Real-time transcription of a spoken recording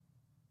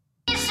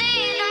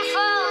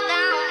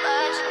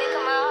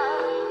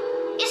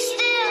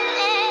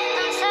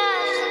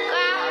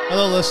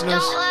Hello,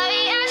 listeners.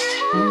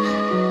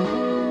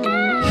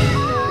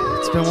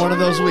 It's been one of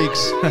those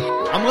weeks.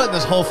 I'm letting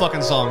this whole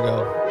fucking song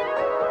go.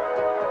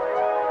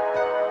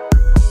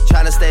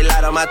 Trying to stay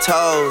light on my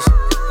toes.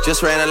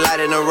 Just ran a light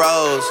in the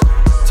rose.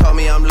 Told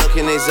me I'm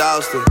looking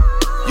exhausted.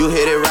 You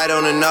hit it right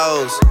on the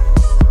nose.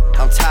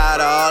 I'm tired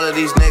of all of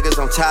these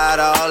niggas. I'm tired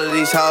of all of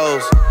these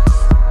hoes.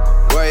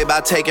 Worry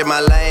about taking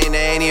my lane.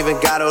 They ain't even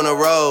got on the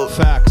road.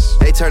 Facts.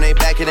 They turn their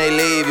back and they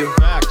leave you.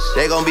 Facts.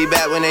 They gon' be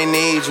back when they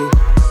need you.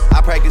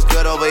 I practice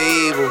good over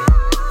evil.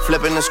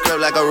 Flipping the script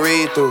like a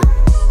read-through.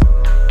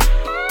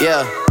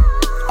 Yeah,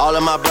 all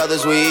of my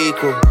brothers, we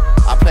equal.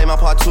 I play my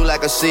part too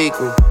like a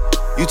sequel.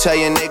 You tell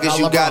your niggas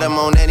you got them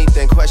on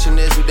anything. Question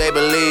is, do they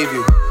believe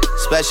you?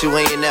 Especially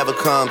when you never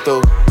come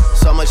through.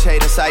 So much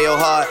hate inside your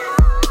heart.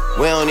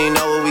 We don't even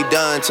know what we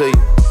done to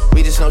you.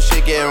 We just know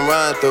shit getting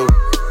run through.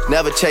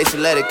 Never chase it,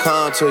 let it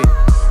come to you.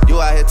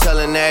 You out here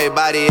telling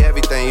everybody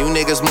everything. You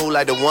niggas move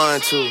like the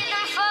 1-2.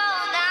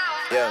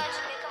 Yeah.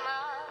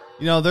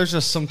 You know, there's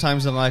just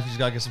sometimes in life you just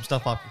gotta get some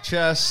stuff off your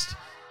chest.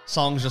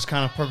 Songs just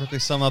kind of perfectly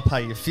sum up how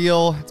you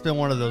feel. It's been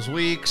one of those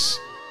weeks.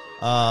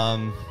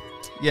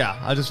 Yeah,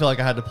 I just feel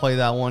like I had to play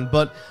that one.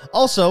 But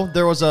also,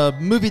 there was a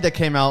movie that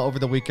came out over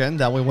the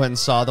weekend that we went and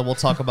saw that we'll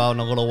talk about in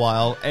a little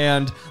while.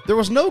 And there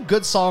was no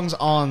good songs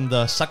on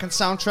the second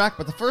soundtrack,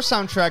 but the first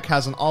soundtrack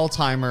has an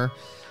all-timer.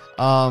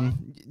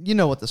 You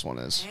know what this one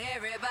is.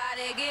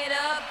 Everybody get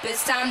up,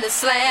 it's time to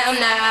slam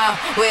now.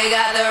 We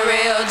got the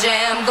real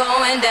jam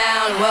going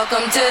down.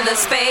 Welcome to the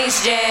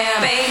Space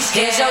Jam.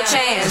 Here's your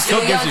chance, do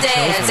your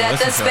dance at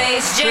the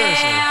Space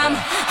Jam.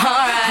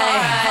 All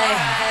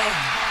right.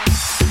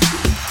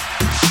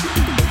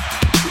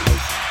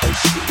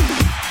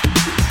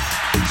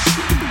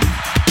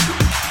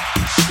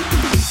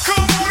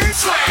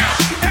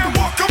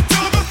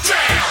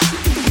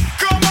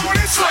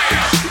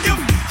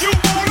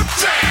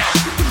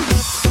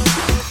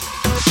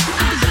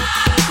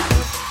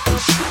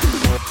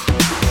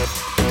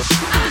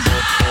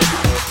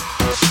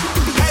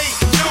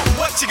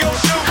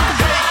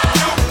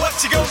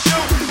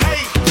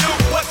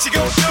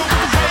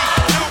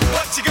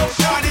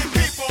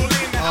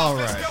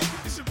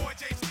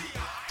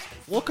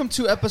 Welcome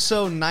to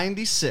episode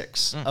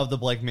 96 of the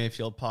Blake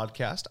Mayfield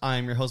podcast. I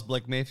am your host,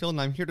 Blake Mayfield,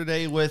 and I'm here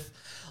today with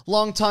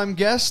longtime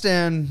guest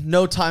and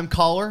no-time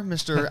caller,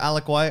 Mr.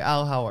 Alec White.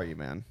 Al, how are you,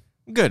 man?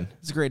 Good.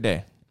 It's a great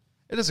day.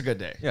 It is a good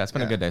day. Yeah, it's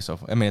been a good day so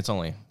far. I mean, it's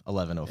only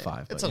 11:05.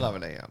 Yeah, it's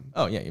 11 a.m.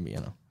 Oh, yeah, you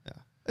know. Yeah.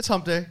 It's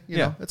hump day. You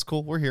know, it's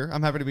cool. We're here.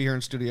 I'm happy to be here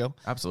in studio.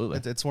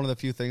 Absolutely. It's one of the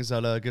few things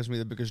that gives me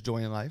the biggest joy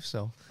in life.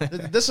 So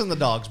this and the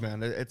dogs,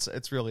 man.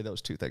 It's really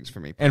those two things for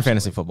me. And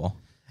fantasy football.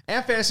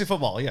 And fantasy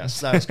football,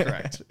 yes, that is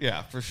correct.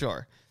 Yeah, for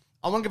sure.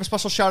 I want to give a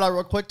special shout out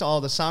real quick to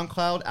all the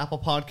SoundCloud, Apple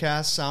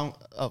Podcasts,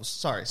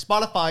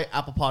 Spotify,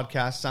 Apple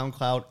Podcasts,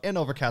 SoundCloud, and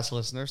Overcast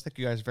listeners. Thank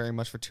you guys very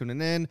much for tuning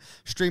in,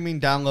 streaming,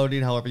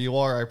 downloading, however you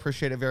are. I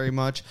appreciate it very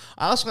much.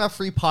 I also have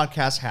free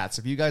podcast hats.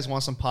 If you guys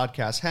want some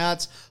podcast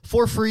hats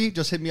for free,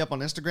 just hit me up on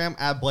Instagram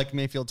at Blake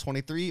Mayfield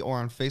 23 or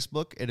on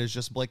Facebook. It is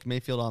just Blake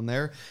Mayfield on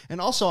there. And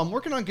also, I'm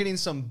working on getting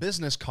some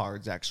business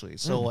cards, actually.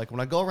 So, like, when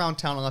I go around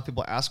town, a lot of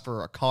people ask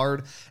for a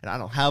card, and I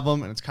don't have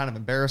them, and it's kind of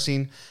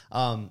embarrassing.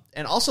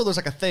 And also, there's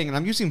like a thing, and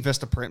I'm using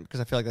Vistaprint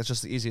because I feel like that's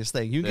just the easiest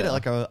thing. You can get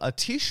like a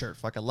t-shirt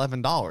for like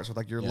 $11 with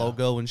like your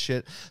logo and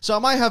shit. So I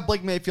might have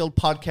Blake Mayfield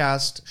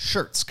podcast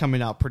shirts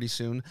coming out pretty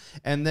soon.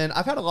 And then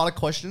I've had a lot of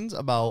questions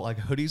about like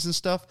hoodies and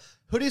stuff.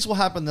 Hoodies will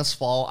happen this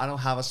fall. I don't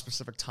have a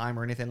specific time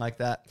or anything like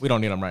that. We don't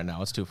need them right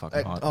now. It's too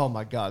fucking hot. Oh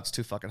my God, it's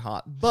too fucking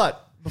hot.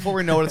 But before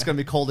we know it, it's going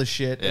to be cold as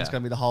shit. And it's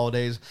going to be the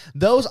holidays.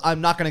 Those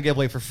I'm not going to give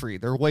away for free.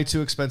 They're way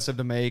too expensive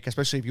to make,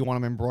 especially if you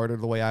want them embroidered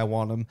the way I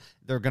want them.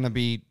 They're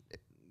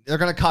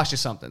going to cost you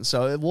something.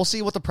 So we'll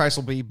see what the price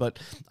will be, but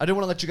I do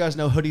want to let you guys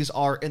know hoodies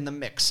are in the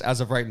mix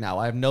as of right now.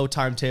 I have no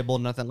timetable,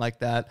 nothing like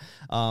that.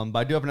 But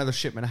I do have another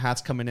shipment of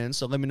hats coming in,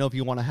 so let me know if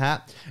you want a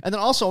hat. And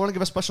then also I want to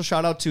give a special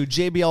shout out to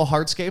JBL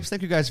Hardscapes.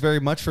 Thank you guys very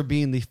much for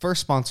being the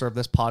first sponsor of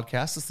this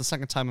podcast. It's the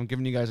second time I'm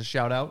giving you guys a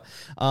shout out.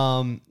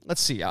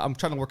 Let's see. I'm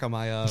trying to work on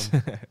my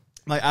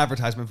my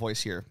advertisement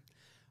voice here.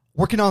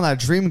 Working on that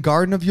dream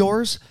garden of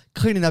yours?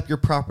 Cleaning up your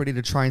property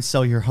to try and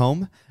sell your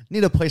home?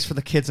 Need a place for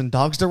the kids and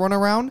dogs to run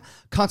around?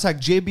 Contact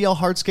JBL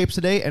Hardscapes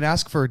today and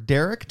ask for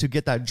Derek to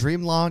get that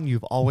dream lawn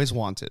you've always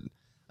wanted.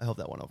 I hope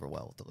that went over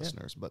well with the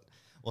listeners, but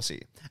we'll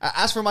see.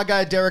 As for my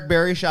guy, Derek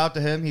Berry, shout out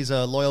to him. He's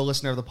a loyal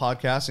listener of the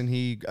podcast, and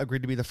he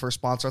agreed to be the first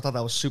sponsor. I thought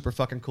that was super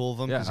fucking cool of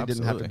him because he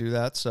didn't have to do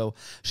that. So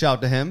shout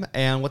out to him.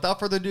 And without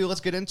further ado,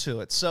 let's get into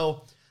it.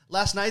 So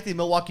last night, the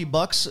Milwaukee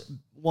Bucks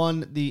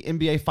won the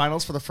NBA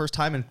Finals for the first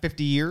time in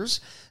 50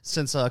 years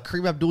since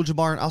Kareem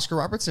Abdul-Jabbar and Oscar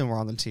Robertson were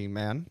on the team,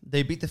 man.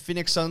 They beat the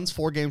Phoenix Suns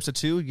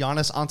 4-2.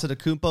 Giannis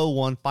Antetokounmpo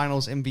won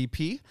Finals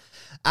MVP.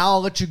 Al,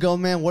 I'll let you go,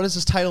 man. What does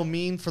this title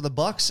mean for the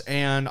Bucks?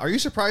 And are you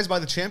surprised by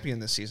the champion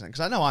this season?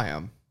 Because I know I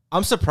am.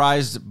 I'm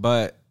surprised,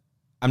 but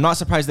I'm not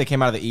surprised they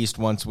came out of the East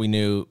once we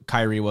knew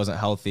Kyrie wasn't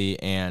healthy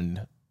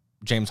and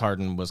James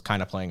Harden was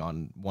kind of playing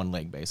on one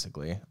leg,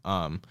 basically.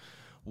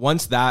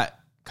 Once that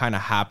kind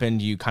of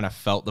happened, you kind of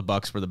felt the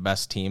Bucks were the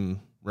best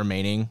team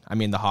remaining. I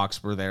mean, the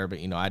Hawks were there, but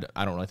I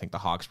don't really think the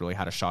Hawks really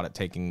had a shot at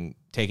taking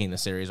the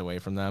series away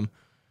from them.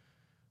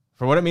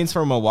 For what it means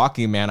for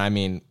Milwaukee, man, I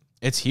mean,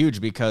 it's huge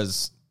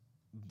because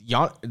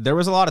there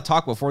was a lot of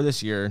talk before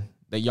this year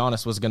that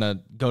Giannis was going to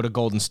go to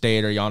Golden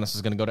State or Giannis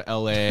was going to go to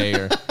LA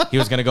or he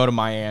was going to go to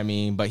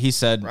Miami, but he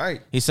said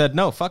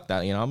no, fuck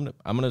that. I'm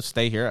going to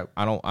stay here.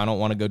 I don't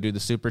want to go do the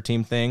super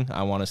team thing.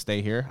 I want to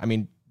stay here. I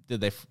mean,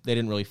 they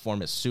didn't really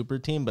form a super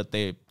team, but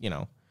they,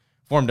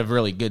 formed a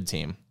really good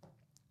team.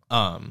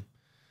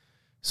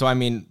 So I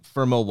mean,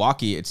 for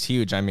Milwaukee, it's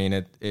huge. I mean,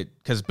 it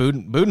because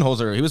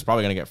Budenholzer, he was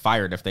probably going to get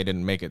fired if they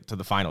didn't make it to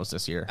the finals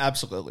this year.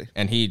 Absolutely.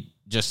 And he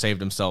just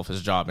saved himself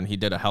his job, and he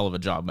did a hell of a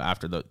job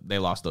after they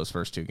lost those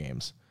first 2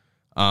 games.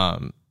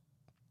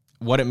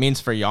 What it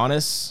means for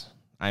Giannis,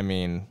 I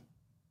mean,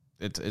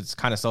 it's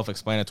kind of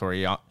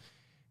self-explanatory.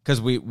 Because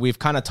we've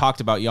kind of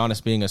talked about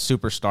Giannis being a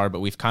superstar, but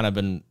we've kind of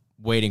been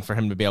waiting for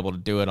him to be able to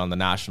do it on the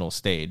national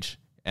stage.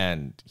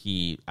 And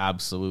he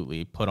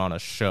absolutely put on a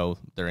show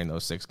during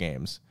those 6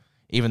 games.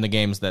 Even the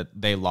games that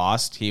they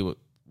lost, he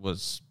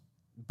was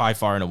by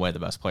far and away the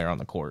best player on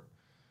the court.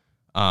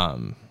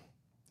 And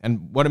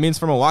what it means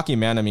for Milwaukee,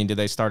 man, I mean, did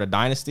they start a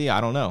dynasty?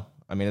 I don't know.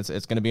 I mean, it's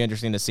going to be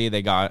interesting to see.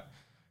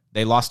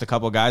 They lost a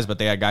couple guys, but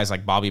they had guys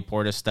like Bobby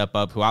Portis step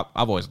up, who I've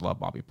always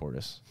loved Bobby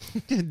Portis.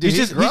 Dude,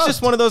 he's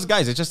just one of those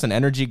guys. It's just an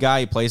energy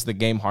guy. He plays the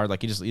game hard.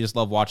 Like, you just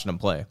love watching him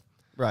play.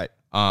 Right.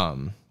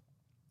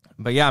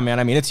 But yeah, man,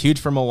 I mean, it's huge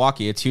for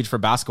Milwaukee. It's huge for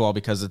basketball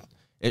because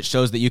it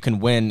shows that you can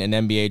win an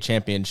NBA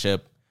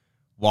championship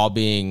while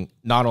being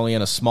not only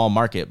in a small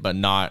market, but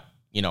not,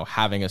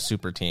 having a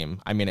super team.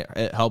 I mean,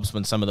 it helps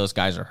when some of those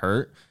guys are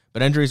hurt,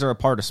 but injuries are a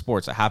part of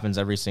sports. It happens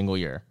every single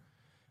year.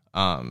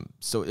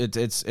 So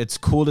it's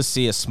cool to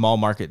see a small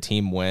market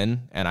team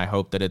win, and I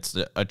hope that it's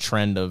a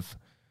trend of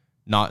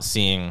not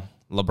seeing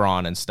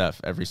LeBron and Steph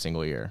every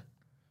single year.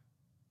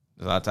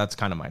 That's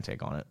kind of my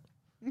take on it.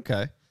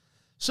 Okay.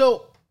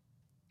 So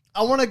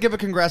I want to give a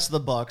congrats to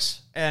the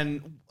Bucks,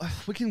 and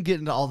we can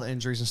get into all the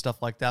injuries and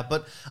stuff like that,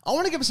 but I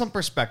want to give some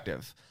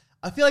perspective.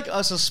 I feel like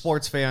us as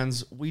sports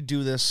fans, we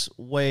do this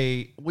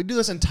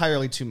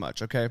entirely too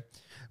much, okay?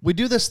 We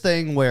do this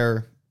thing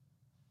where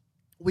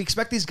we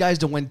expect these guys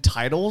to win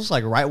titles,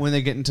 like right when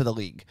they get into the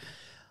league.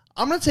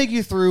 I'm going to take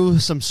you through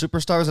some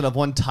superstars that have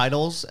won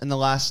titles in the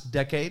last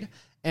decade,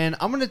 and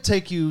I'm going to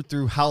take you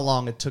through how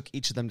long it took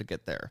each of them to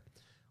get there.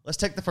 Let's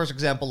take the first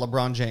example,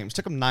 LeBron James.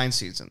 Took him 9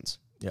 seasons.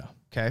 Yeah.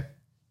 Okay.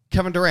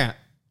 Kevin Durant,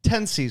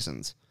 10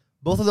 seasons.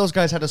 Both of those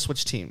guys had to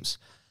switch teams.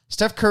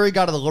 Steph Curry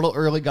got it a little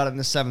early, got it in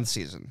the 7th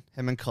season,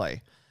 him and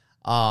Clay.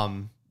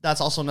 That's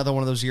also another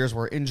one of those years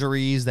where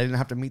injuries, they didn't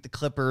have to meet the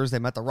Clippers. They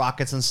met the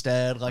Rockets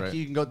instead. Like,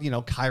 You can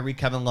go, Kyrie,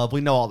 Kevin Love.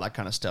 We know all that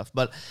kind of stuff.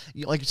 But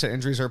like you said,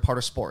 injuries are a part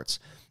of sports.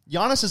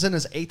 Giannis is in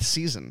his 8th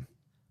season.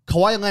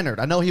 Kawhi Leonard,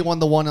 I know he won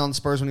the one on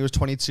Spurs when he was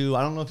 22.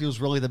 I don't know if he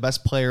was really the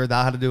best player.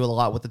 That had to do a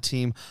lot with the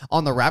team.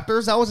 On the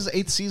Raptors, that was his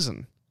 8th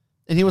season.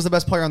 And he was the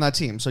best player on that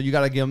team. So you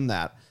got to give him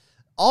that.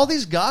 All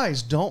these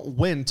guys don't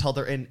win till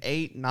they're in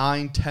 8,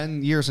 9,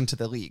 10 years into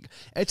the league.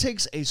 It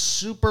takes a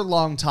super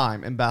long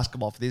time in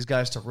basketball for these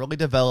guys to really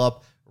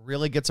develop,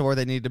 really get to where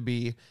they need to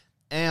be.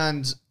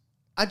 And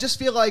I just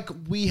feel like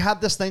we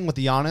have this thing with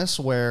Giannis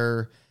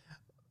where,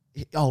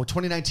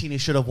 2019, he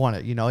should have won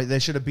it. They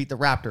should have beat the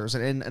Raptors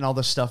and all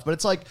this stuff. But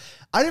it's like,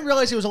 I didn't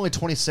realize he was only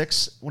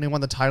 26 when he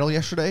won the title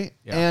yesterday.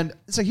 Yeah. And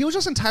it's like, he was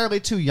just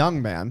entirely too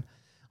young, man.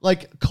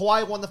 Like,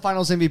 Kawhi won the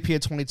finals MVP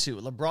at 22.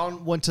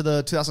 LeBron went to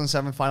the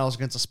 2007 finals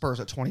against the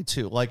Spurs at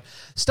 22. Like,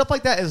 stuff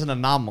like that is an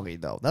anomaly,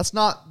 though. That's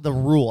not the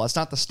rule. That's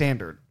not the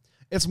standard.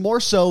 It's more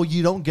so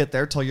you don't get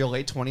there till your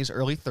late 20s,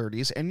 early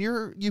 30s, and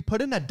you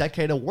put in a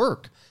decade of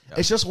work. Yeah.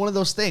 It's just one of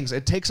those things.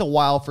 It takes a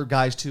while for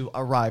guys to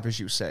arrive, as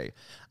you say.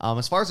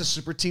 As far as the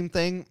super team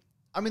thing,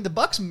 I mean, the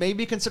Bucks may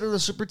be considered a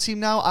super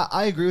team now.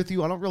 I agree with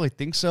you. I don't really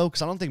think so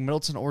because I don't think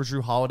Middleton or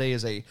Drew Holiday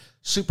is a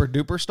super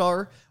duper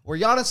star. Where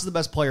Giannis is the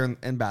best player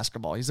in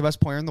basketball. He's the best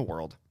player in the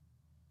world.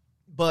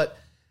 But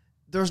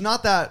there's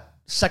not that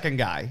second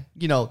guy.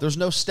 There's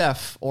no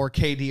Steph or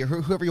KD or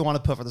whoever you want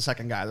to put for the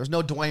second guy. There's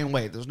no Dwayne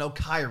Wade. There's no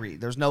Kyrie.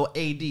 There's no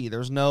AD.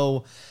 There's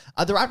no...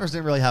 the Raptors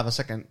didn't really have a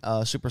second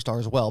superstar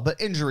as well. But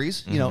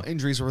injuries,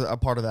 injuries were a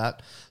part of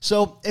that.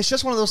 So it's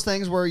just one of those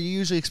things where you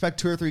usually expect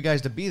 2 or 3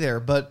 guys to be there.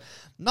 But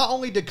not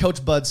only did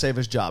Coach Bud save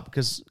his job,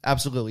 because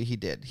absolutely he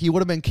did. He would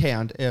have been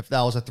canned if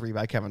that was a 3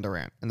 by Kevin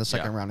Durant in the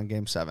second round in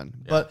Game 7.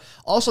 Yeah. But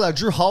also that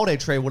Drew Holiday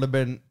trade would have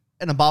been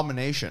an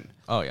abomination.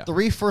 Oh, yeah.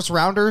 3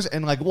 first-rounders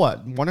and,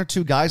 1 or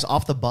 2 guys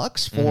off the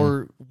Bucks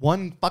for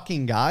one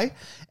fucking guy,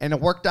 and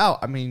it worked out.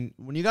 I mean,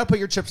 when you got to put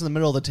your chips in the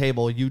middle of the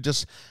table, you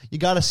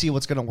got to see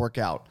what's going to work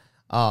out.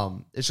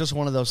 It's just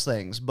one of those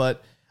things.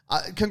 But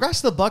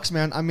congrats to the Bucks,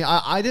 man. I mean,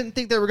 I didn't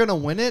think they were going to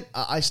win it.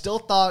 I still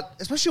thought,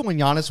 especially when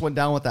Giannis went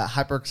down with that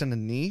hyperextended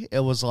knee,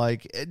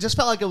 it just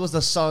felt like it was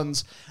the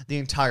Suns the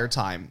entire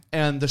time.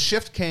 And the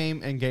shift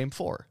came in Game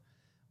 4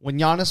 when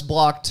Giannis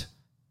blocked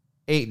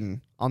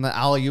Ayton on the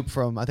alley-oop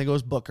from, I think it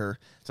was Booker.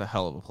 It's a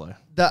hell of a play.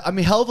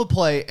 Hell of a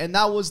play, and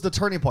that was the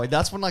turning point.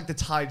 That's when, like, the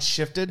tide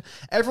shifted.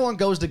 Everyone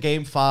goes to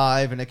Game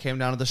 5, and it came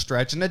down to the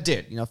stretch, and it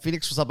did. You know,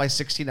 Phoenix was up by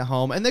 16 at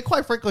home, and they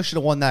quite frankly should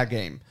have won that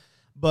game.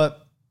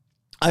 But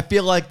I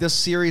feel like this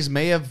series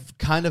may have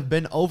kind of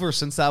been over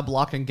since that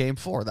block in Game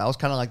 4. That was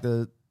kind of like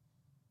the,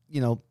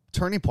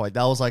 turning point.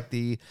 That was like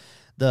the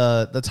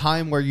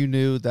time where you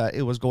knew that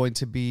it was going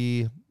to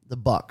be the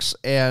Bucks.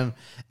 And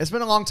it's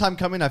been a long time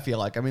coming, I feel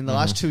like. I mean, the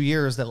last 2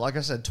 years that, like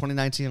I said,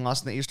 2019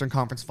 lost in the Eastern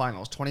Conference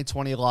Finals.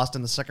 2020 lost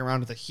in the second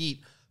round of the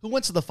Heat, who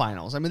went to the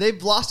finals. I mean,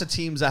 they've lost to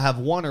teams that have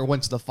won or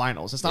went to the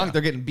finals. It's not like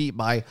they're getting beat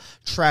by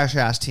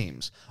trash-ass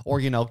teams or,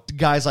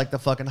 guys like the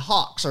fucking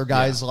Hawks or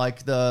guys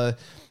like the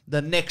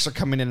Knicks are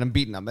coming in and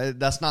beating them.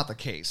 That's not the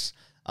case.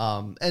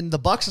 And the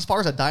Bucks, as far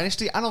as a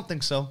dynasty, I don't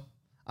think so.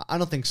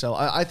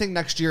 I think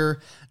next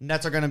year,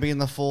 Nets are going to be in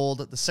the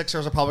fold. The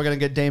Sixers are probably going to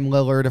get Dame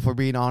Lillard, if we're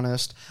being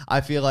honest.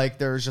 I feel like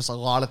there's just a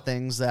lot of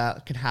things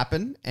that can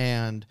happen.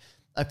 And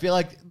I feel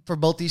like for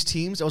both these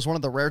teams, it was one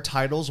of the rare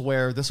titles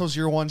where this was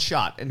your one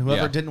shot. And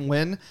whoever didn't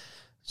win,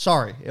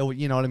 sorry.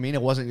 You know what I mean?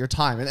 It wasn't your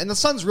time. And the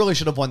Suns really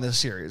should have won this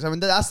series. I mean,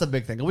 that's the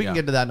big thing. We can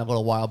get to that in a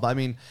little while. But, I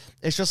mean,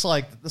 it's just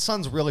like the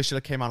Suns really should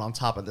have came out on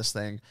top of this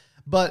thing.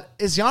 But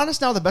is Giannis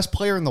now the best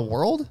player in the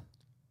world?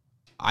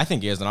 I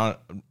think he is, and I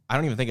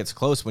don't even think it's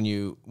close when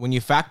you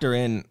factor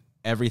in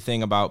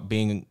everything about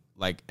being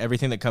like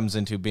everything that comes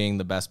into being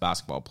the best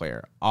basketball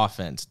player,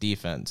 offense,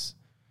 defense.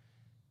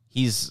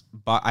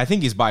 I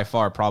think he's by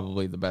far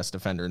probably the best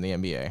defender in the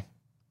NBA.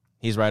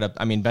 He's right up.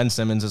 I mean, Ben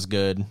Simmons is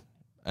good,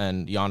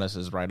 and Giannis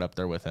is right up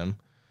there with him.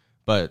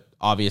 But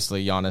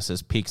obviously, Giannis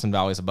is peaks and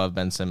valleys above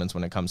Ben Simmons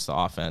when it comes to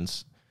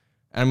offense.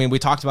 And I mean, we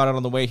talked about it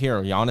on the way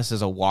here. Giannis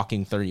is a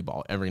walking 30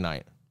 ball every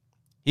night.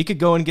 He could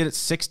go and get it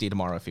 60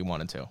 tomorrow if he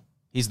wanted to.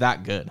 He's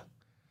that good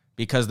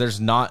because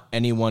there's not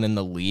anyone in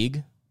the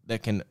league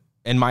that can,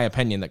 in my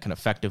opinion, that can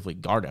effectively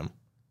guard him.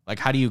 Like,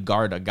 how do you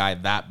guard a guy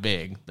that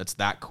big, that's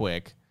that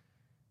quick,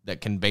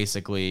 that can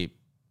basically,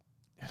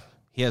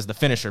 he has the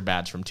finisher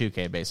badge from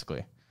 2K,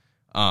 basically.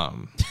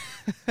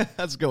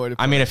 That's good.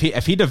 I mean,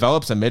 if he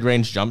develops a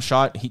mid-range jump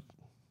shot,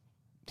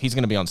 he's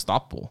going to be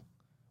unstoppable.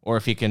 Or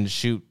if he can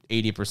shoot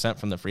 80%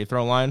 from the free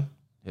throw line,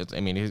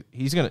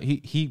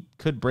 he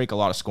could break a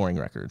lot of scoring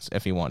records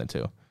if he wanted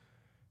to.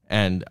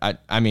 And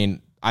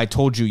I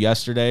told you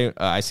yesterday,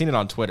 I seen it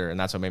on Twitter, and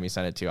that's what made me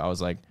send it to you. I was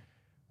like,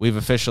 we've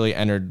officially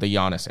entered the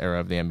Giannis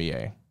era of the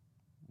NBA,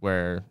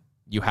 where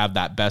you have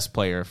that best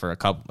player for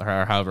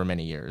however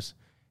many years.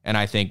 And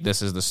I think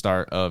this is the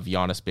start of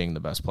Giannis being the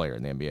best player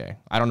in the NBA.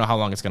 I don't know how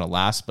long it's going to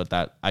last,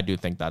 but I do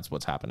think that's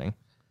what's happening.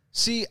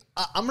 See,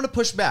 I'm going to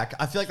push back.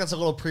 I feel like that's a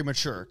little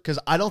premature because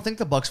I don't think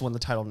the Bucks win the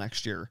title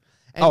next year.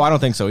 And, I don't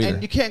think so either.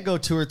 And you can't go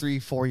 2 or 3,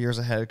 4 years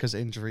ahead because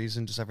injuries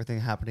and just everything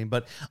happening.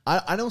 But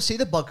I don't see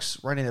the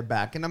Bucks running it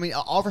back. And I mean,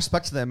 all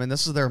respect to them, and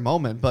this is their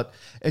moment. But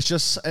it's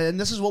just, and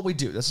this is what we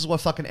do. This is what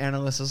fucking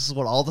analysts, this is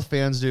what all the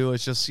fans do.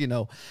 It's just,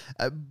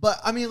 but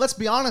I mean, let's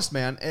be honest,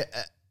 man.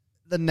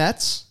 The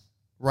Nets,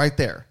 right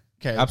there.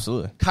 Okay.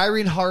 Absolutely.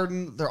 Kyrie and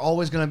Harden, they're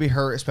always going to be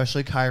hurt,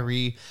 especially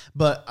Kyrie.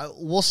 But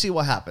we'll see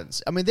what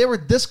happens. I mean, they were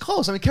this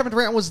close. I mean, Kevin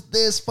Durant was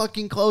this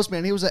fucking close,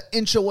 man. He was an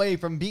inch away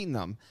from beating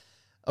them.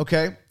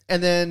 Okay.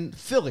 And then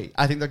Philly,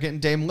 I think they're getting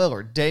Dame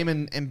Lillard. Dame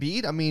and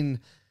Embiid, I mean,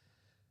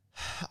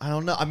 I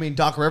don't know. I mean,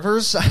 Doc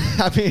Rivers,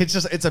 I mean,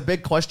 it's a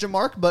big question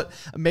mark, but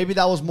maybe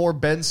that was more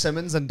Ben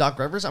Simmons than Doc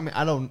Rivers. I mean,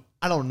 I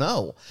don't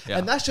know. Yeah.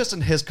 And that's just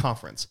in his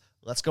conference.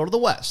 Let's go to the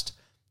West.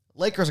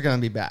 Lakers are going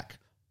to be back.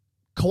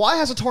 Kawhi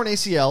has a torn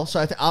ACL,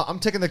 so I'm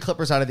taking the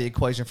Clippers out of the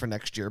equation for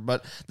next year,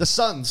 but the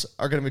Suns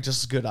are going to be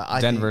just as good.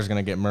 Denver's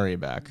going to get Murray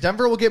back.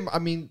 Denver will get,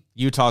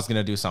 Utah's going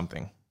to do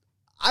something.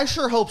 I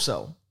sure hope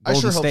so.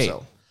 Hope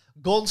so.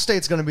 Golden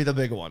State's going to be the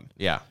big one.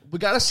 Yeah. We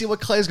got to see what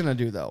Clay's going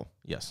to do, though.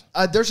 Yes.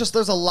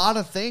 There's a lot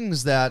of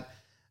things that,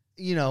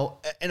 in a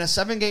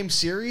 7-game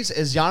series,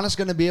 is Giannis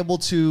going to be able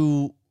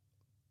to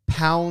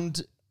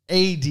pound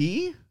AD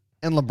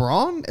and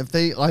LeBron? If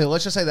they,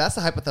 let's just say that's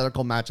the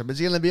hypothetical matchup. Is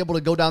he going to be able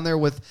to go down there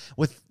with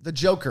the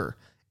Joker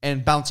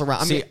and bounce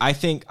around? I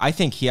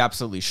think he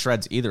absolutely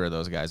shreds either of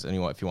those guys,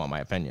 if you want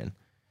my opinion.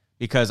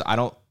 Because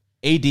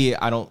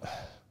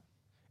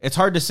it's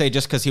hard to say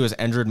just because he was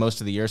injured most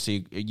of the year, so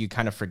you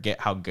kind of forget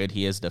how good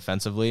he is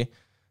defensively.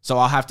 So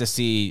I'll have to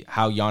see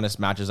how Giannis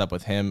matches up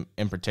with him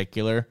in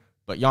particular.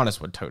 But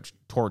Giannis would torch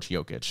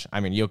Jokic.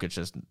 I mean, Jokic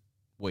is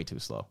way too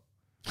slow.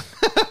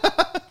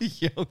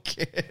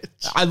 Jokic.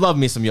 I love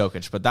me some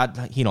Jokic,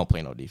 but he don't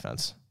play no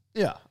defense.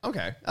 Yeah,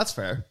 okay, that's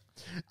fair.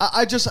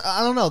 I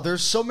don't know.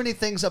 There's so many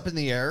things up in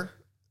the air,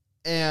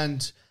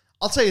 and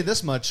I'll tell you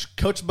this much: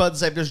 Coach Bud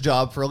saved his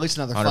job for at least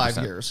another 5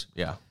 years.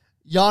 Yeah,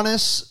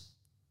 Giannis.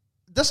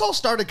 This all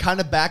started kind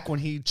of back when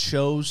he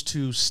chose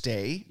to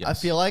stay. Yes. I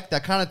feel like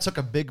that kind of took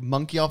a big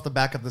monkey off the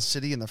back of the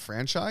city and the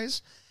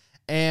franchise.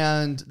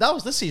 And that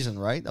was this season,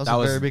 right? That was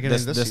the very beginning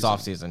of this season.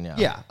 Offseason, yeah.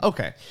 Yeah,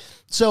 okay.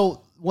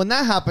 So when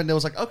that happened, it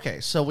was like,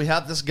 okay, so we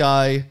have this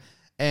guy,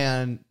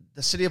 and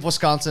the city of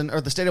Wisconsin, or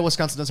the state of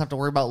Wisconsin, doesn't have to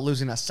worry about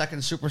losing a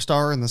second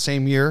superstar in the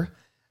same year.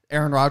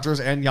 Aaron Rodgers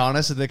and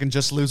Giannis, and they can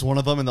just lose one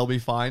of them and they'll be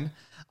fine.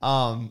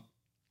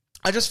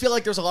 I just feel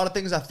like there's a lot of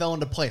things that fell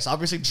into place.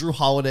 Obviously, Drew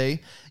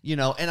Holiday,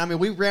 and I mean,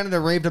 we ranted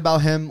and raved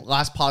about him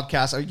last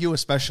podcast, or you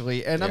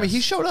especially, and I mean,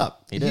 he showed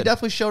up. He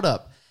definitely showed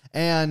up.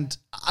 And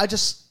I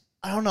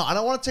don't know. I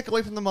don't want to take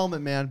away from the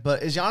moment, man,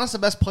 but is Giannis the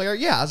best player?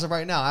 Yeah, as of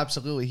right now,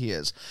 absolutely he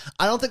is.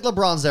 I don't think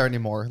LeBron's there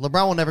anymore.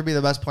 LeBron will never be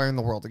the best player in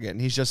the world again.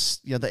 He's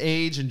just, the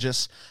age and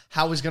just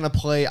how he's going to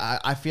play.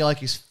 I feel like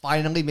he's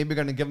finally maybe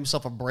going to give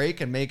himself a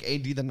break and make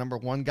AD the number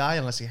one guy,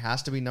 unless he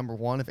has to be number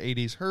one if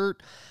AD's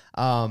hurt.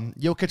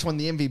 Jokic won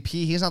the MVP.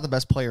 He's not the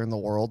best player in the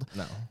world.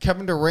 No.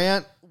 Kevin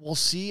Durant, we'll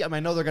see. I mean, I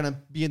know they're going to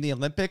be in the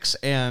Olympics,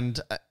 and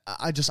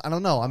I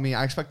don't know. I mean,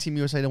 I expect Team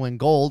USA to win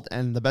gold,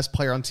 and the best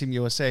player on Team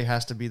USA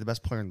has to be the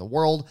best player in the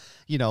world,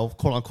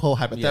 quote unquote,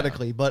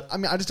 hypothetically. Yeah. But I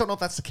mean, I just don't know if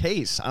that's the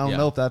case. I don't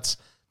know if that's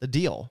the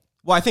deal.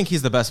 Well, I think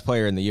he's the best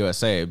player in the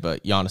USA,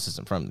 but Giannis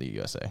isn't from the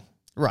USA.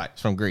 Right.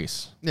 He's from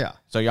Greece. Yeah.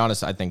 So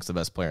Giannis, I think, is the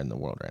best player in the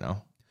world right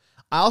now.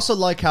 I also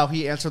like how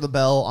he answered the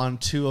bell on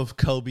two of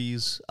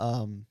Kobe's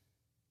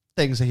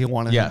things that he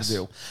wanted him to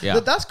do. Yeah.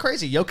 That's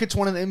crazy. Jokic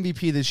won an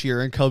MVP this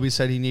year, and Kobe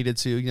said he needed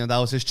to. That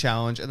was his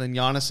challenge. And then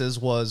Giannis's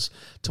was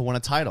to win a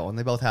title, and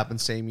they both happened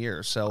same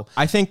year. So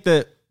I think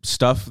that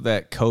stuff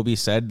that Kobe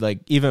said, like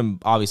even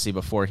obviously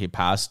before he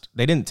passed,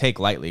 they didn't take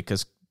lightly,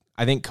 because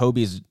I think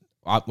he's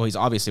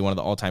obviously one of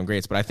the all-time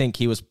greats, but I think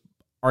he was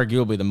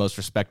arguably the most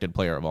respected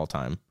player of all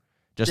time.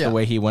 Just the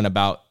way he went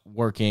about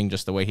working,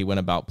 just the way he went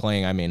about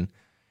playing. I mean,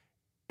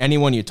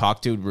 anyone you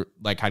talk to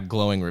had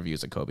glowing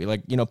reviews of Kobe.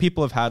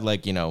 People have had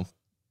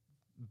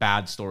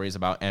bad stories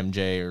about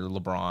MJ or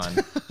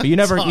LeBron, but you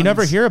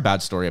never hear a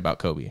bad story about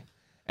Kobe.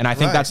 And I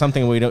think that's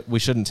something we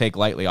shouldn't take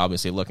lightly,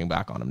 obviously, looking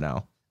back on him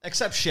now.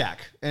 Except Shaq.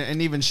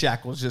 And even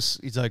Shaq was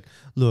he's like,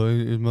 look,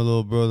 he's my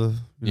little brother.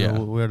 We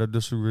had a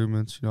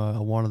disagreement. I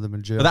wanted them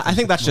in jail. But I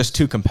think that's just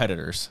two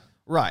competitors.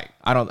 Right.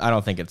 I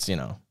don't think it's,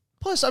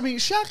 Plus, I mean,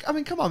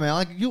 Shaq, come on,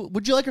 man.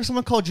 Would you like if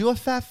someone called you a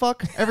fat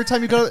fuck every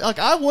time you go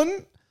I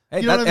wouldn't.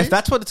 Hey, if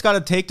that's what it's got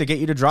to take to get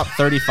you to drop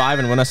 35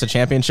 and win us a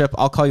championship,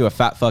 I'll call you a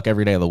fat fuck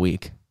every day of the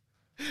week.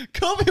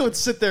 Kobe would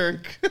sit there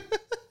and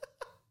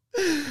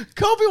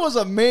Kobe was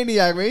a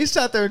maniac, man. He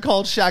sat there and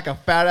called Shaq a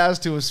fat ass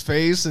to his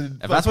face.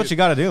 And if that's what you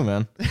got to do,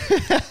 man.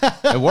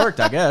 It worked,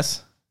 I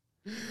guess.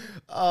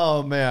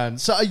 Oh, man.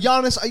 So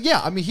Giannis,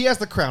 he has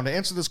the crown. To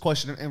answer this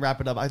question and wrap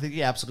it up, I think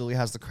he absolutely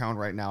has the crown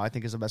right now. I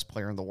think he's the best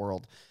player in the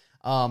world.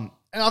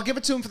 And I'll give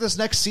it to him for this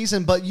next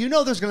season, but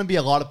there's going to be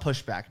a lot of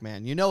pushback,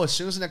 man. As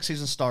soon as the next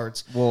season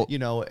starts,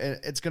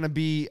 it's going to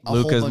be a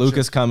whole bunch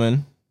Luka's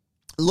coming.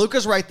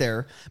 Luka's right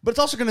there, but it's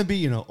also going to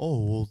be,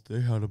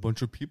 they had a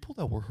bunch of people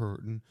that were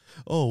hurt. And,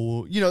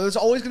 there's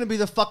always going to be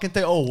the fucking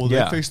thing.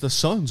 They faced the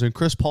Suns, and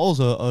Chris Paul's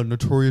a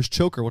notorious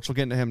choker, which we'll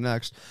get into him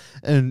next.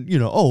 And,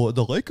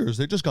 the Lakers,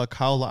 they just got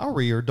Kyle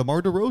Lowry or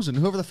DeMar DeRozan,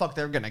 whoever the fuck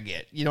they're going to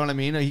get. You know what I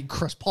mean?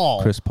 Chris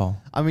Paul.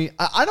 I mean,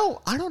 I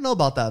don't know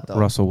about that, though.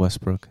 Russell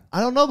Westbrook. I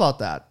don't know about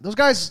that. Those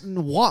guys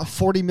want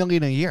 $40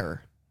 million a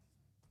year.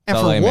 And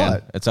it's LA, for what?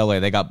 Man. It's LA.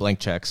 They got blank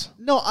checks.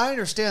 No, I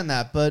understand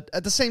that, but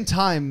at the same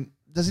time,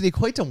 does it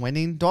equate to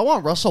winning? Do I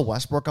want Russell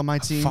Westbrook on my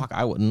team? Fuck,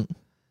 I wouldn't.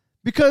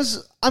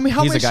 Because, how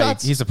many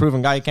shots? He's a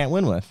proven guy you can't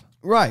win with.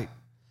 Right.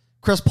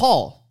 Chris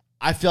Paul.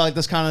 I feel like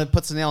this kind of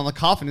puts the nail in the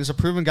coffin. He's a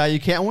proven guy you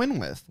can't win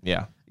with.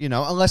 Yeah.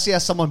 Unless he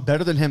has someone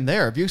better than him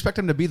there. If you expect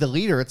him to be the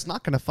leader, it's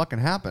not going to fucking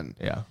happen.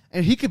 Yeah.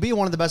 And he could be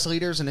one of the best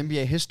leaders in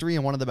NBA history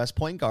and one of the best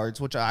point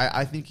guards, which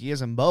I think he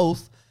is in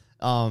both.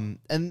 And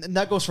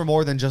that goes for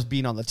more than just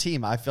being on the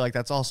team. I feel like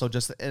that's also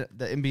just the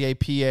NBA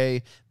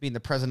PA, being the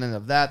president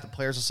of that, the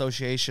Players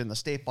Association, the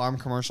State Farm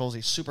commercials.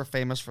 He's super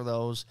famous for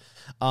those.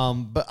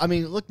 But,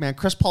 look, man,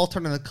 Chris Paul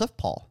turned into Cliff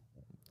Paul.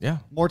 Yeah.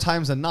 More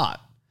times than not.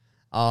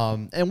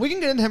 And we can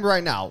get into him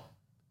right now.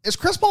 Is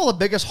Chris Paul the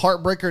biggest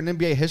heartbreaker in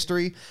NBA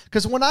history?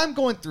 Because when I'm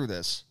going through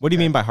this... What do you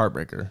mean by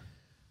heartbreaker?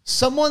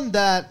 Someone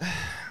that...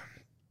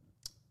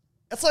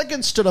 It's like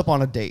getting stood up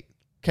on a date.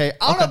 Okay,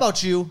 I don't know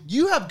about you.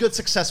 You have good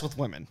success with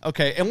women,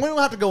 okay? And we don't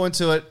have to go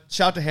into it.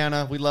 Shout out to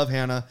Hannah. We love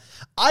Hannah.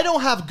 I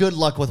don't have good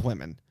luck with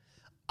women.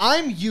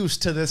 I'm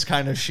used to this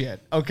kind of shit,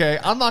 okay?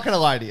 I'm not going to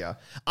lie to you.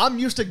 I'm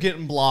used to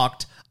getting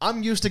blocked.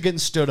 I'm used to getting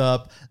stood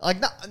up.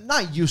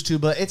 Not used to,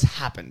 but it's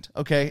happened,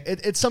 okay?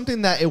 It's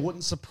something that it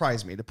wouldn't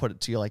surprise me, to put it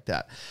to you like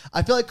that.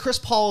 I feel like Chris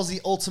Paul is the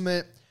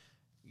ultimate...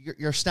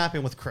 You're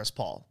snapping with Chris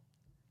Paul.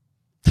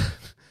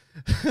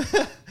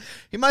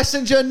 He might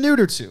send you a nude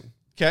or two,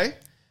 okay?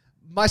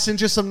 Might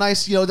send you some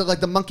nice,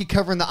 like the monkey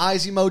covering the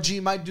eyes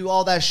emoji. Might do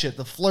all that shit.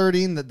 The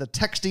flirting, the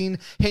texting,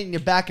 hitting you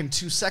back in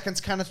 2 seconds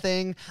kind of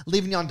thing.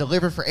 Leaving you on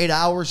delivery for 8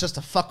 hours just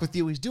to fuck with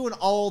you. He's doing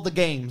all the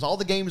games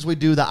we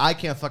do that I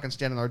can't fucking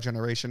stand in our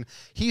generation.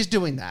 He's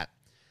doing that.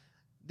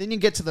 Then you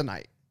get to the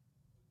night.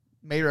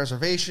 made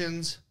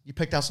reservations. You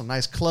picked out some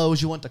nice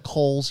clothes. You went to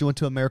Kohl's. You went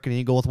to American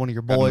Eagle with one of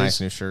your boys. Got a nice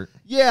new shirt.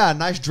 Yeah,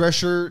 nice dress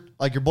shirt.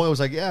 Like your boy was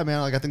like, yeah,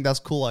 man, like I think that's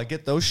cool. I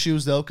get those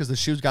shoes though, because the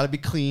shoes got to be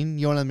clean.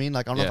 You know what I mean?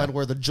 Like I don't know if I'd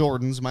wear the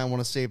Jordans. Might want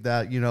to save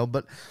that,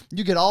 But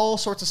you get all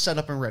sorts of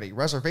setup and ready.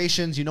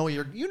 Reservations. You know what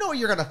you're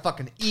gonna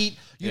fucking eat.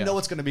 You know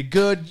it's gonna be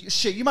good.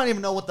 Shit, you might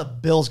even know what the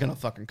bill's gonna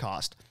fucking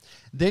cost.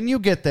 Then you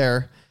get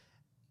there,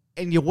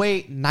 and you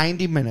wait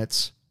 90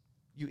 minutes.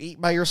 You eat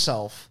by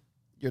yourself.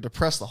 You're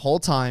depressed the whole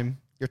time.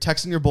 You're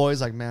texting your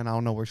boys like, man, I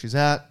don't know where she's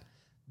at.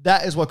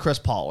 That is what Chris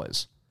Paul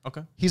is.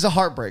 Okay. He's a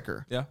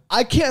heartbreaker. Yeah.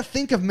 I can't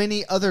think of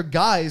many other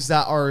guys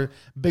that are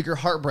bigger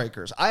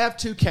heartbreakers. I have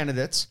two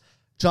candidates,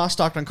 John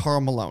Stockton,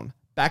 Karl Malone.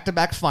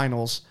 Back-to-back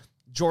finals.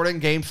 Jordan,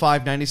 Game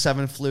 5,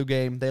 97 flu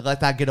game. They let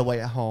that get away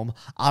at home.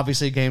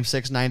 Obviously, Game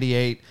 6,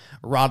 98.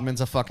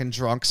 Rodman's a fucking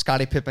drunk.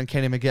 Scottie Pippen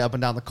can't even get up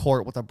and down the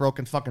court with a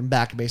broken fucking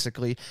back,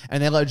 basically.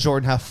 And they let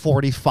Jordan have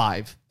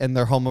 45 in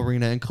their home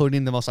arena,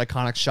 including the most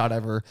iconic shot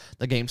ever,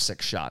 the Game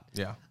 6 shot.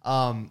 Yeah.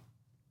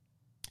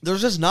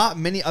 There's just not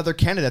many other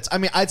candidates. I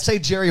mean, I'd say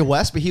Jerry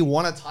West, but he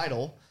won a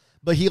title.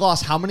 But he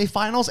lost how many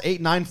finals?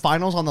 8, 9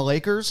 finals on the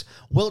Lakers.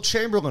 Wilt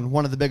Chamberlain,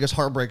 one of the biggest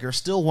heartbreakers,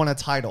 still won a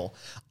title.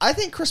 I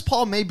think Chris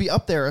Paul may be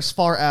up there as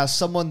far as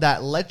someone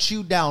that lets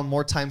you down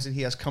more times than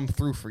he has come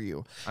through for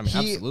you. I mean,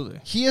 absolutely.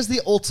 He is the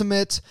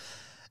ultimate,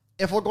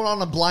 if we're going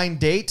on a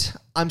blind date,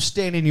 I'm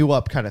standing you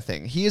up kind of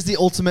thing. He is the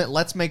ultimate,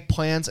 let's make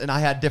plans, and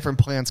I had different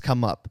plans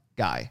come up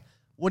guy.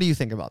 What do you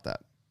think about that?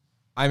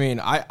 I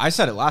mean, I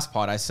said it last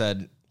pod. I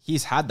said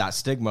he's had that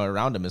stigma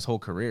around him his whole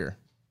career.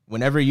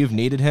 Whenever you've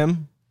needed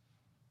him,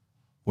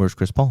 where's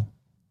Chris Paul?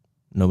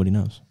 Nobody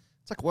knows.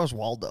 It's like, where's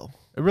Waldo?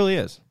 It really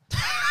is.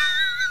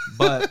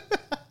 But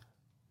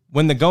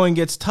when the going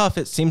gets tough,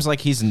 it seems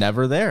like he's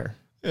never there.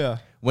 Yeah.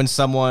 When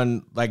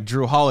someone like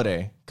Drew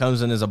Holiday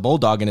comes in as a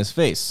bulldog in his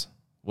face,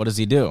 what does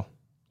he do?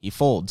 He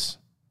folds.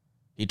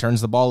 He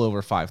turns the ball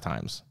over 5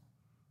 times,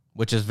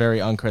 which is very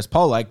un-Chris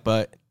Paul-like,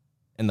 but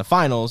in the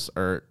finals,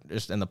 or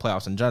just in the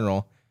playoffs in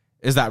general,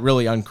 is that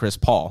really un-Chris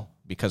Paul?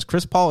 Because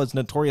Chris Paul has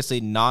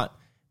notoriously not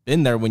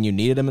been there when you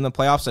needed him in the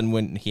playoffs, and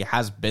when he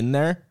has been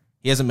there,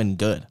 he hasn't been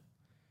good.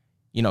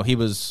 He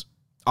was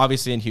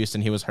obviously in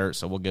Houston, he was hurt,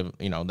 so we'll give,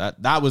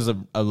 that was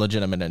a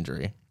legitimate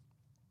injury.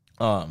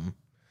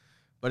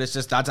 But it's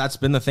just that's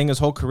been the thing his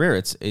whole career.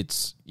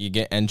 It's you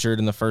get injured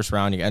in the first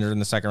round, you get injured in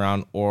the second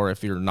round, or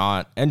if you're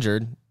not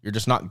injured, you're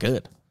just not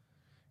good.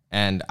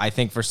 And I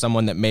think for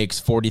someone that makes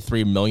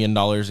 $43 million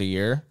a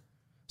year,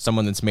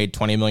 someone that's made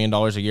 $20 million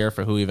a year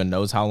for who even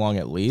knows how long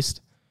at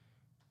least,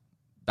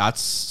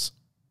 that's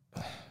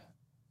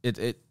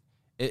it.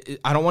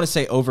 I don't want to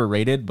say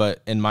overrated,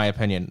 but in my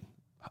opinion,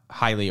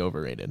 highly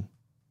overrated.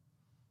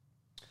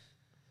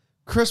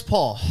 Chris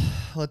Paul,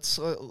 let's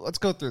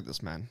go through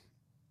this, man.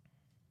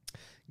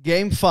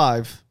 Game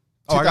 5.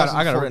 Oh, I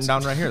got it written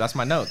down right here. That's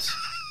my notes.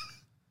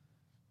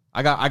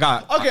 I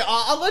got. Okay,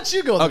 I'll let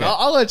you go. Okay.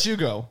 I'll let you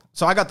go.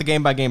 So I got the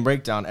game by game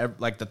breakdown,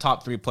 like the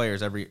top 3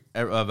 players of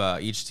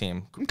each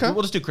team. Okay,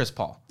 we'll just do Chris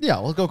Paul. Yeah,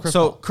 we'll go Chris.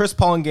 So Paul. Chris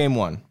Paul in game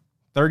 1,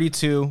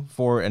 32,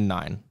 4, and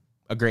 9,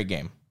 a great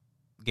game.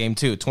 Game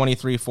 2,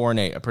 23, 4, and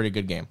 8, a pretty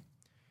good game.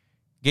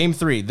 Game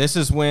 3, this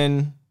is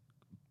when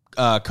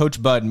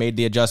Coach Bud made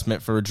the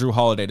adjustment for Drew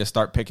Holiday to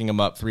start picking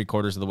him up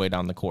 3/4 of the way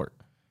down the court.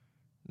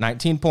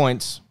 19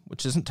 points,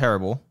 which isn't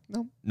terrible.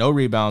 No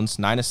rebounds,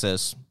 9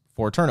 assists,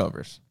 4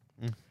 turnovers.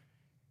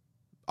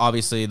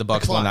 Obviously, the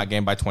Bucks won that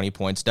game by 20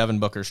 points. Devin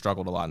Booker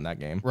struggled a lot in that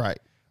game. Right.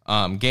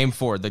 Game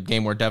 4, the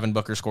game where Devin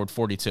Booker scored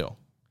 42.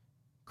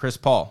 Chris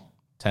Paul,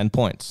 10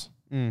 points.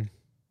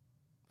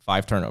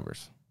 5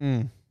 turnovers.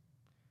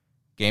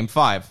 Game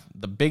 5,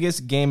 the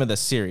biggest game of the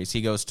series.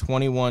 He goes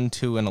 21,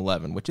 2, and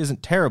 11, which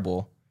isn't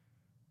terrible,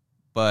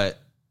 but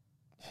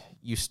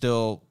you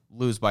still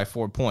lose by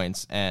 4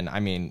 points. And, I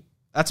mean,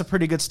 that's a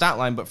pretty good stat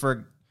line, but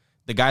for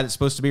the guy that's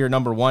supposed to be your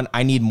number 1,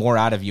 I need more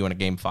out of you in a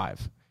Game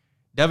 5.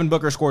 Devin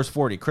Booker scores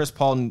 40. Chris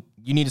Paul,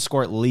 you need to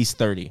score at least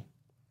 30.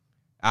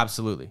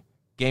 Absolutely.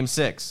 Game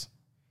 6,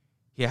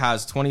 he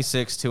has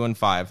 26, 2, and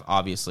 5,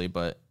 obviously,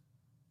 but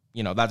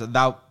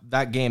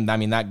that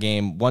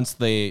game, once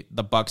the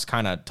Bucks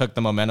kind of took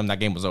the momentum, that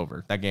game was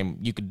over. That game,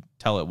 you could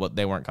tell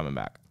they weren't coming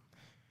back.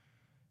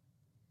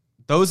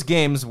 Those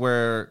games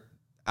where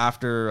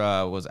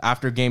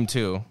after game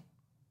 2,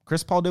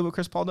 Chris Paul did what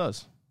Chris Paul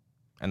does.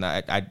 And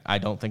I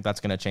don't think that's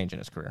going to change in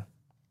his career.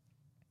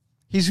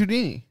 He's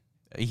Houdini.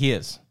 He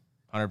is,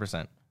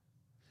 100%.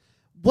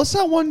 What's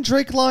that one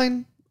Drake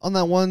line on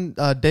that one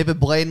David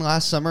Blaine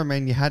last summer,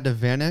 man, you had to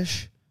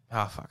vanish?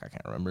 Oh, fuck, I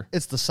can't remember.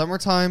 It's the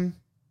summertime,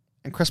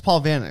 and Chris Paul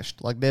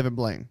vanished, like David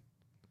Blaine.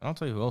 I'll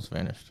tell you who else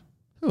vanished.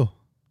 Who?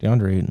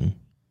 DeAndre Ayton.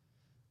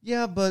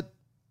 Yeah, but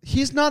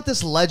he's not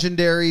this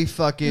legendary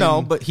fucking...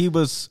 No, but he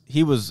was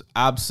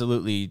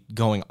absolutely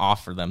going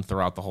off for them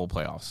throughout the whole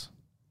playoffs.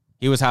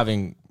 He was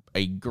having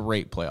a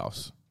great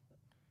playoffs.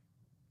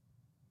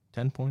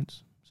 10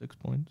 points, 6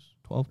 points,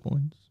 12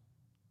 points.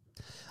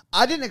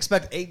 I didn't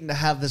expect Ayton to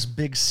have this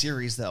big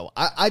series, though.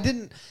 I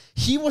didn't.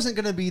 He wasn't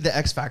going to be the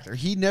X factor.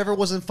 He never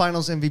was in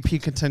Finals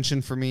MVP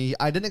contention for me.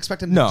 I didn't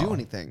expect him to do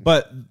anything.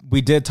 But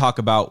we did talk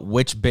about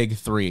which big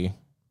three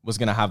was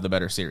going to have the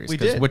better series. We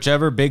did.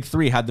 Whichever big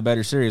three had the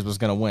better series was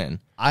going to win.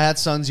 I had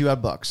Suns. You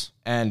had Bucks.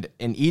 And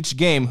in each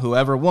game,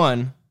 whoever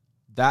won,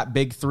 that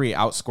big three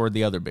outscored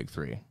the other big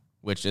three,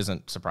 which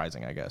isn't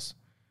surprising, I guess.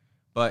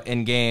 But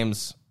in game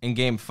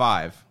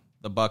 5,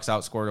 the Bucks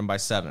outscored them by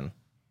 7.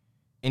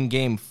 In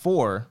game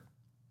 4,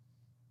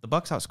 the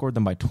Bucks outscored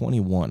them by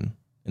 21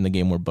 in the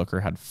game where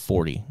Booker had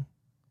 40.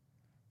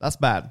 That's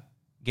bad.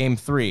 Game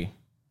 3,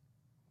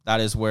 that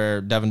is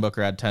where Devin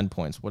Booker had 10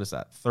 points. What is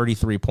that?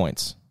 33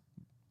 points.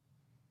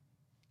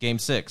 Game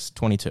 6,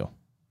 22.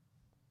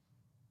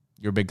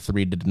 Your big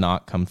three did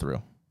not come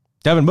through.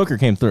 Devin Booker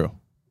came through.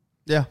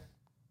 Yeah.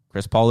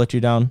 Chris Paul let you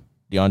down.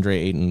 DeAndre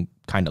Ayton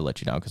kind of let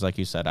you down because, like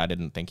you said, I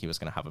didn't think he was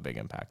going to have a big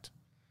impact.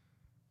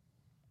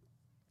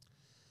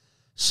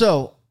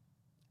 So,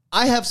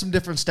 I have some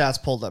different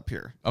stats pulled up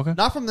here. Okay.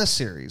 Not from this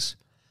series.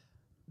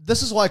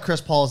 This is why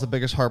Chris Paul is the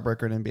biggest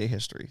heartbreaker in NBA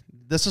history.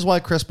 This is why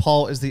Chris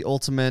Paul is the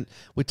ultimate.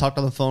 We talked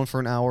on the phone for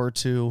an hour or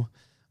two.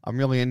 I'm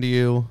really into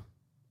you.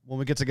 When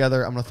we get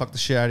together, I'm going to fuck the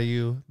shit out of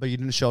you, but you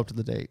didn't show up to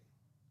the date.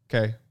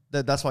 Okay?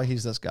 That's why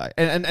he's this guy.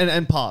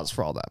 And pause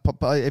for all that.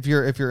 If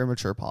you're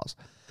immature, pause.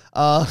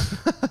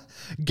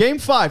 Game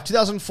 5,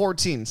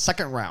 2014,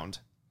 second round.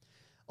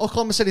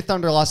 Oklahoma City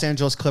Thunder, Los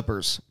Angeles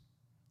Clippers.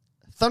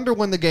 Thunder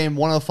win the game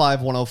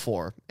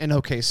 105-104 in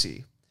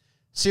OKC.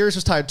 Series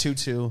was tied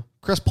 2-2.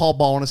 Chris Paul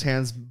ball in his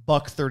hands,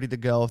 $1:30 to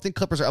go. I think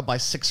Clippers are up by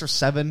 6 or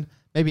 7,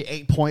 maybe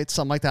 8 points,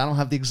 something like that. I don't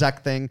have the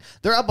exact thing.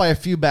 They're up by a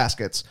few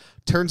baskets.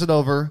 Turns it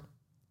over,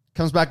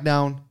 comes back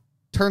down,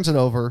 turns it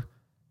over,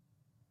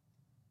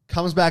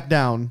 comes back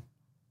down,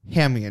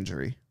 hammy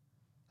injury.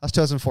 That's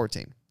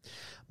 2014.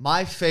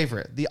 My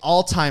favorite, the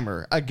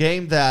all-timer, a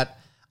game that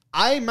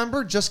I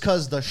remember just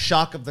because the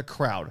shock of the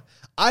crowd.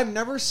 I've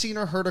never seen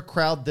or heard a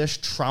crowd this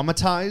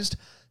traumatized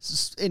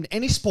in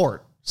any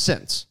sport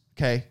since,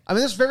 okay? I mean,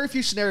 there's very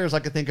few scenarios I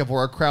could think of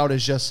where a crowd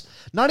is just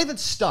not even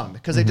stunned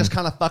because they just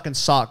kind of fucking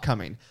saw it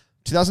coming.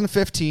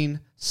 2015,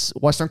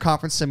 Western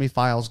Conference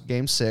semifinals,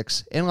 Game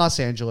 6 in Los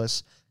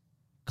Angeles,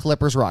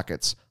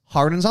 Clippers-Rockets.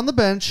 Harden's on the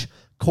bench,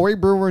 Corey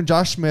Brewer and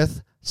Josh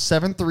Smith,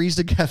 7 threes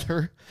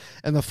together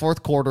in the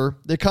fourth quarter.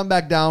 They come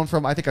back down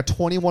from, I think, a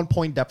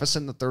 21-point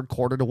deficit in the third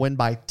quarter to win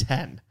by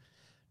 10.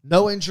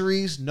 No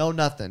injuries, no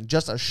nothing.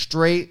 Just a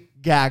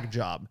straight gag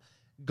job.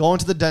 Going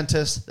to the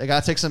dentist, they got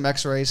to take some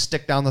x-rays,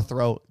 stick down the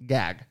throat,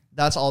 gag.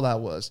 That's all that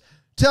was.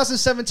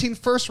 2017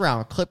 first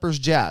round, Clippers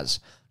Jazz.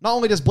 Not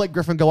only does Blake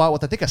Griffin go out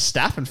with, I think, a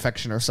staph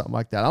infection or something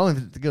like that. I don't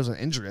even think it was an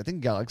injury. I think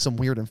he got like some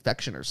weird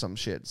infection or some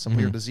shit, some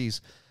weird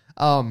disease.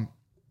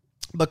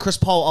 But Chris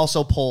Paul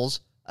also pulls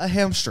a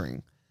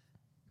hamstring.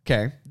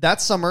 Okay.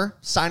 That summer,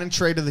 sign and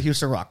trade to the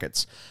Houston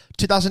Rockets.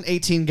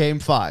 2018 Game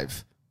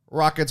 5,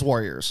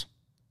 Rockets-Warriors.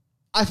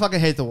 I fucking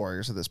hate the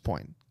Warriors at this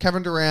point.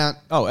 Kevin Durant.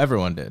 Oh,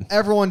 everyone did.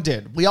 Everyone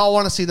did. We all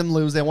want to see them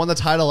lose. They won the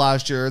title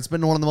last year. It's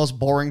been one of the most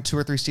boring 2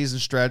 or 3 season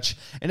stretch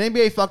in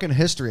NBA fucking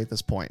history at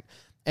this point.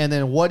 And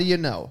then what do you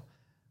know?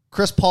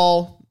 Chris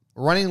Paul,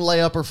 running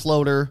layup or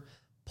floater,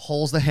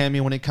 pulls the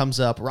hammy when it comes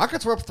up.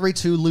 Rockets were up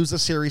 3-2, lose the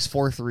series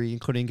 4-3,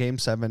 including Game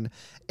 7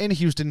 in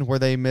Houston, where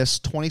they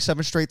missed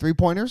 27 straight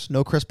three-pointers.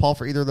 No Chris Paul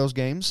for either of those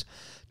games.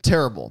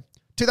 Terrible.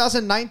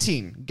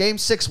 2019, Game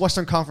 6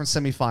 Western Conference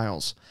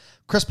semifinals.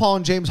 Chris Paul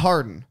and James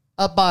Harden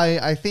up by,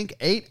 I think,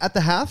 8 at the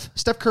half.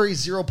 Steph Curry,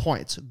 0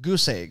 points.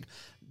 Goose egg.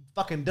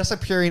 Fucking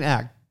disappearing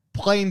act.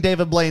 Playing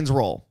David Blaine's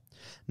role.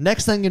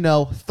 Next thing you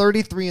know,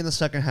 33 in the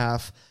second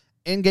half.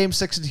 In Game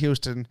 6 in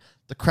Houston,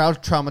 the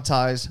crowd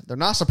traumatized. They're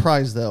not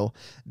surprised, though.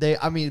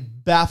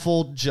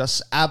 Baffled,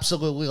 just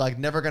absolutely like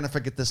never going to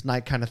forget this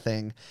night kind of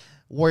thing.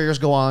 Warriors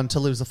go on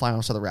to lose the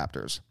finals to the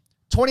Raptors.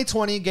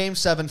 2020, Game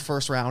 7,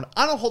 first round.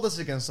 I don't hold this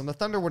against them. The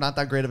Thunder were not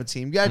that great of a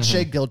team. You had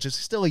Shai Gilgeous.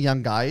 He's still a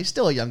young guy. He's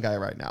still a young guy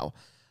right now.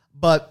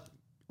 But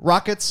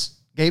Rockets,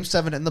 Game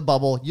 7 in the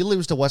bubble, you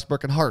lose to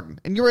Westbrook and Harden.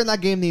 And you were in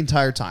that game the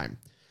entire time.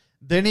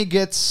 Then he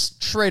gets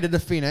traded to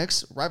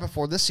Phoenix right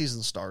before this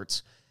season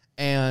starts.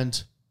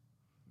 And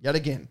yet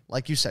again,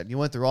 like you said, you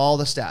went through all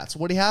the stats.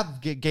 What do you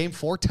have? Game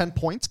 4, 10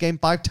 points. Game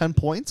 5, 10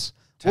 points.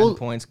 10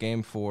 points,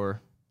 Game 4.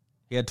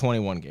 He had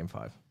 21, Game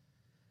 5.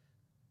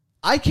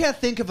 I can't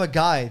think of a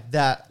guy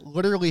that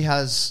literally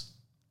has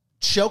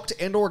choked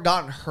and or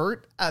gotten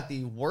hurt at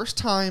the worst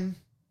time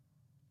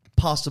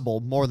possible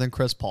more than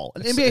Chris Paul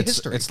in NBA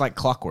history. It's like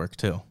clockwork,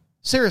 too.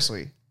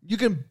 Seriously.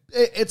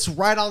 It's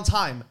right on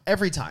time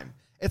every time.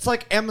 It's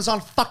like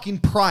Amazon fucking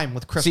Prime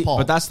with Chris Paul.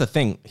 But that's the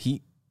thing.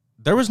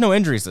 There was no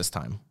injuries this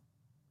time.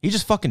 He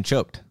just fucking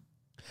choked.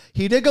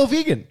 He did go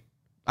vegan.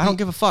 I don't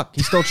give a fuck.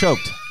 He still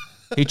choked.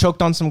 He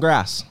choked on some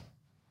grass.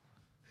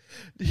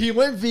 He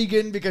went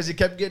vegan because he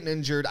kept getting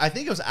injured. I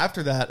think it was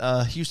after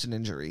that Houston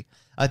injury.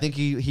 I think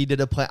he did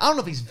a plant. I don't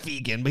know if he's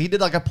vegan, but he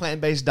did like a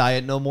plant-based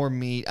diet. No more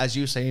meat, as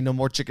you say. No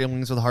more chicken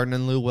wings with Harden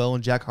and Lou Will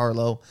and Jack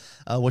Harlow.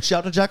 Which shout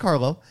out to Jack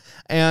Harlow.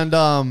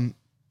 And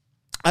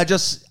I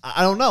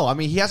don't know. I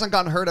mean, he hasn't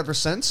gotten hurt ever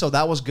since, so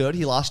that was good.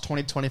 He lost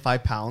 20,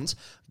 25 pounds.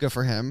 Good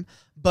for him.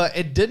 But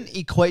it didn't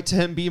equate to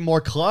him being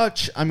more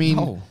clutch. I mean,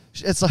 no.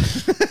 It's like...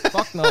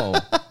 Fuck no.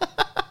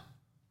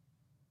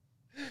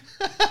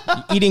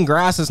 Eating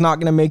grass is not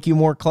going to make you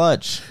more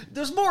clutch.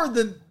 There's more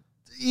than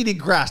eating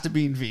grass to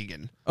being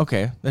vegan.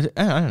 Okay. I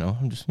don't know.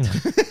 I'm just,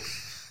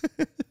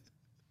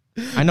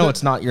 I know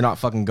it's not, you're not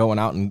fucking going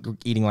out and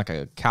eating like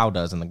a cow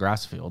does in the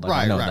grass field.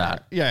 I know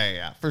that.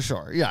 Yeah, for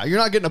sure. Yeah, you're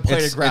not getting a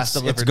plate of grass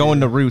delivered. It's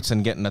going to Roots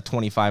and getting a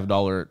 $25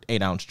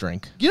 8-ounce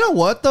drink. You know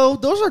what, though?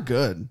 Those are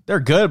good. They're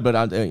good,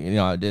 but,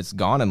 it's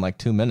gone in like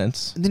 2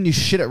 minutes. And then you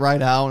shit it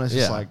right out, and it's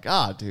just like,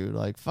 dude,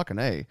 like, fucking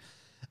A.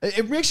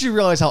 It makes you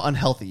realize how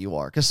unhealthy you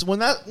are. Because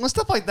when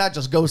stuff like that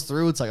just goes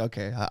through, it's like,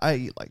 okay, I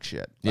eat like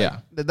shit. Like,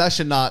 that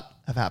should not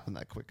have happened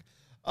that quick.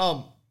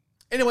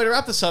 Anyway, to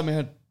wrap this up,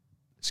 man.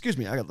 Excuse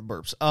me, I got the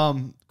burps.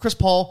 Chris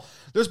Paul,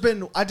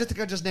 I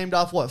just named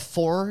off,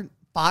 4,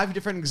 5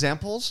 different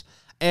examples,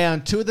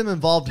 and 2 of them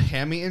involved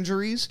hammy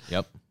injuries.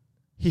 Yep.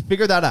 He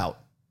figured that out,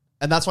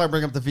 and that's why I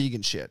bring up the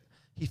vegan shit.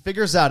 He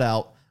figures that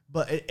out,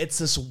 but it's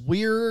this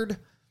weird,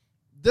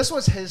 this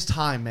was his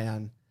time,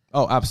 man.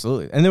 Oh,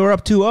 absolutely. And they were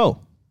up 2-0.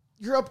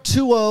 You're up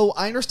 2-0.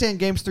 I understand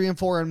games 3 and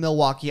 4 in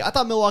Milwaukee. I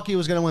thought Milwaukee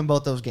was going to win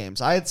both those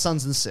games. I had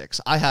Suns in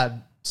 6. I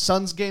had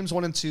Suns games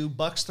 1 and 2,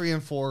 Bucks 3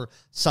 and 4,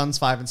 Suns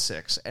 5 and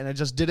 6, and it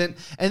just didn't.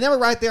 And they were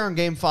right there in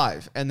Game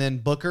 5, and then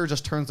Booker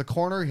just turns the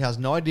corner. He has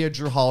no idea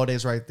Drew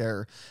Holiday's right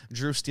there.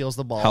 Drew steals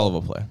the ball. Hell of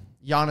a play.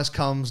 Giannis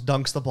comes,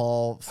 dunks the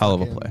ball. Hell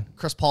of a play.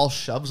 Chris Paul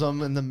shoves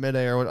him in the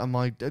midair. I'm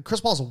like, Chris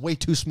Paul's way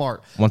too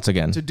smart. Once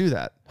again to do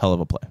that. Hell of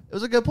a play. It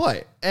was a good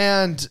play,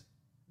 and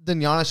then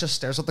Giannis just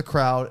stares at the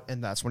crowd,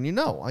 and that's when you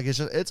know, like,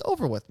 it's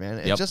over with, man.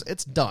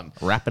 It's done.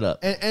 Wrap it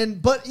up.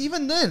 But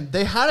even then,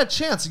 they had a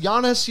chance.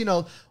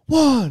 Giannis,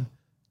 1,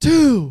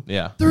 2,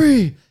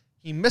 3.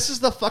 He misses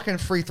the fucking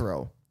free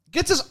throw.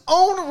 Gets his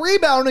own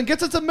rebound and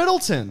gets it to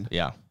Middleton.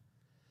 Yeah.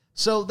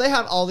 So they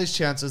had all these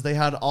chances. They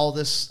had all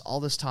this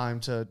time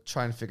to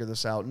try and figure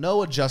this out.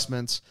 No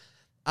adjustments.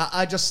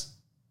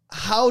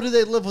 How do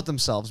they live with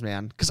themselves,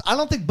 man? Because I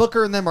don't think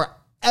Booker and them are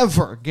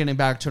ever getting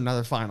back to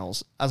another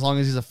finals as long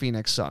as he's a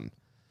Phoenix Sun.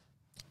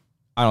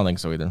 I don't think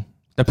so either.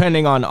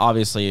 Depending on,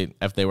 obviously,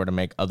 if they were to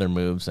make other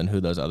moves and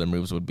who those other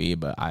moves would be,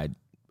 but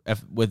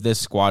with this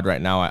squad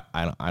right now,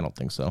 I don't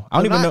think so. I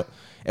don't even know.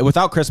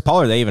 Without Chris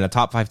Paul, are they even a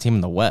top 5 team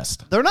in the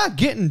West? They're not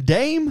getting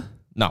Dame.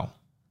 No.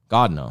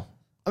 God, no.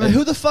 I mean,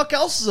 who the fuck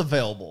else is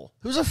available?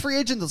 Who's a free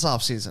agent this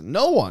offseason?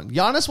 No one.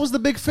 Giannis was the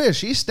big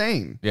fish. He's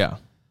staying. Yeah.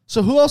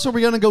 So who else are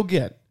we going to go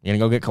get? You going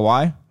to go get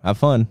Kawhi? Have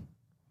fun.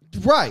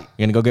 Right.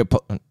 You're going to go get...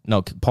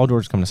 Paul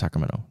George is coming to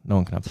Sacramento. No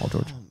one can have Paul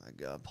George. Oh, my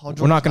God. Paul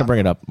George. We're not going to bring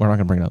it up.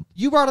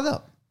 You brought it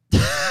up.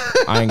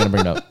 I ain't going to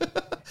bring it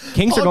up.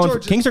 Kings are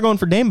going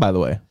for Dame, by the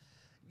way.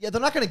 Yeah,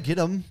 they're not going to get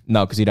him.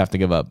 No, because you'd have to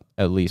give up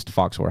at least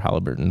Fox or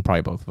Halliburton,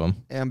 probably both of them.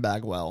 And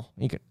Bagwell.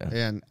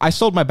 And I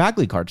sold my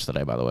Bagley cards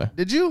today, by the way.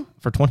 Did you?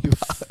 For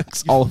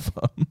 $20. All of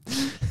them.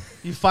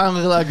 You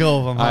finally let go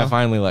of them, huh? I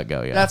finally let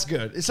go, yeah. That's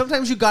good.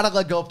 Sometimes you got to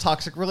let go of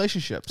toxic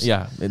relationships.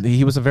 Yeah,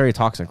 he was a very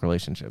toxic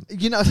relationship.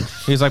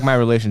 He's like my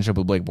relationship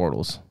with Blake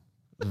Bortles.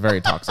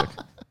 Very toxic.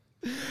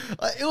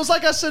 It was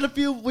like I said a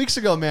few weeks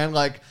ago, man.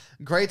 Like,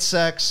 great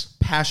sex,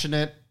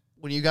 passionate.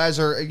 When you guys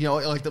are,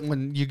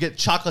 when you get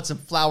chocolates and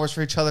flowers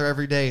for each other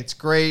every day, it's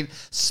great.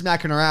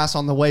 Smacking her ass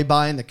on the way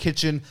by in the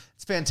kitchen,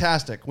 it's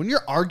fantastic. When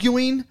you're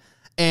arguing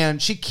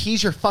and she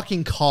keys your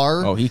fucking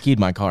car. Oh, he keyed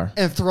my car.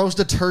 And throws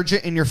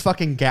detergent in your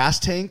fucking gas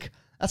tank.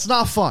 That's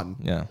not fun.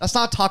 Yeah. That's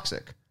not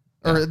toxic.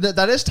 Or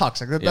that is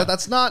toxic.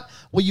 That's not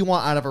what you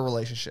want out of a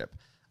relationship.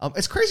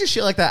 It's crazy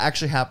shit like that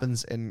actually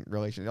happens in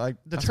relationships. Like,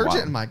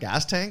 detergent in my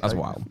gas tank. That's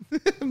wild.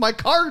 My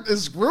car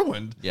is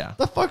ruined. Yeah.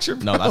 The fuck's your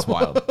problem? No, that's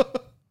wild.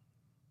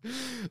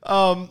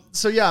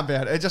 So yeah,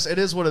 man, it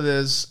is what it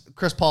is.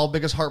 Chris Paul,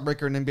 biggest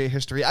heartbreaker in NBA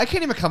history. I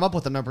can't even come up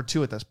with a number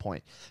 2 at this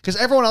point because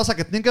everyone else I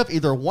could think of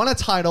either won a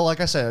title, like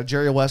I said, a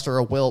Jerry West or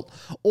a Wilt,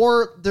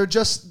 or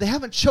they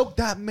haven't choked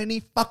that many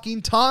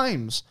fucking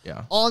times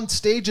on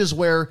stages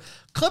where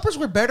Clippers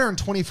were better in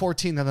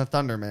 2014 than the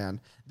Thunder,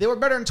 man. They were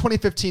better in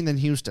 2015 than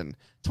Houston.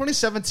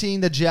 2017,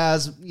 the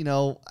Jazz,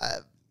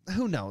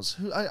 who knows?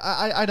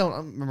 I don't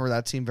remember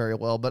that team very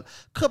well, but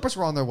Clippers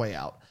were on their way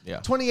out. Yeah.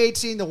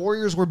 2018, the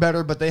Warriors were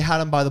better, but they had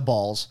them by the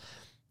balls.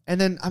 And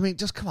then,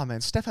 just come on,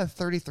 man. Steph had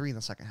 33 in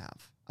the second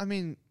half.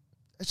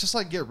 It's just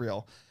like, get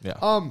real.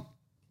 Yeah.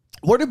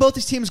 Where do both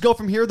these teams go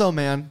from here, though,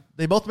 man?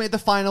 They both made the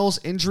finals,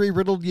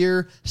 injury-riddled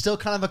year, still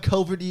kind of a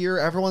COVID year.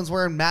 Everyone's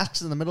wearing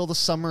masks in the middle of the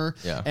summer.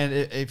 Yeah. And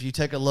if you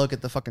take a look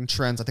at the fucking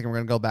trends, I think we're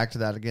going to go back to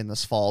that again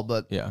this fall.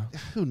 But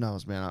who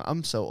knows, man?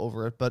 I'm so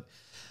over it. But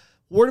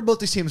where do both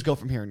these teams go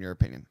from here, in your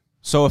opinion?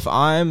 So if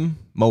I'm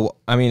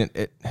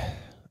Milwaukee,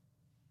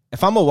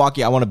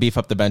 I want to beef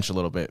up the bench a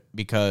little bit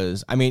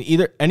because,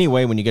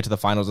 anyway, when you get to the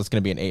finals, it's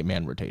going to be an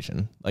 8-man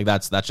rotation. Like,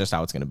 that's just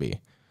how it's going to be.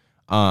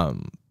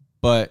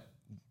 But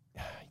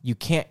you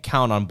can't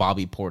count on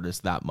Bobby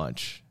Portis that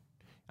much.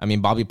 I mean,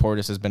 Bobby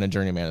Portis has been a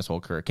journeyman his whole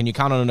career. Can you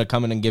count on him to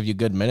come in and give you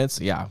good minutes?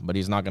 Yeah, but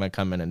he's not going to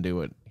come in and do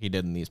what he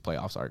did in these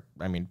playoffs.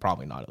 I mean,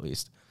 probably not, at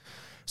least.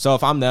 So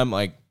if I'm them,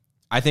 like,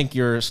 I think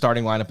your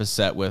starting lineup is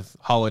set with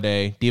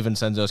Holiday.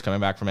 DiVincenzo's coming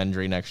back from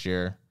injury next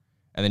year.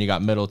 And then you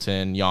got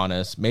Middleton,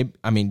 Giannis. Maybe,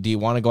 I mean, do you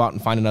want to go out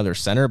and find another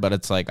center? But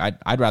it's like,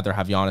 I'd rather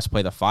have Giannis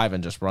play the 5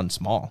 and just run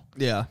small.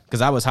 Yeah.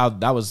 Because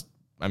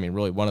I mean,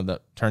 really one of the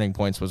turning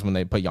points was when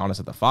they put Giannis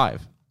at the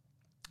 5.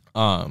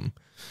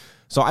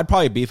 So I'd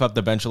probably beef up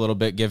the bench a little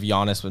bit, give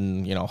Giannis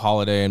and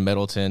Holiday and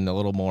Middleton a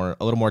little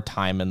more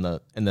time in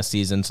the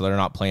season, so they're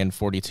not playing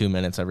 42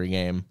 minutes every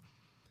game.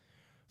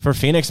 For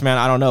Phoenix, man,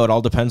 I don't know. It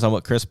all depends on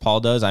what Chris Paul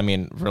does. I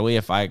mean, really,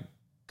 if I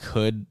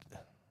could,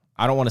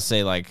 I don't want to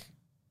say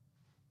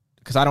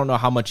because I don't know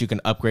how much you can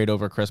upgrade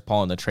over Chris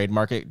Paul in the trade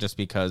market, just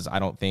because I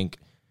don't think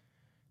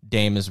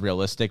Dame is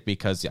realistic,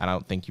 because I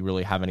don't think you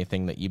really have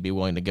anything that you'd be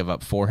willing to give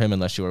up for him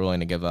unless you were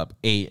willing to give up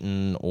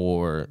Ayton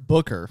or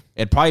Booker.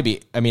 It'd probably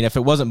be, I mean, if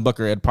it wasn't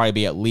Booker, it'd probably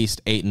be at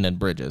least Ayton and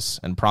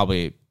Bridges, and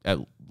probably at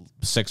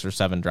 6 or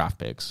 7 draft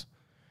picks.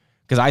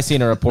 Because I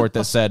seen a report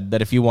that said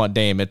that if you want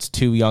Dame, it's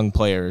 2 young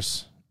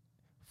players,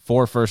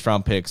 4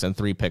 first-round picks, and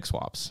 3 pick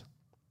swaps.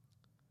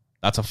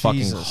 That's a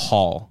fucking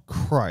haul.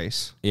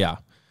 Christ. Yeah.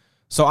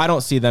 So I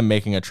don't see them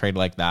making a trade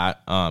like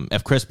that.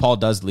 If Chris Paul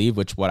does leave,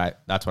 that's what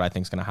I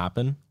think is going to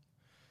happen.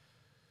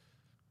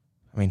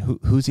 I mean,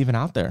 who's even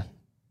out there?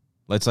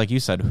 It's like you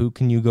said, who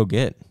can you go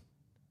get?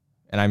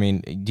 And I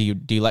mean, do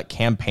you let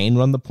Campaign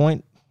run the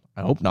point?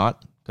 I hope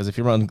not, because if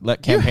you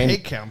let Campaign, you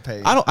hate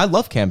Campaign. I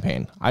love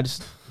Campaign.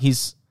 He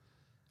was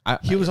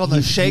on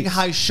the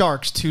Shanghai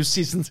Sharks 2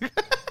 seasons ago.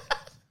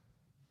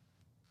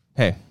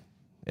 Hey,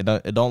 it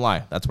don't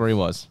lie. That's where he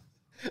was.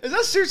 Is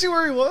that seriously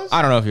where he was?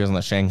 I don't know if he was on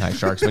the Shanghai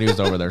Sharks, but he was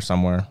over there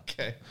somewhere.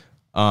 Okay.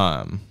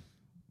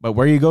 But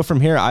where you go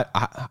from here,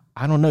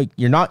 I don't know.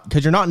 You're not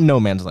in no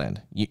man's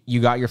land. You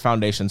got your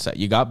foundation set.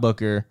 You got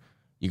Booker.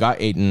 You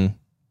got Ayton.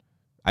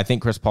 I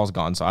think Chris Paul's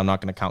gone, so I'm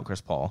not going to count Chris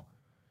Paul.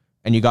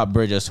 And you got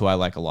Bridges, who I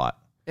like a lot.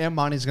 And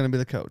Monty's going to be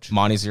the coach.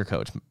 Monty's your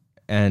coach.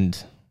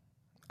 And,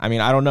 I mean,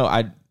 I don't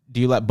know.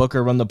 Do you let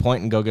Booker run the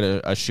point and go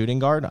get a shooting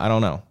guard? I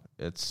don't know.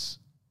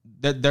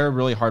 They're a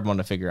really hard one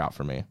to figure out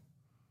for me.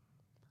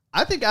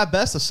 I think at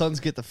best the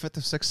Suns get the 5th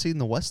or 6th seed in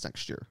the West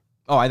next year.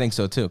 Oh, I think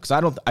so too. Because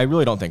I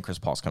really don't think Chris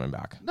Paul's coming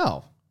back.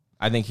 No,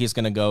 I think he's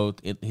gonna go.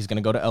 He's gonna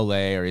go to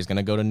LA, or he's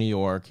gonna go to New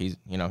York. He's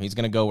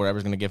gonna go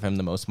wherever's gonna give him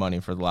the most money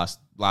for the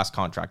last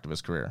contract of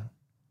his career.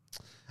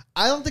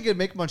 I don't think it'd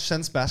make much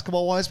sense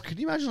basketball wise. But could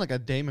you imagine like a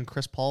Dame and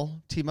Chris Paul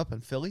team up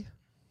in Philly?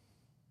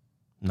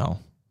 No,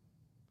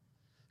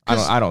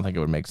 I don't think it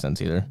would make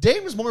sense either.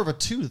 Dame is more of a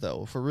 2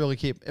 though. If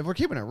we're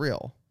keeping it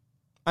real.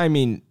 I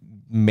mean,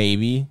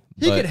 maybe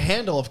he could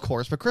handle, of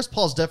course, but Chris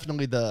Paul's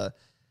definitely the.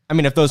 I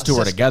mean, if those two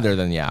were together,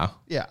 then yeah.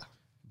 Yeah.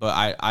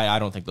 But I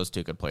don't think those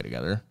two could play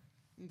together.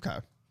 Okay.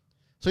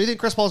 So you think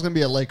Chris Paul's going to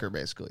be a Laker,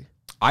 basically?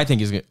 I think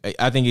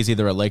he's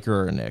either a Laker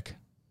or a Knick.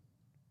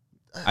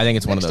 I think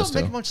it's one of those two.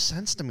 Doesn't make much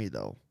sense to me,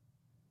 though.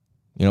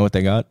 You know what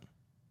they got?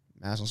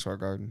 Madison Square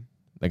Garden.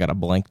 They got a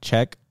blank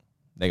check.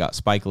 They got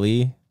Spike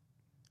Lee.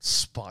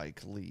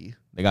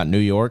 They got New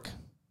York. I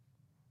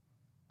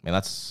mean,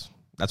 that's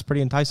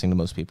pretty enticing to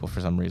most people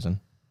for some reason.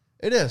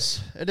 It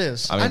is. I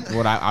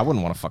mean, I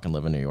wouldn't want to fucking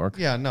live in New York.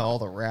 Yeah, no, all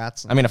the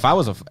rats. I mean, if I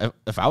was a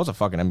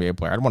fucking NBA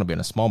player, I'd want to be in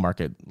a small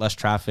market, less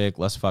traffic,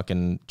 less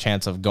fucking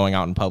chance of going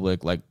out in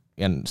public, like,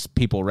 and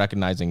people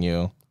recognizing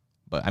you.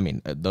 But I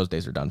mean, those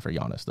days are done for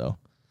Giannis, though.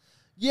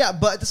 Yeah,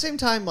 but at the same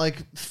time, like,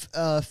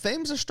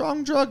 fame's a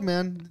strong drug,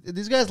 man.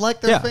 These guys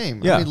like their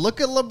fame. Yeah. I mean, look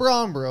at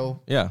LeBron,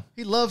 bro. Yeah,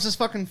 he loves his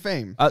fucking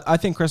fame. I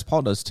think Chris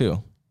Paul does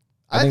too.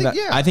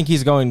 I think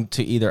he's going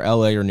to either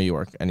LA or New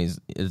York, and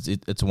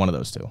it's one of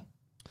those two.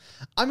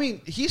 I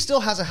mean, he still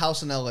has a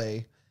house in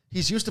LA.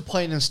 He's used to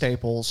playing in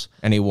Staples.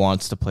 And he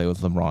wants to play with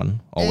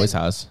LeBron. Always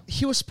has.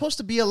 He was supposed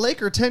to be a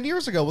Laker 10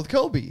 years ago with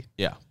Kobe.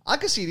 Yeah. I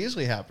could see it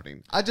easily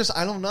happening. I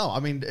don't know.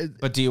 I mean...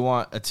 But do you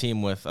want a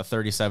team with a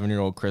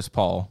 37-year-old Chris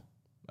Paul,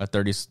 what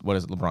is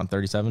it, LeBron,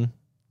 37?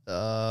 He's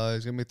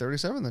going to be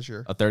 37 this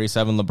year. A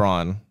 37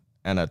 LeBron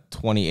and a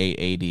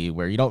 28 AD,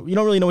 where you don't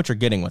really know what you're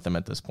getting with him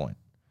at this point.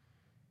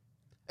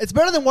 It's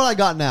better than what I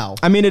got now.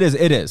 I mean, it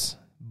is.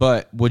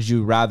 But would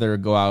you rather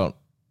go out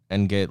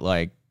and get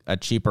like a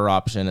cheaper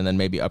option and then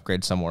maybe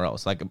upgrade somewhere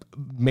else, like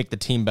make the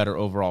team better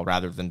overall,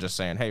 rather than just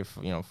saying, hey,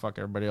 fuck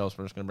everybody else,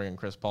 we're just gonna bring in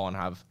Chris Paul and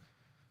have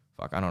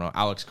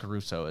Alex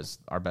Caruso as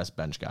our best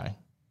bench guy?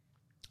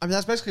 I mean,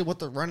 that's basically what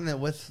they're running it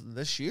with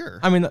this year.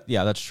 I mean,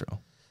 yeah, that's true.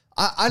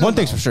 I don't One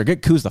thing's know. for sure,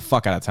 get Kuz the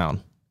fuck out of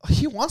town.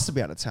 He wants to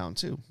be out of town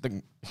too.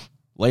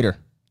 Later.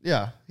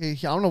 Yeah, I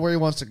don't know where he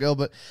wants to go,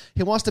 but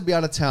he wants to be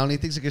out of town. He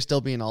thinks he can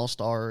still be an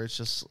all-star. It's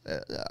just,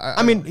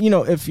 I mean,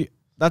 if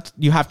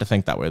you have to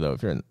think that way though.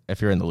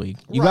 If you're in the league,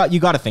 you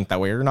got to think that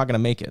way. You're not going to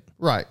make it.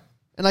 Right,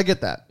 and I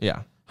get that.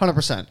 Yeah,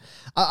 100%.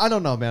 I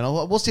don't know, man.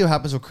 We'll see what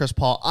happens with Chris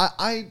Paul.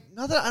 I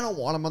not that I don't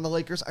want him on the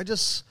Lakers.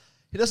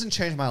 He doesn't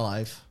change my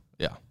life.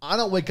 Yeah, I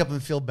don't wake up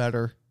and feel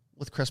better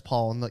with Chris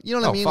Paul. And you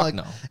know what I mean? Fuck like,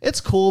 no.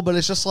 it's cool, but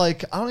it's just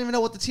like, I don't even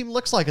know what the team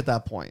looks like at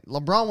that point.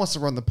 LeBron wants to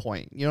run the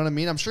point. You know what I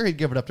mean? I'm sure he'd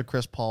give it up to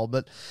Chris Paul,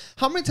 but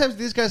how many times have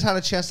these guys had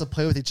a chance to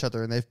play with each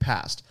other and they've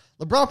passed?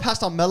 LeBron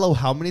passed on Melo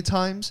how many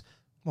times?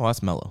 Well,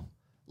 that's Melo.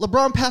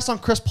 LeBron passed on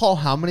Chris Paul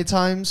how many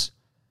times?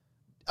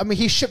 I mean,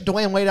 he shipped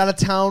Dwayne Wade out of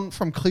town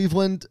from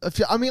Cleveland.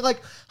 I mean, like,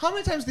 how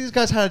many times these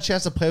guys had a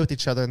chance to play with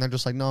each other and they're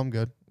just like, no, I'm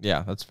good.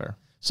 Yeah, that's fair.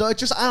 So it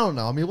just, I don't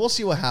know. I mean, we'll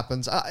see what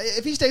happens.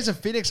 If he stays in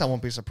Phoenix, I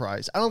won't be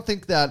surprised. I don't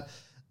think that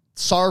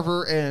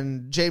Sarver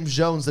and James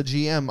Jones, the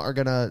GM, are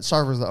going to,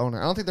 Sarver's the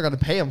owner. I don't think they're going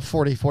to pay him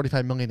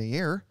 $40-45 million a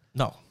year.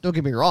 No. Don't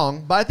get me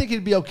wrong, but I think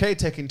he'd be okay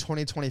taking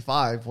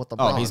 20-25 with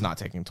LeBron. Oh, he's not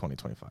taking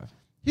 20-25.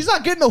 He's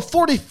not getting no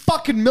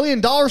 $40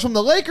 million from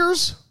the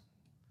Lakers.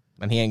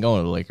 And he ain't going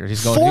to the Lakers.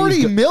 He's going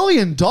 $40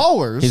 million.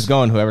 He's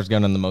going whoever's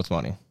getting him the most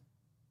money.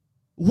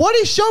 What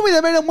he showed me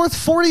that made him worth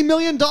 $40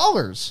 million?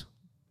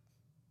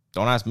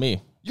 Don't ask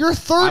me. You're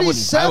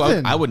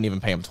 37. I wouldn't even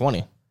pay him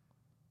 20.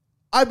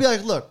 I'd be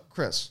like, look,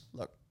 Chris,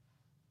 look,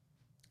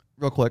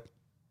 real quick.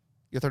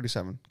 You're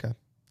 37. Okay.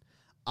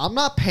 I'm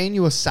not paying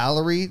you a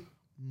salary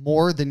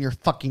more than your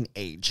fucking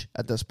age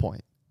at this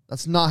point.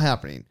 That's not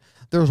happening.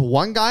 There's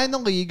one guy in the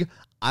league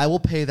I will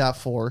pay that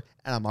for,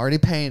 and I'm already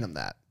paying him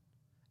that.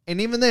 And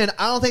even then,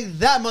 I don't think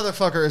that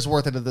motherfucker is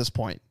worth it at this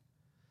point.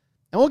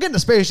 And we'll get into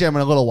Space Jam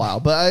in a little while,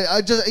 but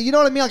I just, you know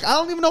what I mean? Like, I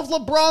don't even know if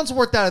LeBron's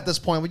worth that at this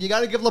point. But you got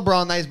to give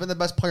LeBron that. He's been the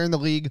best player in the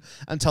league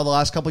until the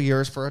last couple of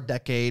years for a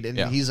decade, and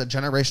he's a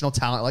generational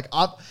talent. Like,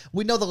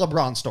 we know the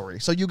LeBron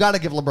story, so you got to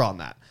give LeBron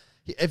that.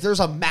 If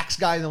there's a max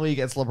guy in the league,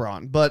 it's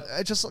LeBron. But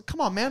it just,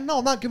 come on, man. No,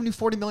 I'm not giving you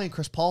 $40 million,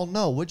 Chris Paul.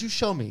 No, what'd you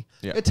show me?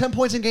 Yeah. At 10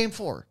 points in Game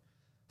 4.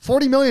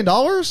 $40 million?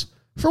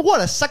 For what,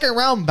 a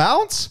second-round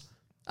bounce?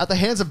 At the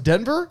hands of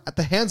Denver? At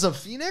the hands of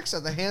Phoenix?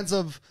 At the hands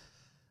of...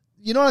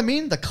 You know what I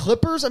mean? The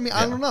Clippers? I mean,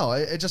 I don't know.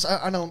 I don't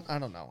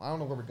know. I don't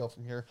know where we go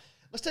from here.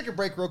 Let's take a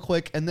break real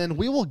quick, and then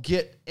we will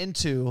get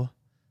into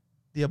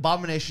the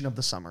abomination of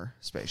the summer,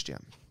 Space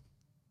Jam.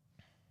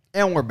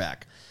 And we're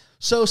back.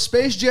 So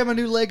Space Jam: A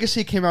New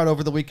Legacy came out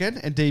over the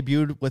weekend and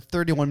debuted with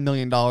 $31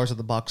 million at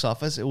the box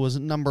office. It was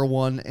number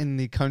one in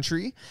the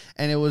country,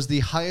 and it was the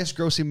highest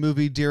grossing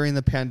movie during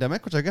the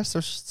pandemic, which I guess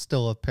there's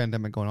still a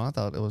pandemic going on. I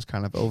thought it was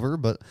kind of over,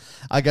 but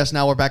I guess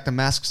now we're back to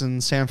masks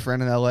in San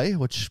Fran and LA,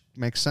 which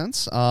makes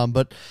sense.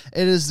 But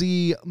it is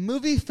the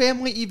movie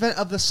family event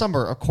of the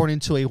summer, according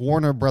to a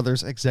Warner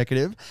Brothers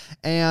executive.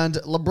 And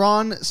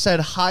LeBron said,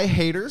 "Hi,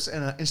 haters,"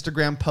 in an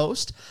Instagram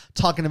post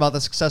talking about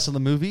the success of the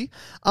movie.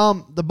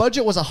 The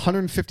budget was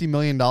 $150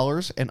 million,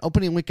 and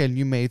opening weekend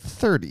you made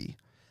 30.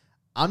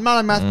 I'm not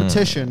a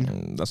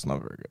mathematician. That's not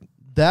very good.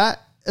 That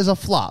is a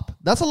flop.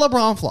 That's a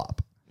LeBron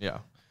flop. Yeah.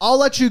 I'll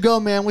let you go,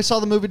 man. We saw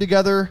the movie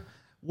together.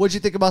 What'd you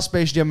think about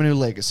Space Jam: A New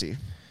Legacy?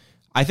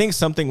 I think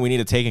something we need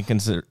to take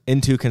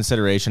into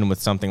consideration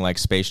with something like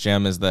Space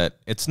Jam is that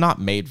it's not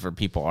made for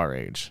people our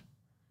age.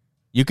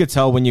 You could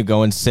tell when you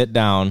go and sit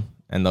down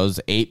and those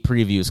 8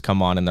 previews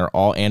come on and they're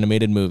all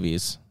animated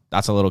movies.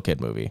 That's a little kid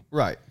movie.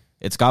 Right.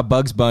 It's got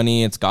Bugs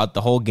Bunny. It's got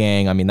the whole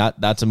gang. I mean,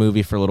 that's a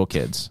movie for little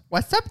kids.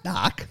 What's up,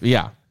 Doc?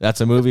 Yeah, that's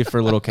a movie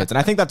for little kids. And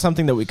I think that's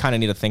something that we kind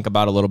of need to think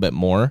about a little bit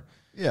more.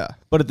 Yeah.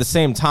 But at the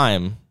same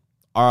time,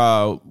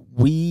 because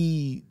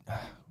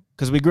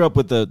we grew up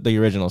with the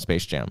original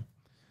Space Jam.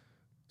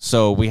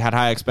 So we had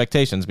high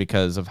expectations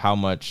because of how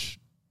much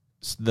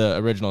the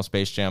original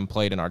Space Jam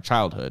played in our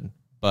childhood.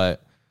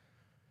 But,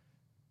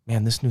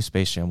 man, this new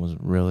Space Jam was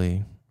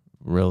really,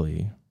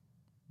 really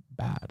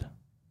bad.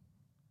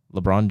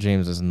 LeBron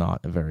James is not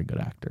a very good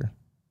actor.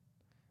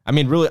 I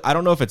mean, really, I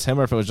don't know if it's him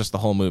or if it was just the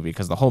whole movie,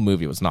 because the whole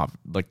movie was not,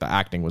 like, the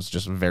acting was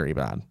just very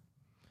bad.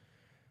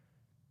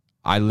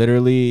 I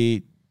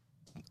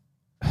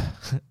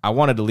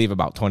wanted to leave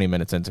about 20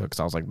 minutes into it because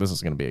I was like, this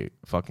is going to be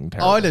fucking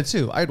terrible. Oh, I did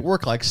too. I had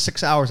work like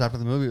 6 hours after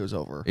the movie was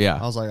over. Yeah.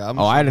 I was like,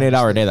 I had an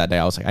 8-hour day that day.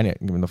 I was like, I need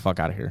to get the fuck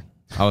out of here.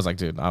 I was like,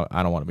 dude,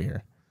 I don't want to be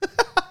here.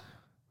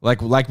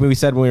 like we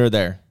said when we were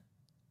there.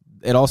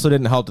 It also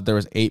didn't help that there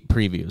was 8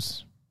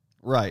 previews.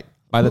 Right.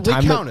 By the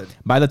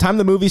time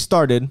the movie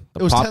started,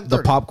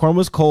 the popcorn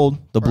was cold,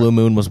 the blue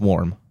moon was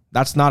warm.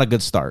 That's not a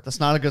good start. That's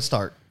not a good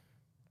start.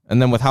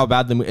 And then with how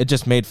bad it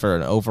just made for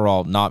an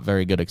overall not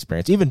very good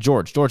experience. Even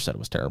George said it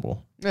was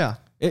terrible. Yeah.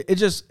 It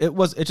just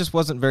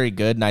wasn't very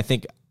good. And I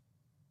think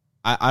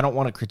I don't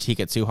want to critique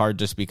it too hard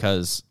just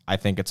because I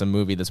think it's a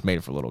movie that's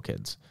made for little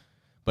kids.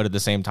 But at the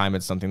same time,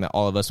 it's something that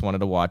all of us wanted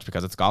to watch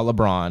because it's got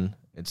LeBron,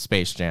 it's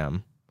Space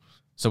Jam.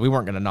 So we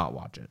weren't going to not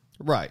watch it.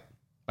 Right.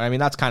 But I mean,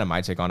 that's kind of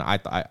my take on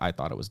it. I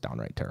thought it was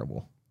downright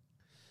terrible.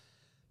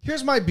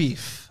 Here's my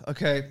beef,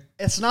 okay?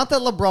 It's not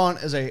that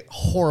LeBron is a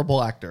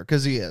horrible actor,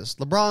 because he is.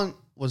 LeBron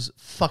was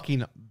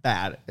fucking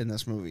bad in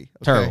this movie.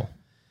 Okay? Terrible.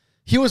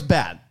 He was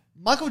bad.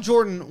 Michael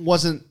Jordan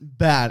wasn't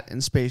bad in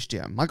Space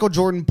Jam. Michael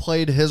Jordan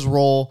played his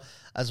role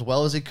as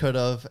well as he could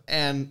have.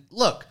 And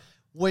look,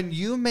 when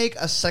you make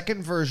a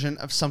second version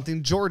of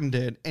something Jordan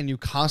did and you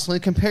constantly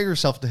compare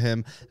yourself to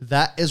him,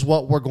 that is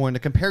what we're going to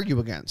compare you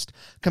against.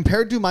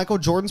 Compared to Michael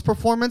Jordan's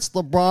performance,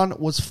 LeBron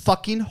was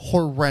fucking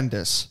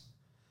horrendous.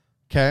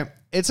 Okay?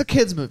 it's a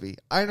kid's movie.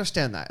 I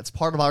understand that. It's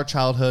part of our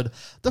childhood.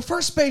 The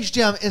first Space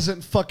Jam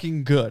isn't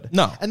fucking good.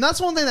 No. And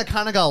that's one thing that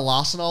kind of got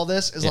lost in all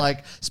this is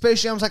like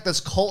Space Jam's like this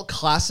cult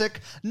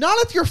classic. Not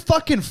if you're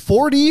fucking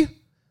 40.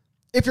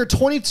 If you're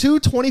 22,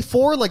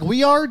 24, like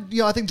we are,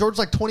 I think George's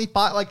like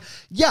 25. Like,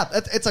 yeah,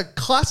 it's a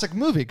classic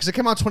movie because it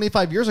came out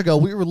 25 years ago.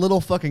 We were little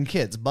fucking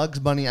kids. Bugs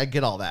Bunny, I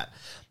get all that.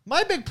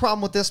 My big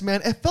problem with this,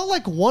 man, it felt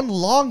like one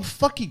long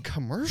fucking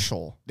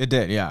commercial. It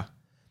did, yeah.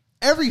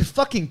 Every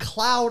fucking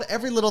cloud,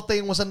 every little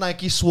thing was a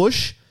Nike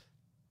swoosh.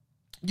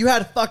 You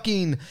had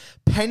fucking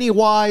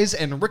Pennywise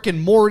and Rick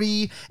and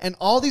Morty and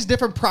all these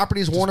different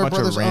properties Just Warner a bunch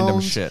Brothers of random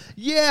owns. shit.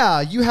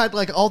 Yeah, you had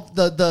like all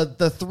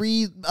the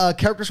three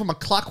characters from A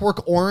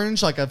Clockwork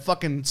Orange, like a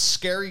fucking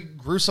scary,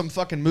 gruesome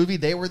fucking movie.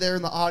 They were there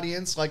in the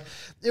audience. Like,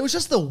 it was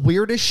just the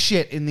weirdest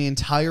shit in the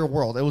entire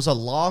world. It was a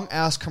long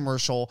ass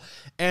commercial,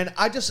 and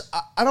I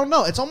don't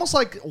know. It's almost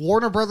like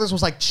Warner Brothers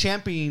was like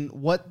championing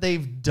what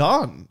they've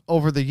done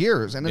over the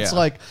years, and it's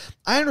like,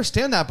 I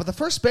understand that, but the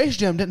first Space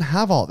Jam didn't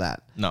have all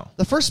that. No,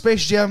 the first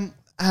Space Jam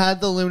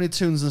had the Looney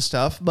Tunes and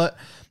stuff, but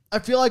I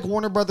feel like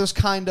Warner Brothers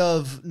kind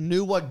of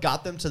knew what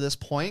got them to this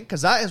point,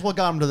 because that is what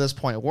got them to this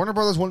point. Warner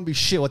Brothers wouldn't be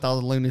shit without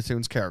the Looney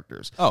Tunes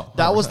characters. Oh, 100%.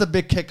 That was the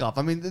big kickoff.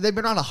 I mean, they've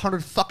been around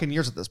 100 fucking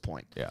years at this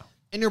point. Yeah.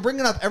 And you're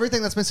bringing up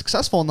everything that's been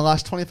successful in the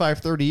last 25,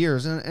 30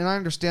 years, and I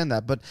understand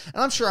that, and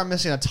I'm sure I'm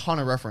missing a ton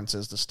of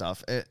references to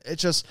stuff. It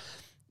just,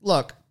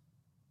 look,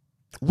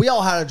 we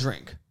all had a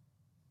drink.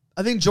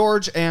 I think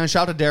George, and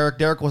shout out to Derek.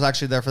 Derek was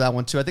actually there for that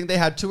one too. I think they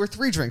had 2 or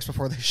 3 drinks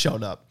before they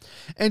showed up.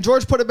 And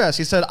George put it best.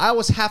 He said, I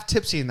was half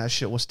tipsy and that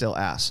shit was still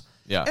ass.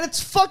 Yeah. And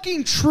it's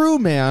fucking true,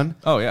 man.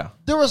 Oh, yeah.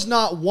 There was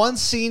not one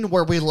scene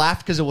where we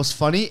laughed because it was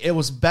funny. It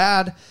was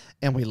bad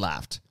and we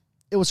laughed.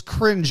 It was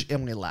cringe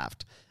and we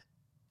laughed.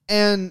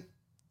 And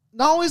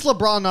not only is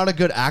LeBron not a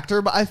good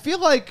actor, but I feel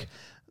like,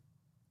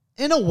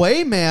 in a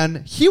way,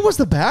 man, he was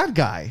the bad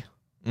guy.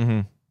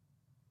 Mm-hmm.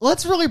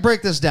 Let's really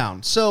break this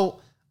down. So,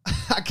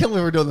 I can't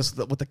believe we're doing this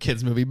with the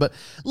kids movie, but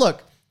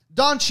look,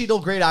 Don Cheadle,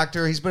 great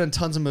actor. He's been in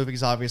tons of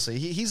movies, obviously.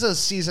 He's a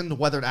seasoned,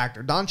 weathered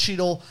actor. Don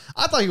Cheadle,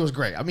 I thought he was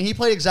great. I mean, he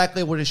played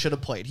exactly what he should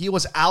have played. He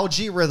was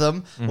Algae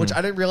Rhythm, which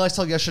I didn't realize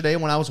till yesterday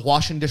when I was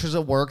washing dishes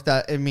at work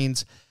that it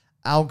means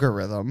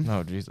algorithm.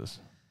 Oh, Jesus.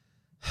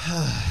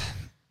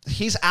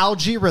 He's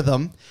Algae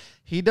Rhythm.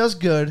 He does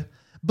good,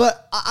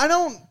 but I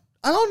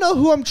don't know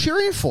who I'm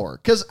cheering for,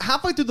 because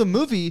halfway through the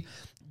movie,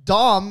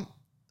 Dom,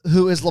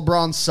 who is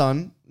LeBron's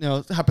son,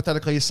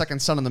 hypothetically his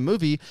second son in the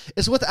movie,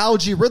 is with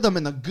Algae Rhythm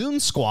and the Goon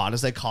Squad,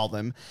 as they call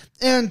them.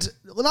 And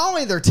not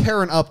only they're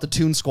tearing up the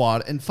Toon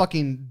Squad and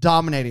fucking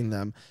dominating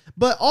them,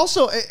 but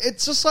also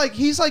it's just like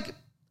he's like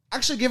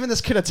actually giving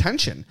this kid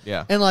attention.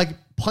 Yeah. And like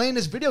playing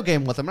his video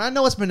game with him. And I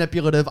know it's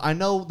manipulative. I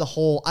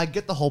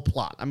get the whole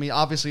plot. I mean,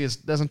 obviously it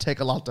doesn't take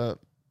a lot to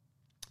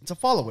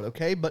follow it,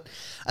 okay? But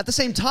at the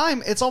same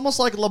time, it's almost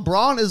like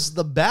LeBron is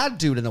the bad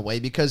dude in a way,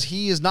 because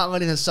he is not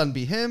letting his son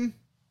be him.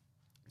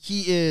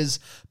 He is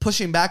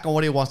pushing back on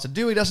what he wants to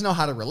do. He doesn't know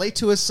how to relate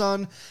to his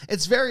son.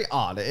 It's very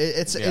odd.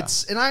 It's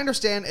and I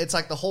understand it's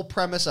like the whole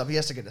premise of he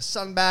has to get his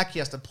son back. He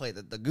has to play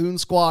the Goon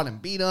Squad and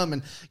beat him,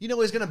 and he's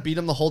going to beat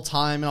him the whole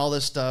time and all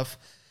this stuff.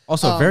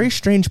 Also, very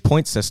strange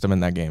point system in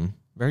that game.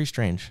 Very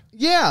strange.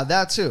 Yeah,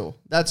 that too.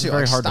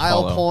 Very hard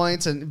style to follow.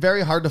 points and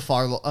very hard to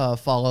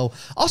follow.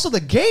 Also, the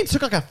game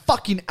took like a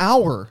fucking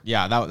hour.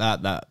 Yeah,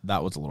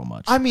 that was a little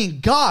much. I mean,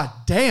 god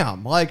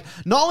damn. Like,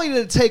 not only did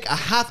it take a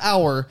half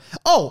hour,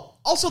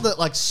 also the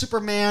like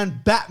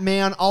Superman,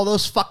 Batman, all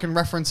those fucking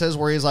references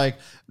where he's like,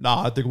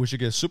 nah, I think we should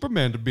get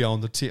Superman to be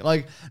on the team.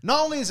 Like,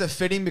 not only is it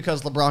fitting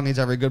because LeBron needs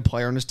every good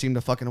player on his team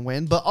to fucking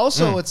win, but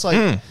also it's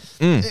like,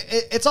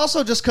 it's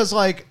also just because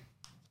like,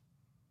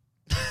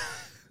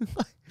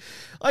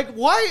 like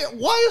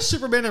why is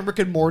Superman and Rick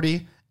and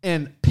Morty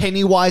and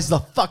Pennywise the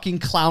fucking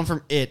clown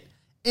from It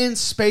in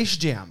Space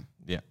Jam?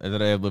 Yeah,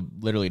 that had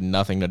literally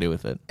nothing to do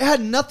with it. It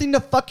had nothing to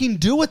fucking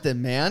do with it,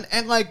 man.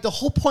 And like the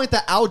whole point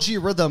that Algae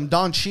Rhythm,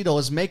 Don Cheadle,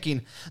 is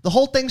making, the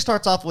whole thing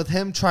starts off with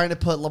him trying to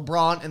put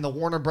LeBron in the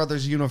Warner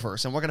Brothers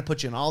universe. And we're going to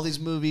put you in all these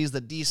movies, the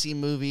DC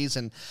movies,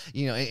 and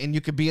and you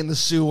could be in the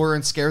sewer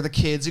and scare the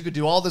kids. You could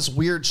do all this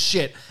weird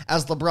shit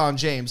as LeBron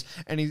James.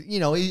 And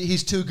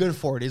he's too good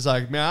for it. He's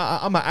like, man,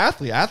 I'm an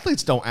athlete.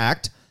 Athletes don't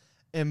act.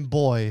 And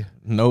boy,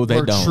 no,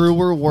 they don't.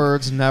 Truer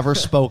words never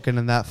spoken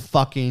in that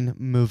fucking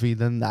movie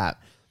than that.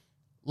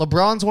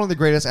 LeBron's one of the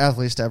greatest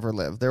athletes to ever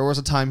live. There was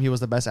a time he was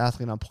the best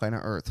athlete on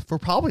planet Earth for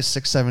probably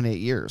 6, 7, 8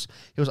 years.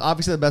 He was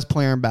obviously the best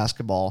player in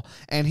basketball,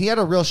 and he had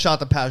a real shot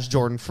to pass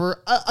Jordan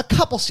for a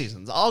couple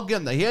seasons. I'll give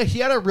him that. He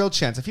had a real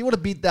chance. If he would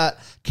have beat that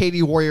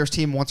KD Warriors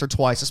team once or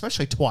twice,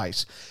 especially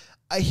twice,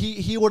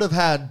 he would have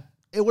had,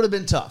 it would have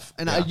been tough.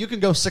 And you can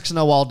go 6-0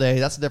 all day.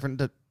 That's a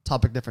different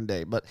topic, different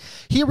day. But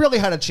he really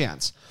had a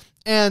chance.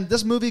 And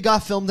this movie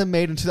got filmed and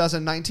made in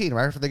 2019,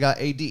 right after they got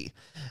AD.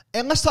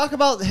 And let's talk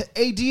about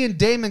AD and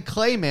Dame and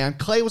Clay, man.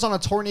 Clay was on a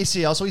torn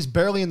ACL, so he's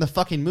barely in the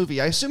fucking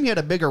movie. I assume he had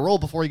a bigger role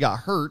before he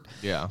got hurt.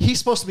 Yeah. He's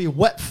supposed to be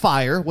Wet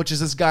Fire, which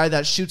is this guy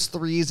that shoots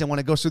threes, and when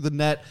it goes through the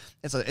net,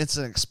 it's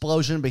an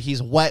explosion, but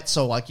he's wet,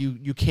 so like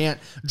you can't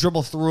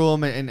dribble through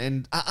him,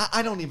 and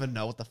I don't even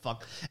know what the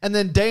fuck. And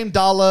then Dame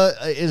Dalla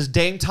is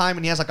Dame Time,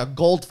 and he has like a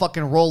gold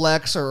fucking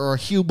Rolex or a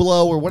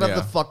Hublot or whatever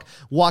the fuck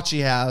watch he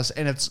has,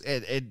 and it's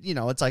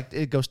like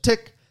it goes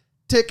tick,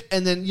 tick,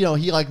 and then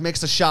he like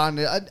makes a shot,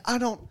 and I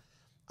don't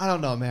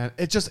know, man.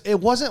 It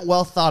wasn't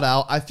well thought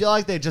out. I feel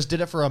like they just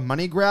did it for a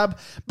money grab,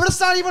 but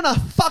it's not even a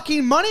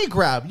fucking money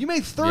grab. You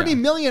made $30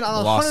 million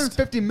on a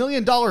 $150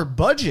 million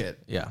budget.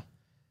 Yeah.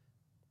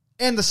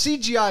 And the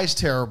CGI is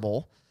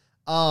terrible.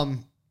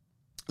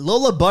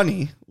 Lola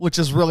Bunny, which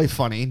is really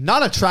funny,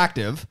 not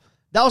attractive.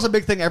 That was a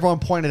big thing everyone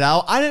pointed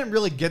out. I didn't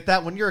really get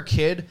that. When you're a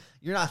kid,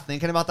 you're not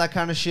thinking about that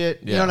kind of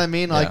shit. You know what I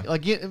mean?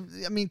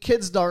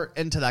 Kids aren't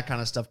into that kind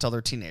of stuff till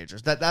they're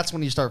teenagers. That's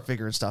when you start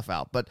figuring stuff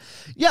out. But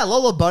yeah,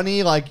 Lola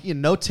Bunny,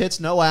 no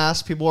tits, no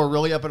ass. People were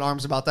really up in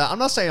arms about that. I'm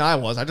not saying I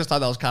was. I just thought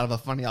that was kind of a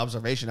funny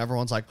observation.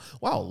 Everyone's like,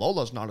 wow,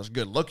 Lola's not as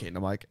good looking.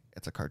 I'm like,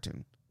 it's a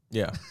cartoon.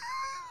 Yeah.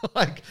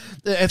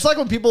 It's like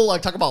when people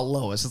talk about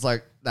Lois. It's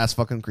like, that's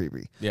fucking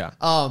creepy. Yeah.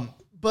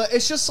 But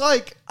it's just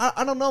like,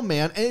 I don't know,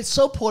 man. And it's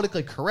so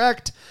politically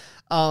correct.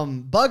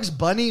 Bugs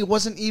Bunny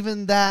wasn't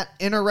even that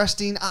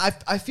interesting.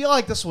 I feel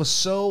like this was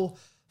so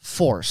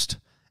forced.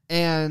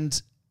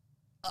 And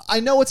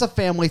I know it's a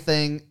family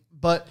thing,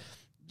 but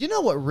you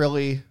know what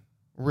really,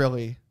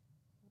 really,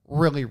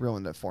 really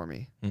ruined it for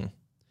me?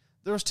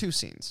 There was 2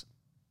 scenes.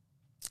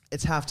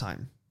 It's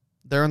halftime.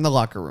 They're in the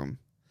locker room.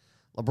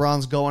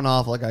 LeBron's going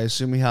off like I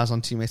assume he has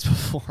on teammates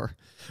before.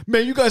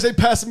 Man, you guys ain't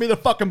passing me the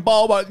fucking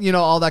ball, but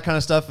all that kind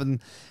of stuff.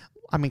 And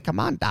I mean, come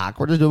on, Doc.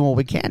 We're just doing what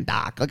we can,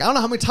 Doc. I don't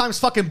know how many times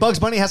fucking Bugs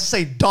Bunny has to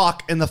say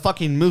Doc in the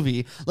fucking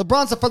movie.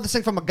 LeBron's the furthest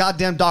thing from a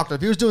goddamn doctor.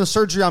 If he was doing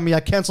surgery on me,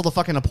 I'd cancel the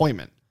fucking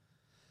appointment.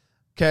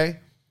 Okay?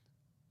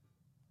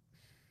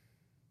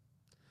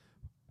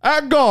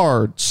 At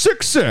guard,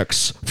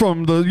 6'6",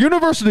 from the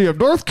University of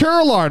North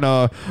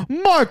Carolina,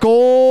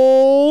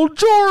 Michael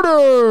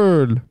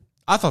Jordan.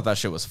 I thought that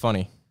shit was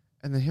funny.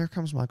 And then here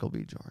comes Michael B.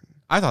 Jordan.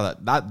 I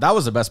thought that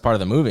was the best part of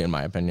the movie, in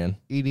my opinion.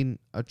 Eating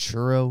a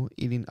churro,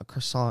 eating a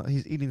croissant.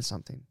 He's eating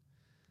something.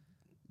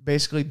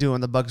 Basically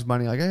doing the Bugs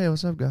Bunny, like, hey,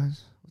 what's up,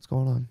 guys? What's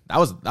going on?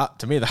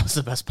 To me, that was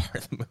the best part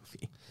of the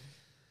movie.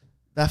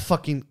 That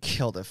fucking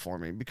killed it for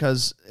me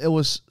because it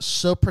was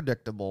so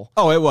predictable.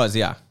 Oh, it was,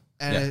 yeah.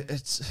 And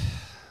it's...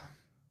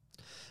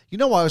 You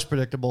know why it was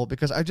predictable?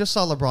 Because I just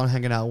saw LeBron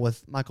hanging out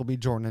with Michael B.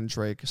 Jordan and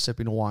Drake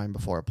sipping wine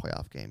before a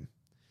playoff game.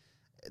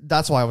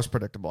 That's why it was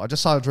predictable. I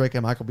just saw Drake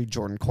and Michael B.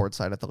 Jordan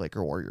courtside at the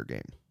Laker-Warrior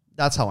game.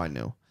 That's how I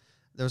knew.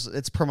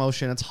 It's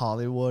promotion. It's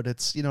Hollywood.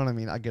 It's, you know what I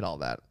mean? I get all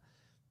that.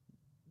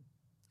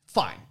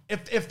 Fine.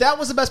 If that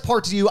was the best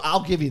part to you,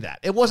 I'll give you that.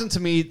 It wasn't to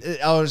me.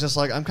 I was just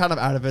like, I'm kind of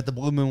out of it. The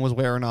blue moon was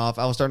wearing off.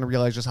 I was starting to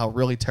realize just how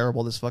really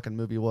terrible this fucking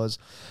movie was.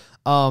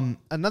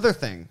 Another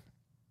thing.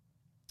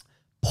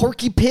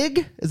 Porky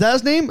Pig? Is that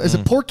his name? Is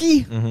it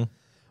Porky? Mm-hmm.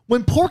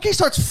 When Porky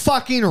starts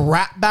fucking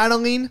rap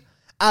battling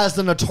as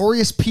the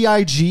Notorious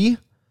P.I.G.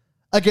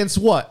 against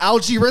what?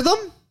 Algae Rhythm?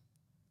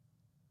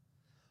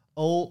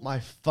 Oh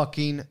my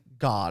fucking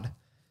God.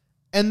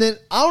 And then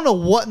I don't know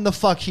what in the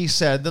fuck he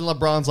said. Then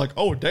LeBron's like,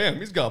 oh damn,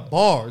 he's got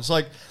bars.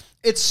 Like,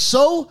 it's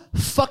so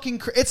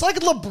fucking it's like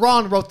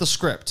LeBron wrote the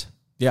script.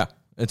 Yeah,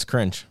 it's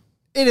cringe.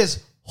 It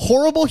is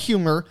horrible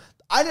humor.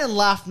 I didn't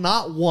laugh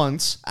not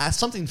once at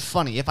something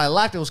funny. If I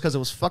laughed, it was because it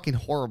was fucking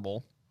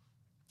horrible.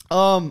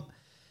 You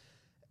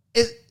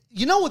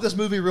know what this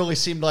movie really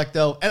seemed like,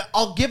 though? And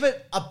I'll give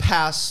it a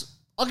pass.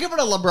 I'll give it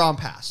a LeBron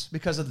pass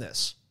because of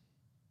this.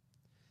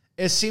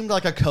 It seemed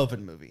like a COVID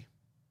movie.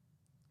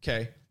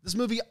 Okay? This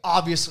movie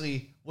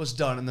obviously was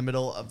done in the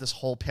middle of this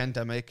whole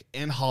pandemic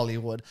in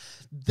Hollywood.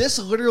 This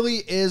literally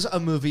is a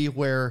movie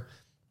where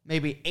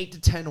maybe 8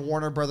 to 10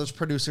 Warner Brothers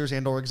producers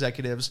and or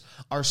executives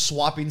are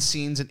swapping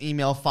scenes and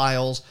email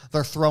files.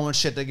 They're throwing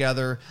shit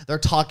together. They're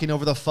talking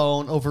over the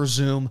phone, over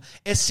Zoom.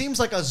 It seems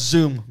like a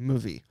Zoom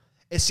movie.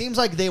 It seems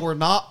like they were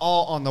not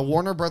all on the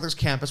Warner Brothers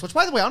campus, which,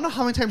 by the way, I don't know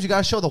how many times you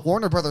guys show the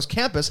Warner Brothers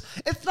campus.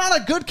 It's not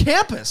a good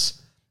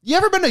campus. You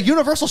ever been to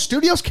Universal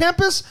Studios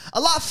campus? A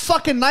lot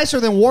fucking nicer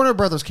than Warner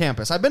Brothers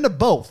campus. I've been to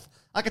both.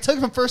 I can tell you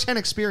from firsthand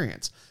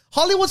experience.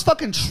 Hollywood's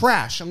fucking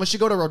trash unless you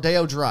go to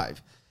Rodeo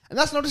Drive. And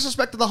that's no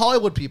disrespect to the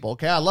Hollywood people,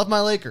 okay? I love my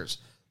Lakers.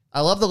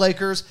 I love the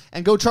Lakers,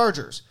 and go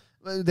Chargers.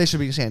 They should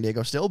be San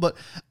Diego still, but,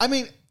 I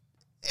mean,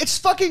 it's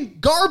fucking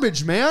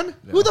garbage, man.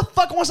 Yeah. Who the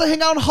fuck wants to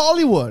hang out in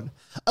Hollywood?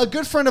 A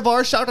good friend of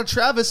ours, shout out to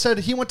Travis, said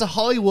he went to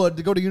Hollywood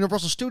to go to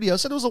Universal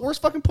Studios, said it was the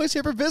worst fucking place he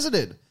ever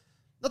visited.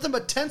 Nothing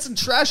but tents and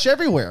trash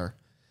everywhere.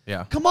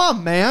 Yeah. Come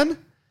on, man.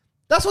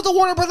 That's what the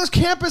Warner Brothers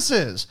campus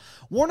is.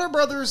 Warner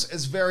Brothers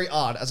is very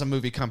odd as a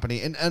movie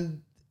company,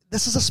 and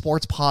this is a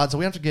sports pod, so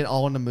we have to get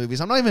all into movies.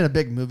 I'm not even a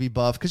big movie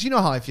buff, because you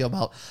know how I feel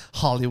about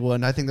Hollywood,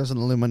 and I think there's an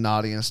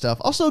Illuminati and stuff.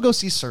 I'll still go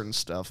see certain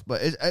stuff,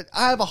 but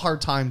I have a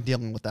hard time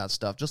dealing with that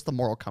stuff, just the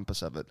moral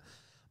compass of it.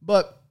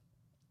 But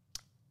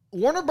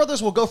Warner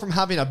Brothers will go from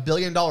having a $1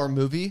 billion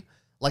movie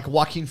like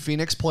Joaquin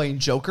Phoenix playing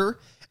Joker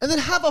and then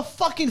have a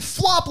fucking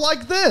flop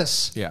like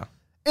this. Yeah.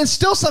 And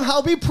still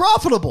somehow be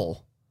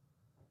profitable.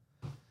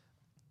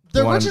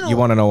 You want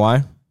to know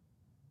why?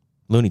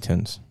 Looney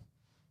Tunes.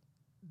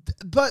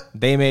 But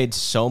they made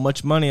so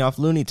much money off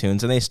Looney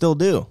Tunes, and they still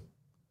do.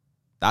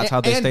 That's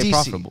how they stay DC.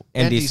 profitable.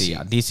 And DC,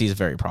 yeah. DC is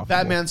very profitable.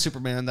 Batman,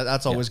 Superman,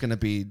 that's always going to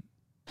be...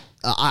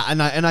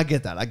 I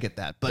get that. I get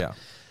that. But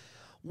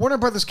Warner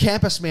Brothers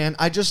Campus, man,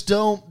 I just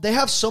don't... They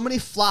have so many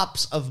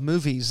flops of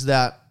movies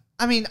that...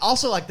 I mean,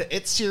 also like the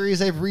It series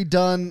they've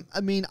redone.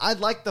 I mean, I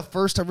like the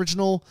first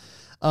original...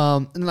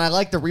 and I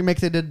like the remake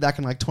they did back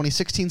in like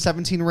 2016,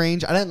 17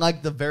 range. I didn't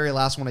like the very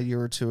last one a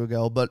year or two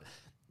ago. But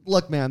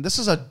look, man, this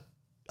is 100%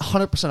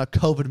 a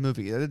COVID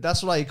movie.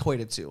 That's what I equate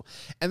it to.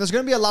 And there's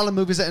going to be a lot of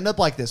movies that end up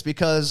like this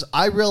because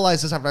I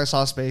realized this after I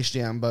saw Space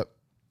Jam, but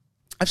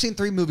I've seen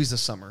 3 movies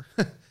this summer.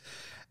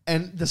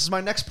 And this is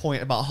my next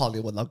point about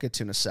Hollywood. I'll get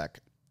to in a sec.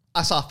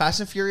 I saw Fast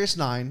and Furious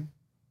 9,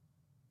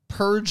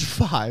 Purge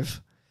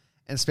 5,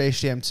 and Space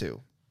Jam 2.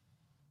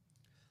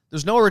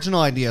 There's no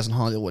original ideas in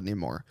Hollywood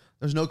anymore.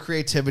 There's no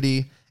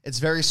creativity. It's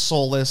very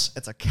soulless.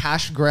 It's a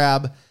cash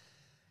grab.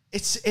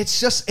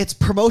 It's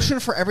promotion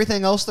for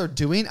everything else they're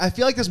doing. I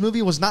feel like this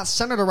movie was not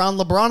centered around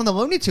LeBron and the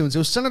Looney Tunes. It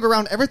was centered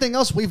around everything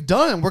else we've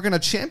done, and we're going to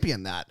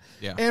champion that.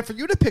 Yeah. And for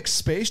you to pick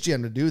Space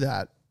Jam to do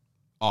that,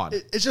 odd.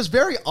 It's just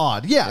very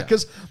odd. Yeah,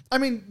 because, I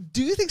mean,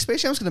 do you think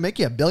Space Jam is going to make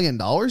you $1 billion?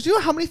 Do you know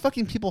how many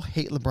fucking people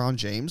hate LeBron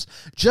James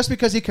just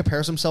because he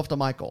compares himself to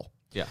Michael?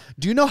 Yeah.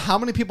 Do you know how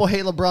many people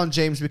hate LeBron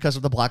James because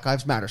of the Black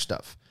Lives Matter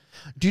stuff?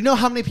 Do you know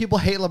how many people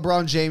hate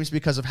LeBron James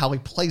because of how he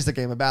plays the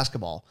game of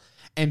basketball?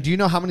 And do you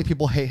know how many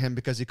people hate him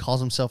because he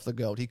calls himself the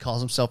GOAT? He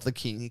calls himself the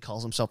king. He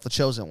calls himself the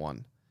chosen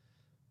one.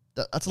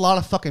 That's a lot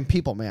of fucking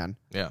people, man.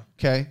 Yeah.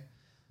 Okay.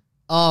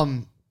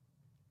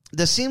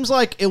 This seems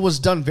like it was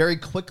done very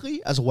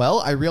quickly as well.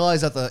 I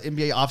realize that the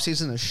NBA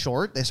offseason is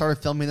short. They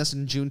started filming this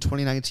in June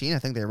 2019. I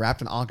think they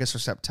wrapped in August or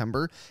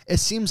September. It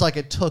seems like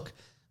it took...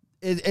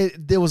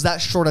 There was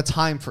that short a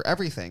time for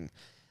everything.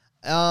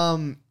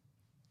 It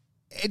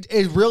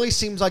really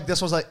seems like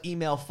this was an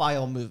email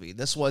file movie.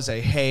 This was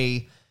a,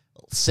 hey,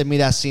 send me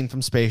that scene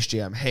from Space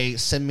Jam. Hey,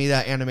 send me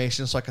that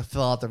animation so I can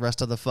fill out the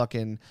rest of the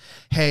fucking,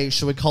 hey,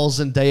 should we call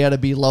Zendaya to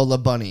be Lola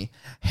Bunny?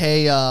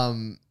 Hey,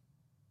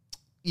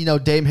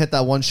 Dame hit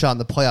that one shot in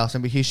the playoffs.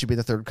 Maybe he should be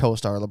the third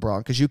co-star of LeBron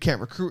because you can't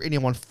recruit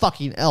anyone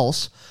fucking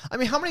else. I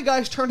mean, how many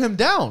guys turned him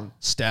down?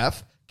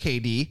 Steph,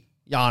 KD,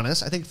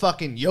 Giannis, I think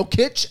fucking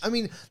Jokic. I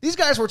mean, these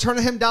guys were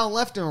turning him down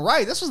left and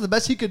right. This was the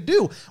best he could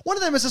do. One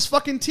of them is his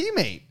fucking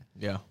teammate.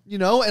 Yeah.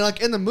 And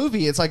like in the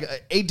movie, it's like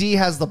AD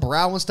has the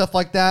brow and stuff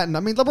like that. And I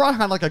mean, LeBron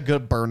had like a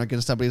good burn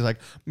against somebody. He's like,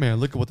 man,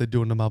 look at what they're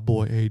doing to my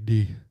boy AD.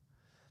 And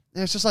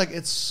it's just like,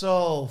 it's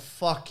so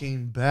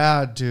fucking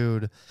bad,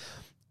 dude.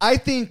 I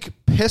think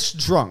pissed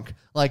drunk,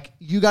 like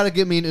you got to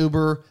give me an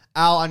Uber,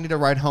 Al, I need a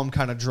ride home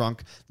kind of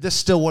drunk. This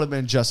still would have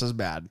been just as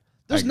bad.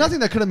 There's nothing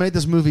that could have made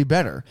this movie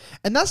better.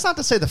 And that's not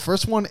to say the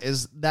first one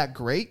is that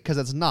great, because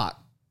it's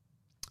not.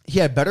 He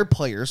had better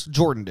players.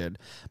 Jordan did.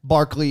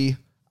 Barkley,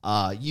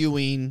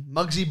 Ewing,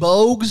 Muggsy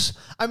Bogues.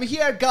 I mean, he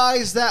had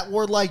guys that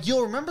were like,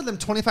 you'll remember them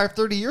 25,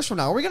 30 years from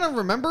now. Are we going to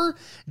remember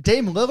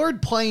Dame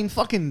Lillard playing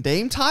fucking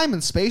Dame Time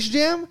in Space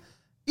Jam?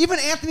 Even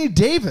Anthony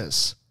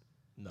Davis.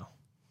 No.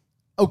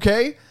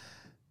 Okay?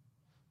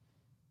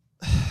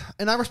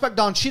 And I respect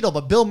Don Cheadle,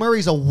 but Bill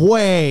Murray's a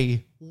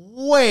way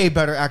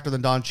better actor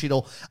than Don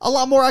Cheadle. A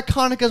lot more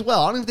iconic as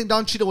well. I don't even think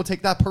Don Cheadle would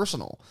take that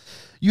personal.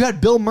 You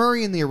had Bill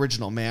Murray in the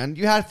original, man.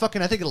 You had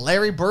fucking, I think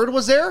Larry Bird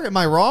was there. Am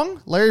I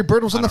wrong? Larry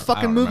Bird was in the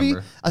fucking movie.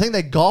 Remember. I think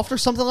they golfed or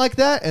something like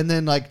that. And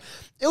then like,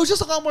 it was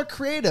just a lot more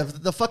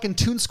creative. The fucking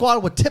Toon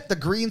Squad would tip the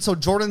green so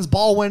Jordan's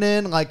ball went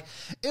in. Like,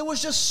 it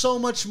was just so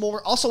much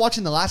more. Also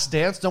watching The Last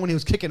Dance, when he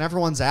was kicking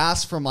everyone's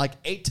ass from like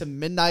 8 to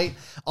midnight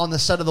on the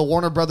set of the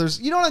Warner Brothers.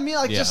 You know what I mean?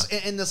 Like just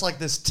in this like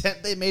this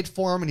tent they made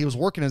for him and he was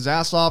working his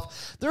ass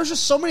off. There's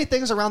just so many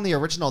things around the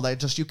original that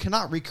just you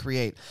cannot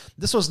recreate.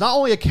 This was not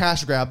only a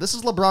cash grab. This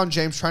is LeBron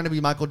James trying to be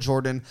Michael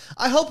Jordan.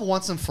 I hope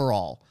once and for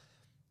all.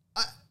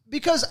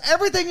 Because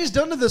everything he's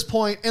done to this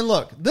point, and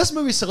look, this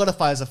movie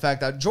solidifies the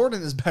fact that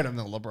Jordan is better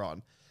than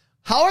LeBron.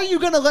 How are you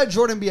going to let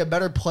Jordan be a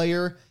better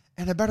player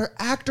and a better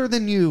actor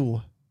than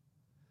you?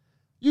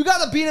 You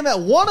got to beat him at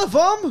one of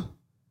them.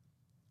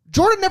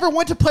 Jordan never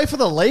went to play for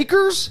the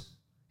Lakers.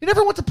 He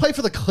never went to play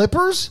for the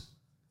Clippers.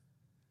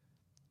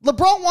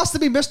 LeBron wants to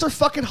be Mr.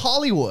 fucking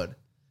Hollywood.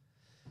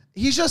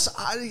 He's just,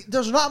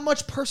 there's not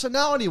much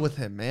personality with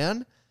him,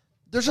 man.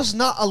 There's just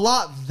not a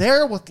lot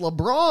there with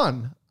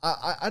LeBron.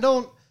 I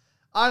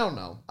don't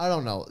know.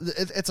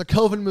 It's a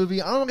COVID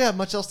movie. I don't have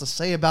much else to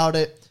say about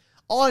it.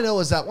 All I know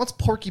is that once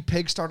Porky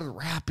Pig started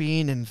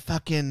rapping and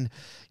fucking,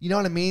 you know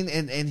what I mean?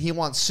 And he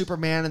wants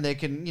Superman and they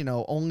can,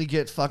 only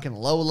get fucking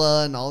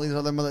Lola and all these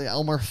other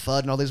Elmer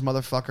Fudd and all these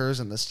motherfuckers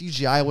and the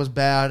CGI was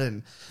bad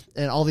and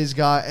all these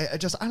guys.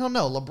 I don't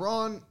know.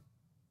 LeBron,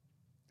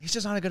 he's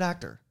just not a good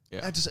actor.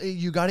 Yeah.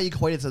 You got to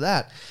equate it to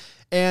that.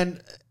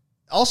 And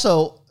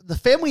also the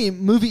family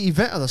movie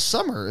event of the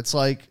summer, it's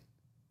like,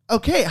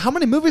 okay, how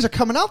many movies are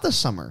coming out this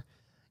summer?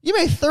 You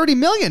made $30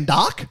 million,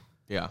 Doc.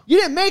 Yeah. You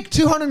didn't make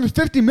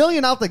 $250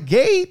 million out the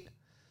gate.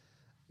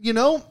 You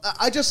know,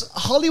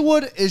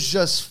 Hollywood is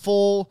just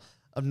full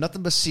of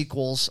nothing but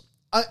sequels.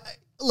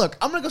 Look,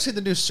 I'm going to go see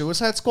the new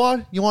Suicide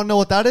Squad. You want to know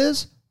what that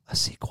is? A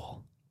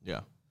sequel.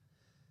 Yeah.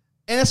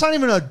 And it's not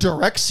even a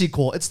direct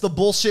sequel. It's the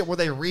bullshit where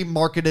they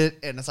remarket it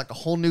and it's like a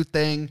whole new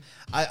thing.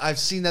 I've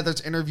seen that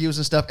there's interviews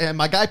and stuff. And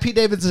my guy Pete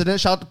Davidson is in it.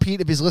 Shout out to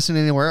Pete if he's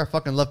listening anywhere. I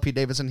fucking love Pete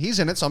Davidson. He's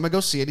in it, so I'm going to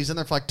go see it. He's in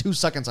there for like 2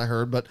 seconds, I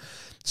heard. But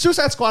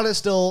Suicide Squad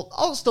is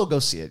I'll still go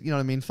see it. You know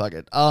what I mean? Fuck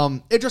it.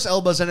 Idris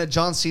Elba's in it.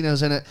 John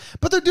Cena's in it.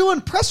 But they're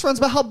doing press runs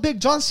about how big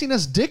John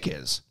Cena's dick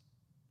is.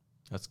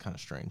 That's kind of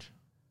strange.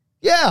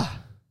 Yeah.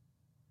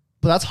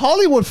 But that's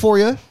Hollywood for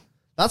you.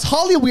 That's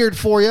Hollyweird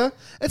for you.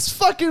 It's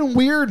fucking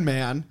weird,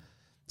 man.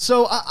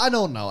 So, I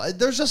don't know.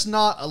 There's just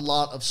not a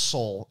lot of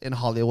soul in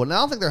Hollywood. And I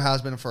don't think there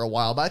has been for a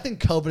while. But I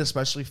think COVID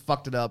especially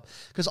fucked it up.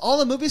 Because all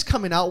the movies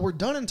coming out were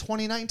done in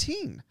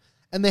 2019.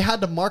 And they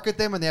had to market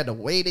them and they had to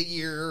wait a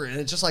year. And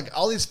it's just like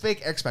all these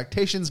fake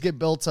expectations get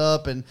built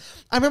up. And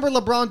I remember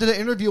LeBron did an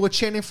interview with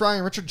Channing Frye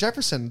and Richard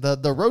Jefferson,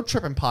 the Road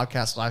Tripping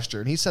podcast last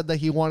year. And he said that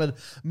he wanted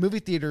movie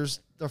theaters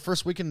the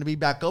first weekend to be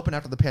back open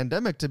after the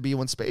pandemic to be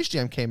when Space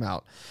Jam came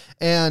out.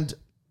 And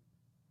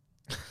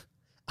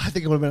I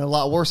think it would have been a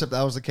lot worse if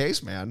that was the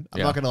case, man.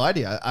 I'm not going to lie to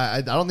you.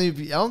 I don't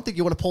think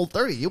you would have pulled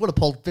 30. You would have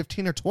pulled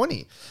 15 or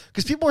 20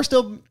 because people are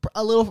still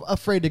a little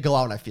afraid to go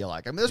out. I feel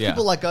like. I mean, there's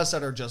people like us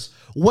that are just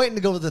waiting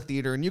to go to the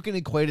theater, and you can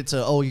equate it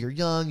to, oh, you're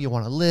young, you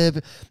want to live.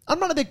 I'm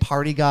not a big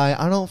party guy.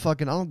 I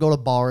don't go to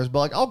bars, but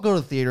like I'll go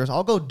to theaters.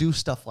 I'll go do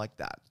stuff like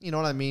that. You know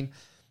what I mean?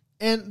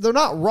 And they're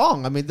not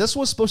wrong. I mean, this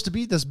was supposed to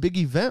be this big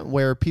event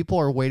where people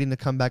are waiting to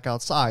come back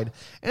outside.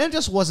 And it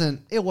just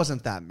wasn't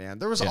that, man.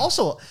 There was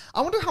also,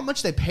 I wonder how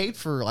much they paid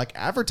for like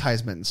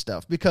advertisement and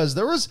stuff because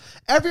there was,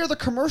 every other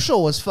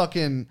commercial was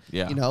fucking,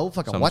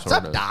 fucking what's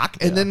up, Doc?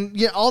 And then,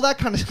 all that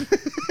kind of.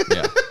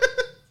 Yeah.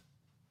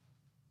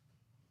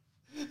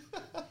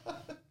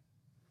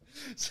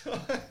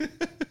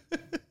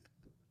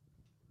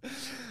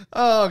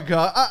 Oh,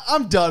 God.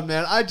 I'm done,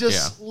 man.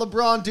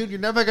 LeBron, dude, you're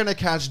never going to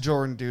catch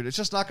Jordan, dude. It's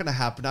just not going to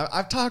happen.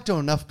 I've talked to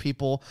enough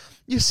people.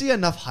 You see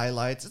enough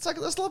highlights. It's like,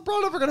 is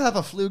LeBron ever going to have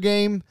a flu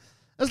game?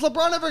 Is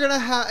LeBron ever going to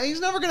have... He's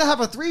never going to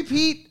have a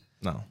three-peat?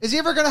 No. Is he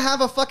ever going to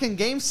have a fucking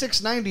Game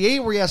 6 98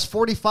 where he has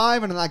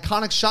 45 and an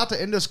iconic shot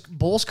to end his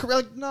Bulls career?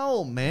 Like,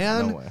 no,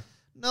 man. No way.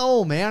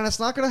 No, man, it's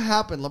not going to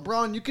happen.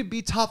 LeBron, you could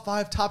be top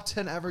 5, top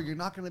 10 ever. You're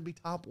not going to be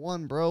top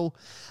 1, bro.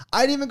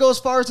 I'd even go as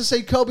far as to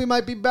say Kobe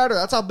might be better.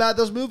 That's how bad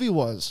this movie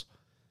was.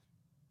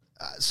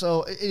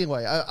 So,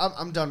 anyway,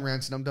 I'm done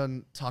ranting. I'm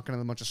done talking in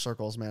a bunch of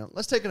circles, man.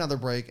 Let's take another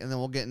break, and then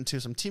we'll get into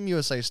some Team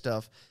USA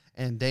stuff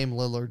and Dame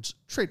Lillard's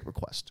trade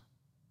request.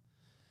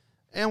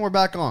 And we're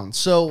back on.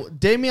 So,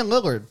 Damian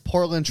Lillard,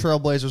 Portland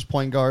Trailblazers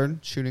point guard,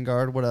 shooting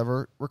guard,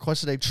 whatever,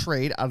 requested a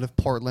trade out of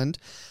Portland.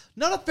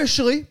 Not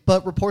officially,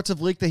 but reports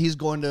have leaked that he's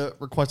going to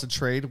request a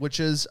trade, which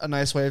is a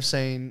nice way of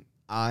saying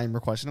I'm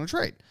requesting a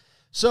trade.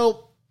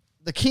 So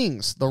the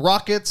Kings, the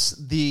Rockets,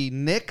 the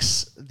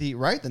Knicks, the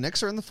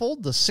Knicks are in the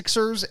fold, the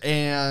Sixers,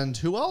 and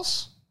who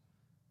else?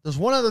 There's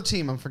one other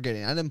team I'm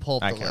forgetting. I didn't pull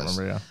up the list. I can't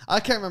remember, I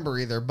can't remember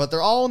either, but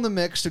they're all in the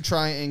mix to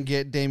try and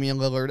get Damian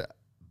Lillard,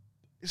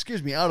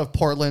 out of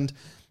Portland.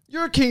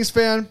 You're a Kings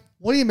fan.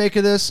 What do you make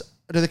of this?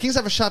 Do the Kings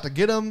have a shot to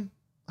get him?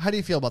 How do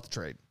you feel about the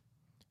trade?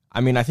 I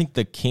mean, I think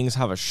the Kings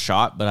have a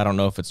shot, but I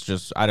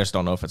just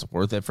don't know if it's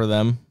worth it for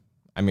them.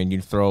 I mean,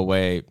 you throw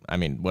away,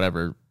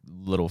 whatever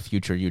little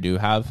future you do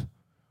have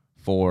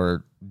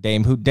for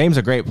Dame, Dame's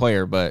a great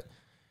player, but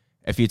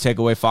if you take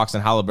away Fox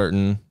and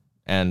Halliburton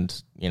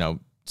and,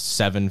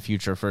 7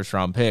 future first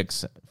round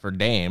picks for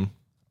Dame,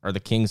 are the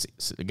Kings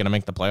going to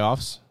make the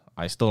playoffs?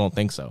 I still don't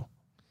think so.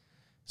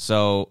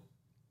 So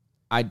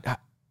I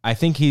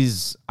think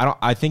he's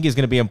going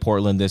to be in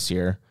Portland this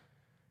year.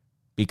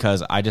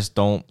 Because I just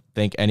don't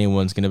think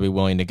anyone's going to be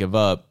willing to give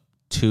up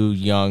 2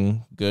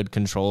 young, good,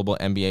 controllable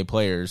NBA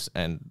players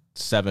and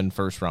 7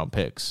 first-round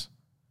picks.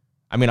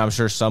 I mean, I'm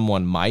sure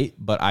someone might,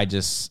 but I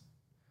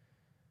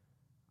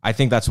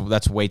think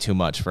that's way too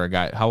much for a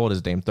guy. How old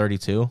is Dame?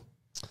 32?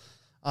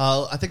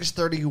 I think it's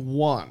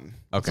 31.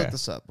 Okay. Let's look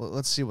this up.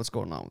 Let's see what's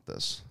going on with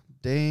this.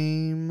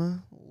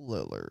 Dame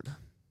Lillard.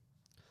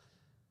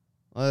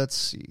 Let's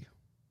see.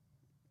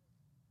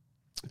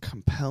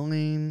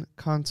 Compelling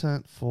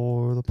content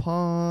for the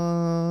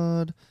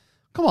pod.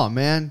 Come on,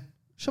 man.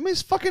 Show me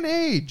his fucking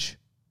age.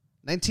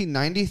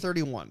 1990,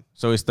 31.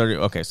 So he's 30.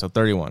 Okay, so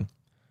 31.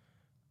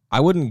 I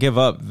wouldn't give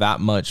up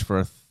that much for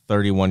a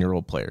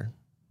 31-year-old player.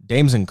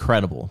 Dame's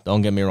incredible.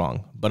 Don't get me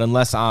wrong. But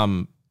unless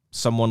I'm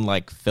someone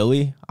like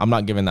Philly, I'm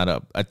not giving that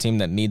up. A team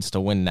that needs to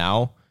win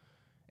now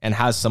and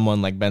has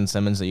someone like Ben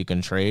Simmons that you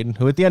can trade,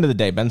 who at the end of the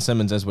day, Ben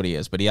Simmons is what he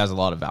is, but he has a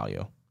lot of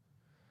value.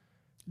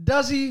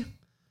 Does he?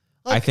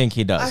 I think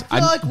he does. I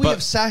feel like we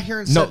have sat here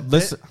and said...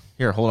 listen.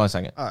 Here, hold on a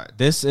second. All right.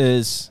 This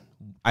is,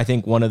 I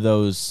think, one of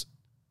those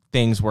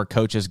things where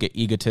coaches get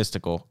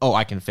egotistical. Oh,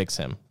 I can fix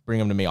him. Bring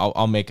him to me.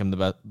 I'll make him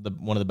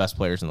one of the best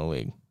players in the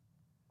league.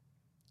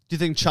 Do you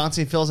think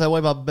Chauncey feels that way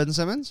about Ben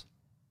Simmons?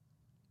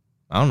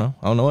 I don't know.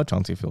 I don't know what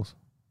Chauncey feels.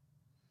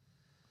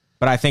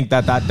 But I think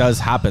that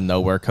does happen though,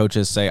 where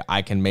coaches say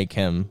I can make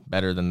him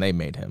better than they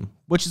made him,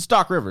 which is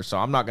Doc Rivers. So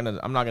I'm not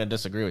gonna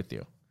disagree with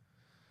you.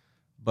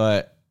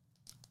 But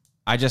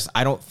I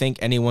don't think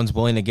anyone's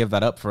willing to give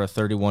that up for a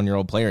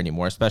 31-year-old player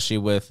anymore, especially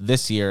with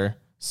this year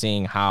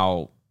seeing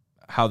how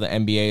the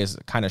NBA has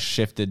kind of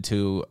shifted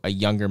to a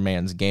younger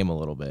man's game a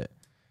little bit.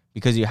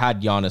 Because you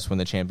had Giannis win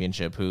the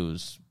championship,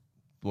 who's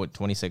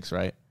 26,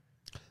 right?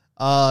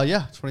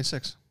 Yeah,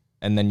 26.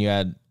 And then you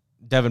had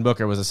Devin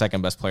Booker was the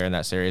second best player in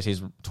that series.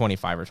 He's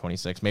 25 or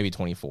 26, maybe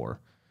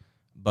 24.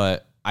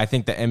 But I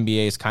think the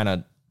NBA is kind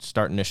of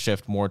starting to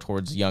shift more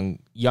towards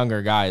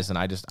younger guys, and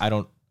I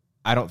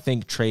don't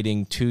think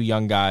trading 2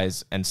 young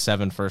guys and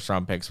 7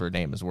 first-round picks for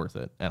Dame is worth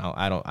it. And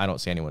I don't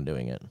see anyone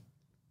doing it.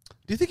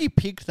 Do you think he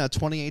peaked in that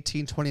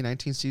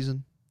 2018-2019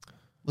 season?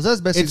 Was that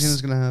his best season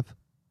he's going to have?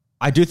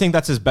 I do think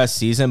that's his best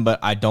season, but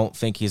I don't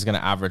think he's going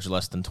to average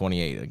less than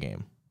 28 a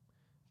game.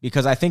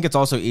 Because I think it's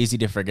also easy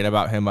to forget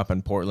about him up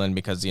in Portland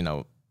because,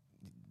 how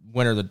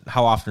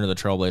often are the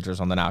Trailblazers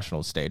on the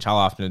national stage? How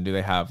often do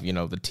they have, the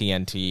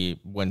TNT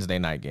Wednesday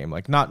night game?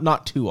 Like,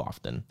 not too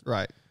often.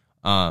 Right.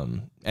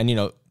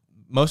 And,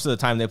 most of the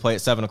time they play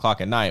at 7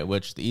 o'clock at night,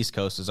 which the East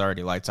Coast is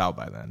already lights out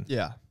by then.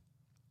 Yeah.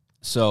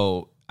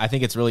 So I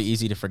think it's really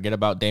easy to forget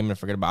about Dame and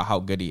forget about how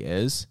good he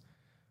is.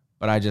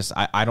 But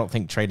I don't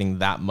think trading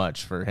that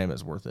much for him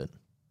is worth it.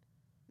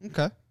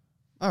 Okay.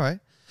 All right.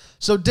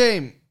 So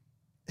Dame,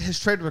 his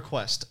trade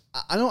request.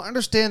 I don't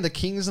understand the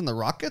Kings and the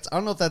Rockets. I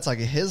don't know if that's like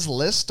his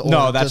list or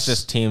no, that's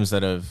just teams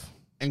that have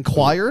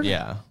inquired.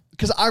 Yeah.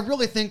 Because I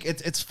really think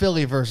it's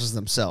Philly versus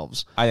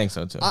themselves. I think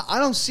so, too. I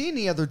don't see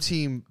any other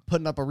team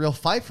putting up a real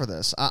fight for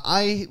this.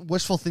 I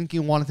wishful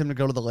thinking wanted him to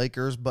go to the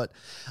Lakers, but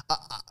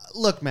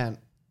look, man,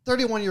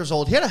 31 years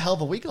old. He had a hell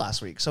of a week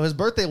last week. So his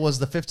birthday was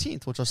the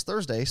 15th, which was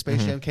Thursday.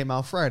 Space Jam came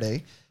out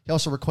Friday. He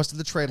also requested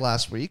the trade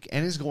last week,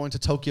 and he's going to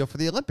Tokyo for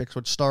the Olympics,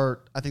 which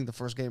start, I think the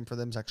first game for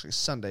them is actually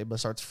Sunday, but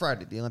starts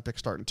Friday. The Olympics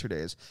start in 2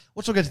 days,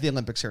 which we'll get to the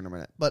Olympics here in a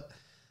minute. But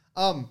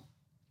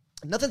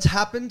nothing's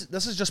happened.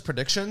 This is just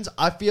predictions.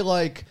 I feel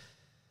like,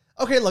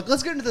 okay, look,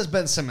 let's get into this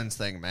Ben Simmons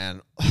thing,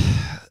 man.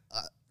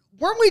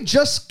 Weren't we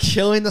just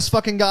killing this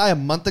fucking guy a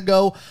month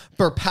ago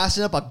for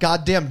passing up a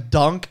goddamn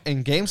dunk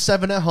in Game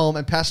 7 at home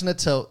and passing it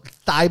to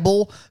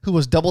Thibault, who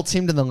was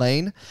double-teamed in the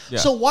lane? Yeah.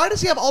 So why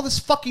does he have all this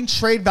fucking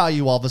trade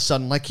value all of a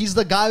sudden? Like, he's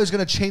the guy who's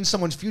going to change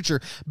someone's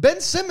future. Ben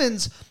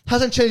Simmons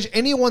hasn't changed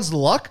anyone's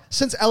luck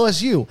since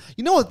LSU.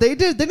 You know what they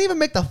did? They didn't even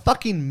make the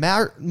fucking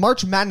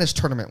March Madness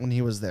tournament when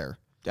he was there.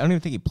 I don't even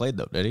think he played,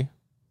 though, did he?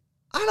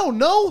 I don't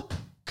know.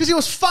 Because he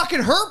was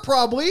fucking hurt,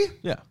 probably.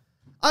 Yeah.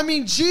 I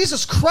mean,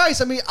 Jesus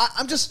Christ. I mean,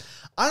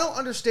 I don't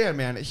understand,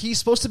 man. He's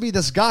supposed to be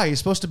this guy. He's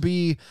supposed to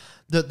be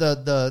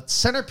the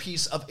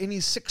centerpiece of any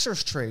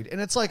Sixers trade.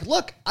 And it's like,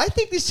 look, I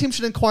think these teams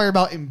should inquire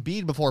about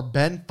Embiid before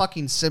Ben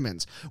fucking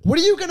Simmons. What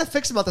are you going to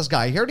fix about this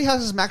guy? He already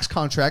has his max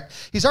contract.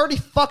 He's already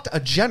fucked a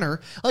Jenner.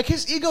 Like,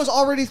 his ego's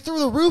already through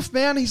the roof,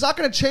 man. He's not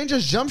going to change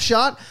his jump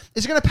shot.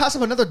 Is he going to pass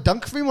up another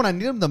dunk for me when I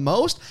need him the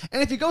most?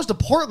 And if he goes to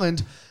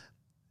Portland,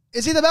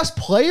 is he the best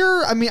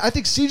player? I mean, I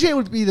think CJ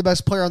would be the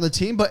best player on the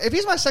team, but if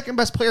he's my second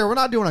best player, we're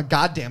not doing a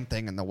goddamn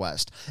thing in the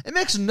West. It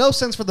makes no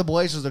sense for the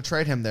Blazers to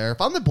trade him there. If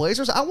I'm the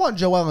Blazers, I want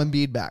Joel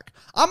Embiid back.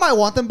 I might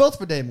want them both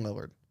for Dame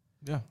Lillard.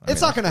 Yeah,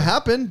 it's not going to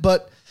happen,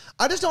 but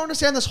I just don't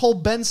understand this whole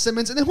Ben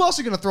Simmons. And then who else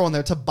are you going to throw in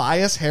there?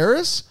 Tobias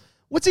Harris?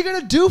 What's he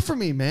going to do for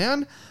me,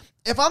 man?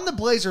 If I'm the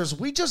Blazers,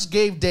 we just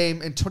gave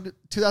Dame in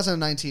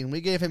 2019,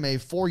 we gave him a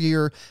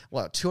 4-year,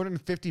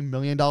 $250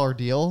 million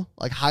deal,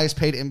 like highest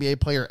paid NBA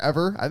player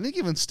ever. I think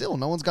even still,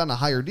 no one's gotten a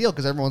higher deal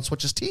because everyone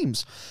switches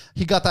teams.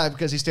 He got that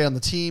because he stayed on the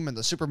team and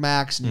the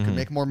Supermax, and you can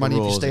make more money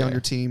if you stay on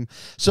your team.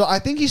 So I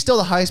think he's still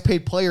the highest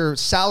paid player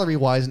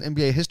salary-wise in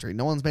NBA history.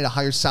 No one's made a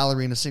higher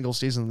salary in a single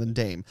season than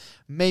Dame.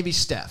 Maybe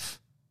Steph,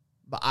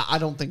 but I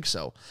don't think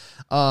so.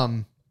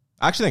 I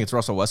actually think it's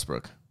Russell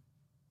Westbrook.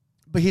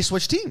 But he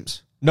switched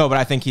teams. No, but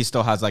I think he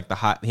still has like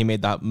he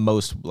made the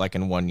most like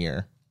in 1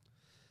 year.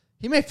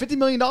 He made $50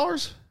 million?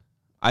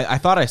 I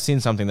thought I seen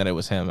something that it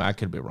was him. I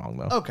could be wrong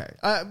though. Okay.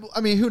 I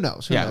mean, who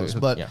knows? Who knows?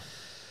 But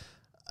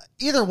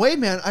either way,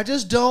 man, I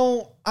just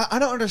don't I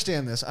don't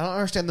understand this. I don't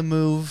understand the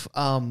move.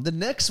 The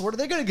Knicks, what are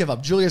they going to give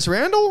up? Julius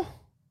Randle?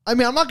 I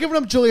mean, I'm not giving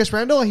up Julius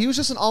Randle. He was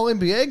just an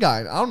all-NBA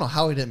guy. I don't know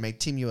how he didn't make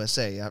Team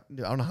USA. I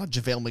don't know how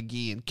JaVale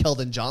McGee and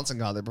Keldon Johnson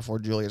got there before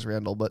Julius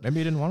Randle, but maybe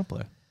he didn't want to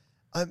play.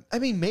 I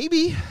mean,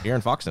 maybe.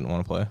 Aaron Fox didn't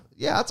want to play.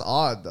 Yeah, that's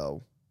odd,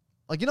 though.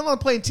 Like, you don't want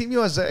to play in Team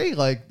USA.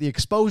 Like, the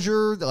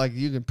exposure, like,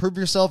 you can prove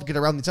yourself, get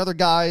around these other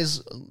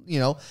guys, you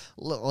know,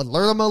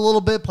 learn them a little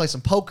bit, play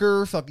some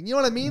poker, fucking, you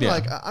know what I mean? Yeah.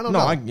 Like, I don't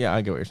know. I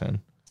get what you're saying.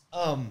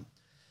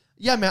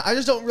 Yeah, man, I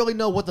just don't really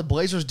know what the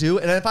Blazers do.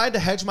 And if I had to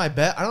hedge my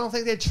bet, I don't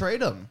think they'd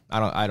trade him.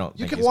 I don't.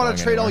 You can want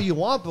to trade all you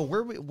want, but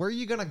where are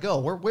you going to go?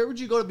 Where would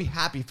you go to be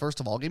happy, first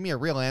of all? Give me a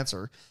real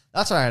answer.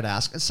 That's what I'd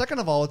ask. And second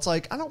of all, it's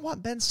like, I don't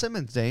want Ben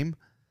Simmons, Dame.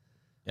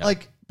 Yeah.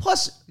 Like,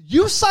 plus,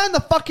 you signed the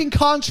fucking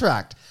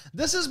contract.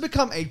 This has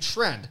become a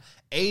trend.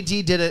 AD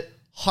did it.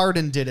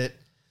 Harden did it.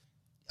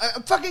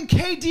 Fucking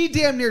KD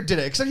damn near did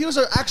it, except he was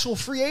an actual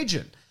free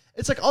agent.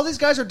 It's like all these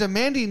guys are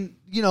demanding,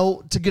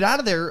 to get out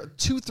of there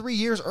 2-3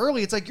 years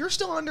early. It's like you're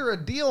still under a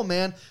deal,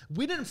 man.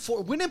 We didn't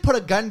put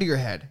a gun to your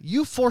head.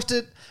 You forced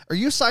it, or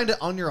you signed it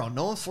on your own.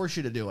 No one forced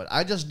you to do it.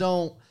 I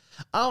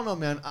don't know,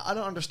 man. I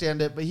don't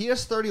understand it. But he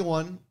is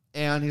 31,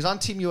 and he's on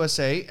Team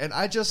USA, and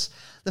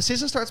the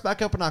season starts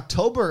back up in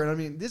October, and I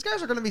mean, these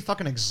guys are going to be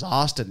fucking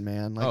exhausted,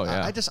 man. Like,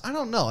 I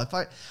don't know.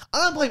 I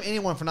don't blame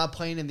anyone for not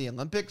playing in the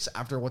Olympics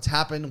after what's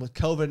happened with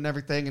COVID and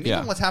everything, and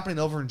even what's happening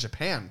over in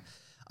Japan.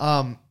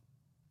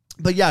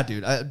 But yeah,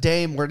 dude,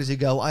 Dame, where does he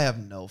go? I have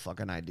no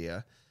fucking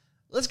idea.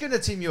 Let's get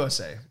into Team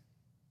USA.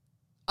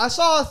 I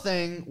saw a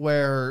thing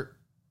where,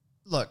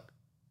 look,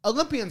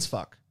 Olympians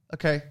fuck,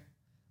 okay?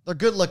 They're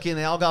good looking.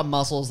 They all got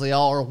muscles. They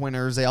all are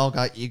winners. They all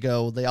got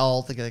ego. They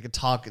all think they can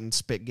talk and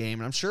spit game,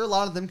 and I'm sure a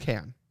lot of them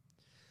can.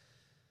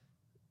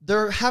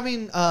 They're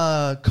having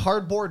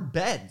cardboard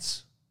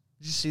beds.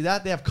 Did you see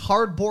that? They have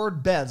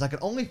cardboard beds that can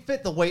only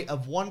fit the weight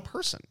of one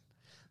person.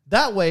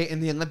 That way,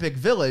 in the Olympic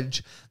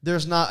Village,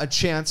 there's not a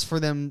chance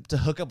for them to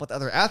hook up with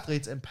other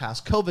athletes and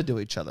pass COVID to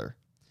each other.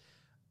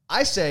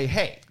 I say,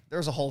 hey,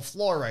 there's a whole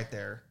floor right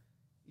there.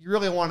 You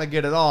really want to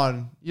get it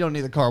on, you don't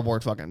need a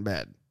cardboard fucking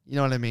bed. You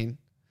know what I mean?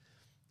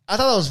 I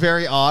thought that was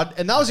very odd,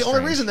 and that was the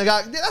only reason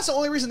that's the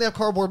only reason they have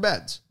cardboard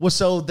beds, was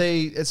so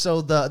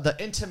the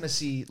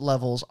intimacy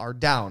levels are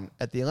down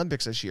at the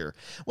Olympics this year.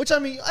 Which, I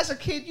mean, as a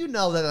kid,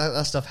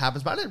 that stuff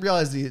happens, but I didn't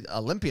realize the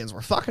Olympians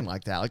were fucking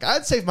like that. Like,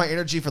 I'd save my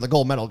energy for the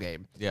gold medal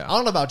game. Yeah. I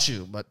don't know about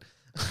you, but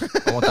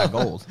I want that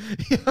gold.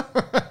 Yeah,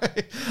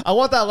 right. I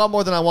want that a lot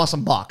more than I want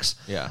some box.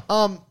 Yeah.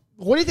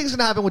 What do you think is going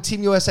to happen with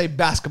Team USA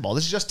basketball?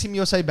 This is just Team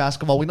USA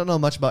basketball. We don't know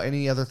much about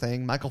any other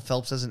thing. Michael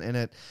Phelps isn't in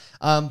it.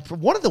 For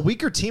one of the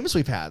weaker teams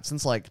we've had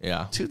since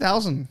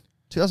 2000,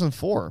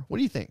 2004. What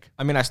do you think?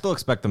 I mean, I still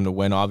expect them to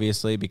win,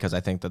 obviously, because I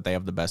think that they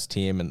have the best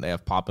team and they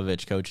have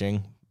Popovich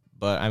coaching.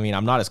 But, I mean,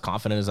 I'm not as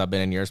confident as I've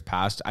been in years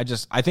past. I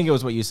think it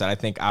was what you said. I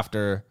think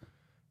after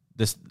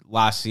this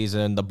last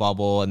season, the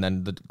bubble, and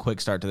then the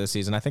quick start to this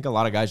season, I think a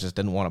lot of guys just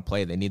didn't want to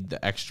play. They need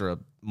the extra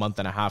month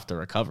and a half to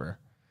recover.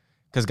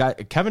 Because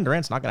Kevin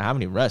Durant's not going to have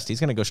any rest.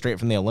 He's going to go straight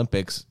from the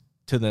Olympics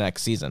to the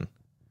next season.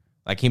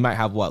 Like, he might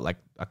have,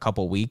 a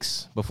couple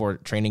weeks before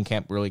training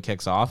camp really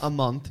kicks off? A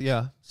month,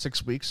 yeah.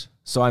 6 weeks.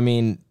 So, I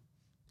mean...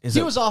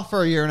 He was off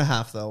for a year and a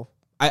half, though.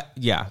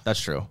 Yeah,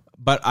 that's true.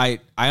 But I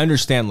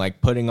understand,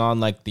 putting on,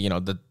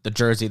 the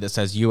jersey that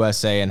says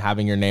USA and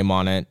having your name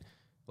on it.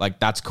 Like,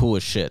 that's cool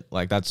as shit.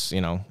 Like, that's,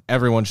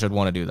 everyone should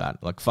want to do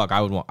that. Like, fuck,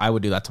 I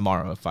would do that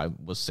tomorrow if I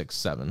was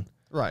 6'7".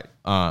 Right.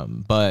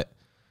 But...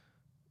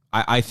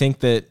 I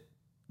think that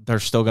they're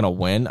still going to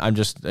win. I'm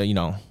just,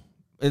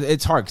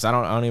 it's hard because I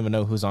don't even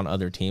know who's on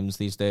other teams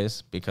these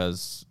days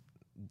because,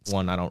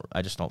 one,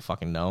 I just don't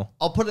fucking know.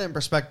 I'll put it in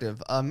perspective.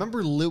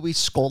 Remember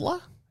Luis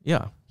Scola?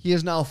 Yeah. He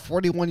is now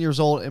 41 years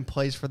old and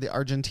plays for the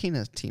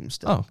Argentina team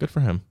still. Oh, good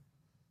for him.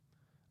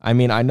 I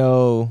mean, I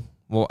know,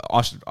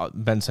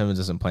 Ben Simmons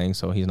isn't playing,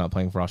 so he's not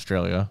playing for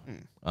Australia.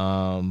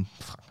 I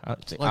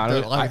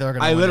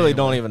literally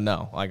don't even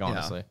know,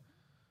 honestly. Yeah.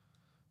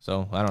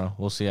 So, I don't know.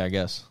 We'll see, I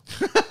guess.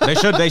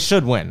 They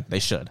should win. They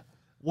should.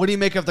 What do you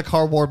make of the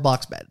cardboard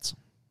box beds?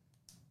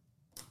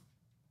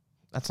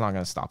 That's not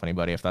going to stop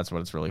anybody if that's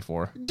what it's really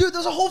for. Dude,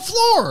 there's a whole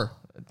floor.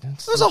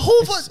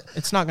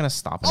 It's not going to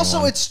stop anyone.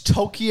 Also, it's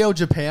Tokyo,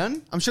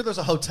 Japan. I'm sure there's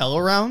a hotel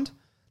around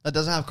that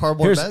doesn't have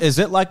cardboard beds. Is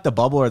it like the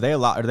bubble? Are they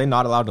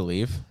not allowed to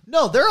leave?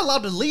 No, they're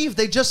allowed to leave.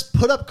 They just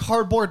put up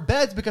cardboard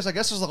beds because I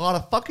guess there's a lot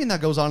of fucking that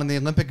goes on in the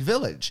Olympic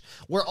Village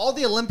where all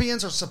the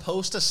Olympians are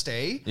supposed to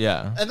stay.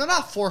 Yeah. And they're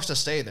not forced to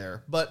stay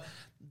there, but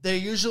they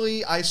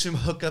usually, I assume,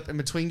 hook up in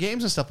between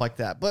games and stuff like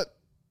that. But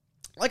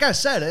like I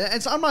said,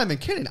 I'm not even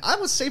kidding. I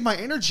would save my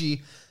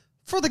energy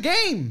for the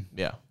game.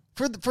 Yeah.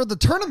 For the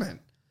tournament.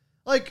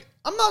 Like,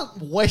 I'm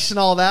not wasting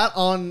all that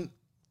on...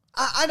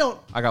 I don't...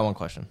 I got one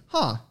question.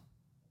 Huh.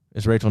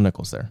 Is Rachel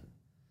Nichols there?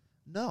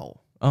 No.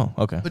 Oh,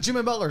 okay. But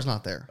Jimmy Butler's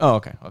not there. Oh,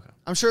 okay.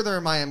 I'm sure they're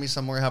in Miami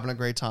somewhere having a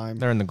great time.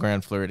 They're in the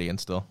Grand Floridian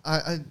still.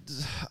 I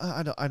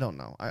don't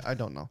know. I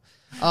don't know.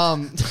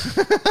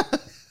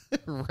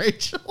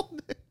 Rachel,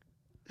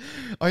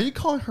 are you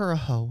calling her a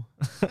hoe?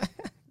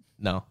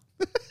 No.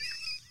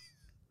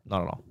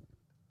 Not at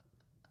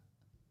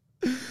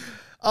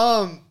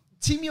all.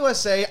 Team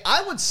USA,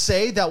 I would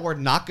say that we're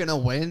not going to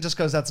win just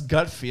because that's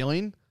gut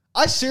feeling.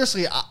 I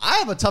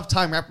have a tough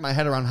time wrapping my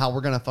head around how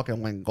we're going to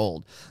fucking win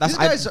gold. These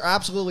guys are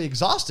absolutely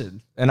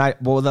exhausted. And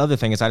the other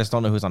thing is I just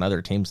don't know who's on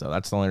other teams, though.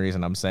 That's the only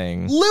reason I'm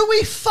saying.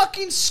 Louis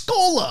fucking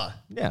Scola.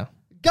 Yeah.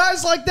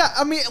 Guys like that.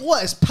 I mean,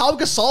 what, is Pau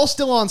Gasol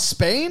still on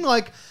Spain?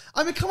 Like,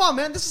 I mean, come on,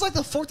 man. This is like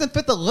the 4th and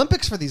 5th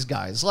Olympics for these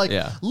guys. Like,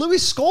 yeah. Louis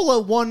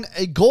Scola won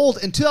a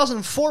gold in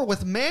 2004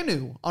 with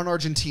Manu on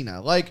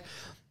Argentina. Like,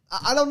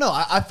 I don't know.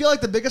 I feel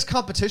like the biggest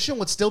competition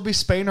would still be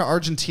Spain or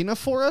Argentina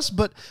for us,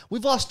 but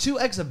we've lost 2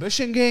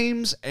 exhibition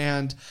games,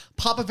 and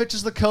Popovich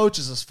is the coach.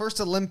 It's his first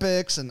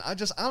Olympics, and I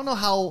don't know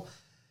how...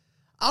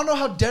 I don't know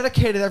how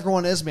dedicated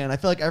everyone is, man. I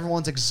feel like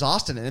everyone's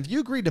exhausted. And if you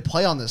agreed to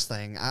play on this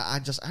thing, I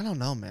don't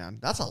know, man.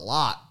 That's a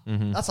lot.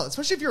 That's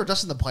especially if you're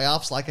just in the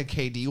playoffs like a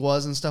KD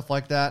was and stuff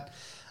like that.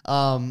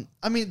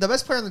 I mean, the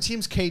best player on the team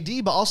is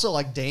KD, but also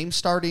like Dame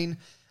starting.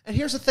 And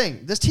here's the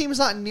thing. This team is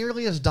not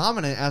nearly as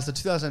dominant as the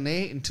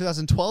 2008 and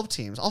 2012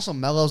 teams. Also,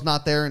 Melo's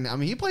not there. And I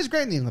mean, he plays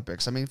great in the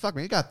Olympics. I mean, fuck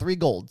me. He got 3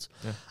 golds.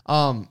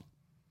 Yeah.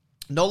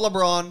 No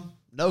LeBron,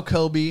 no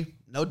Kobe,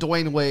 no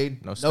Dwayne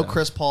Wade, no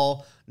Chris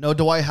Paul, no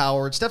Dwight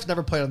Howard. Steph's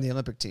never played on the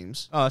Olympic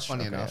teams. Oh, that's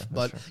funny enough. Yeah,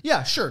 but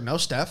yeah, sure. No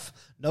Steph,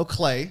 no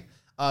Clay.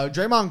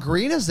 Draymond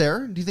Green is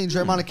there. Do you think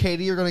Draymond and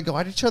KD are going to go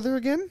at each other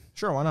again?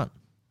 Sure, why not?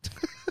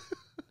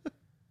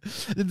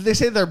 They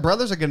say they're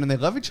brothers again and they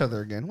love each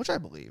other again, which I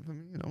believe. I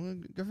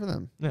mean, good for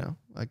them. Yeah. You know,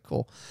 like,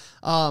 cool.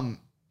 I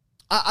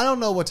don't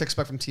know what to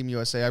expect from Team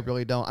USA. I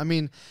really don't. I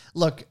mean,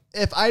 look,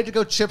 if I had to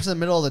go chips in the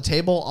middle of the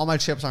table, all my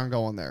chips aren't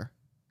going there.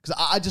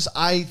 Because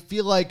I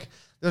feel like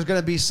there's going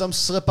to be some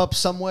slip up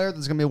somewhere.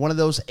 There's going to be one of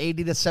those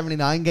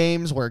 80-79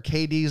 games where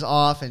KD's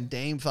off and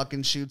Dame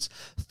fucking shoots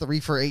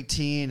 3 for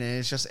 18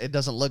 and it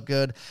doesn't look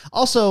good.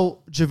 Also,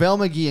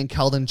 JaVale McGee and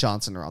Keldon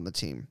Johnson are on the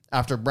team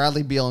after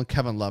Bradley Beal and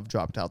Kevin Love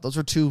dropped out. Those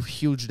are 2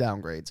 huge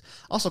downgrades.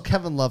 Also,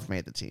 Kevin Love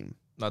made the team.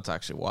 That's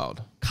actually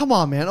wild. Come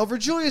on, man. Over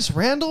Julius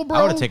Randle, bro?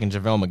 I would have taken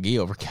JaVale McGee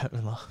over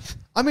Kevin Love.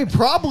 I mean,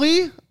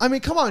 probably. I mean,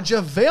 come on.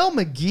 JaVale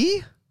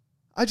McGee?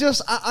 I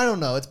don't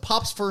know. It's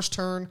Pop's first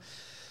turn.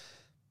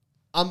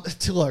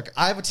 Look,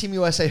 I have a Team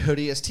USA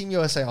hoodie. It's Team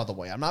USA all the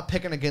way. I'm not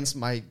picking against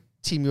my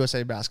Team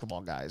USA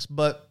basketball guys,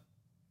 but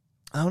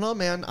I don't know,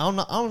 man. I'm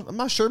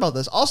not sure about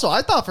this. Also,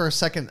 I thought for a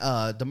second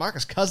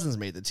DeMarcus Cousins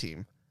made the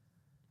team.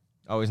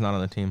 Oh, he's not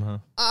on the team, huh?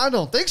 I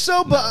don't think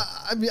so, but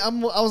I mean,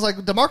 I was like,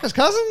 DeMarcus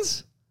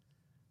Cousins?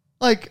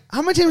 Like,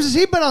 how many teams has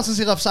he been on since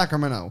he left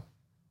Sacramento?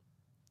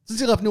 Since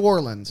he left New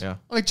Orleans? Yeah.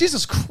 Like,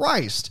 Jesus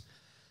Christ.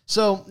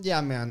 So,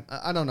 yeah, man,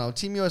 I don't know.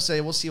 Team USA,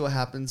 we'll see what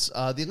happens.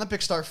 The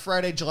Olympics start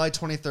Friday, July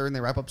 23rd, and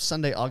they wrap up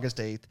Sunday, August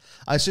 8th.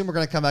 I assume we're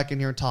going to come back in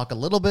here and talk a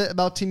little bit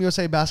about Team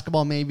USA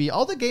basketball, maybe.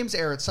 All the games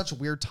air at such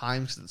weird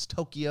times because it's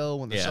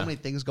Tokyo and there's so many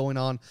things going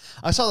on.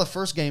 I saw the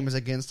first game was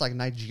against, like,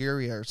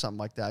 Nigeria or something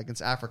like that,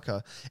 against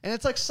Africa. And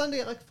it's, like,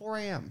 Sunday at, like, 4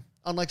 a.m.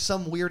 on, like,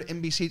 some weird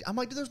NBC. I'm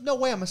like, dude, there's no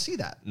way I'm going to see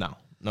that.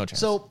 No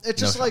chance. So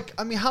it's just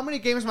I mean, how many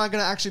games am I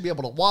going to actually be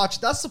able to watch?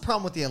 That's the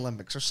problem with the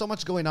Olympics. There's so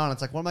much going on.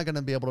 It's like, what am I going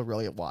to be able to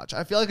really watch?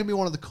 I feel like it'd be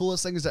one of the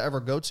coolest things to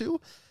ever go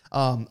to.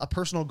 A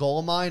personal goal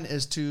of mine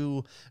is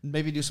to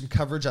maybe do some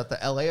coverage at the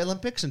LA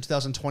Olympics in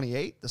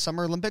 2028, the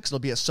Summer Olympics. It'll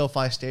be at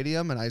SoFi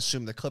Stadium, and I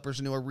assume the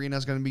Clippers' new arena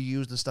is going to be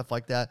used and stuff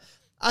like that.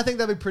 I think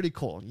that'd be pretty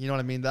cool. You know what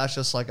I mean? That's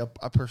just like a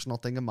personal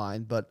thing of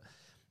mine, but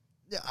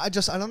I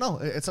don't know.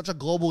 It's such a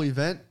global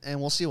event, and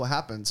we'll see what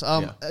happens.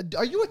 Are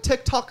you a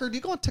TikToker? Do you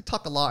go on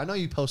TikTok a lot? I know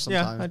you post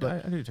sometimes.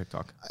 Yeah, I do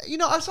TikTok. You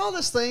know, I saw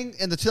this thing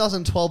in the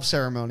 2012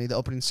 ceremony, the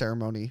opening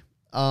ceremony.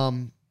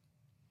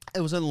 It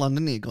was in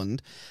London,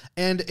 England,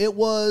 and it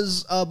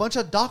was a bunch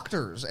of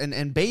doctors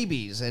and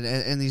babies,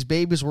 and these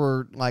babies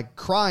were, like,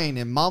 crying,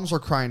 and moms were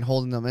crying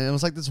holding them, and it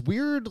was, like, this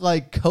weird,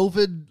 like,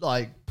 COVID,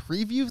 like,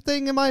 preview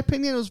thing, in my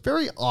opinion. It was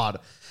very odd.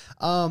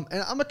 And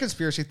I'm a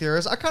conspiracy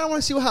theorist. I kind of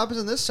want to see what happens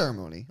in this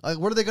ceremony. Like,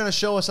 what are they going to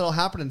show us that'll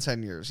happen in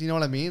 10 years? You know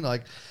what I mean?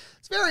 Like,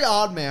 it's very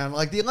odd, man.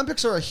 Like, the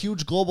Olympics are a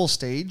huge global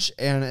stage,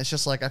 and it's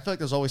just like, I feel like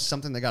there's always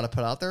something they got to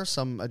put out there,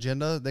 some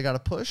agenda they got to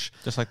push.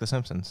 Just like The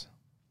Simpsons.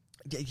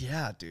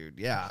 Yeah, dude.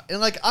 Yeah. And,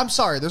 like, I'm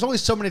sorry. There's only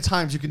so many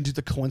times you can do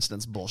the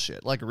coincidence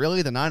bullshit. Like,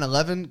 really? The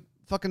 9/11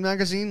 fucking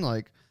magazine?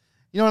 Like,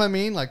 you know what I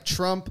mean? Like,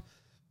 Trump,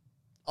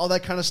 all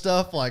that kind of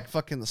stuff. Like,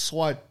 fucking the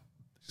swine.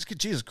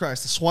 Jesus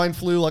Christ, the swine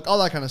flu, like,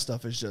 all that kind of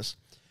stuff is just,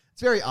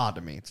 it's very odd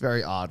to me. It's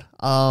very odd.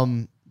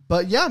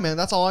 But yeah, man,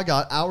 that's all I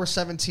got. Hour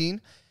 17.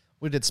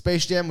 We did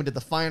Space Jam. We did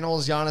the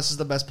finals. Giannis is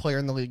the best player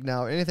in the league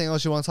now. Anything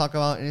else you want to talk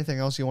about? Anything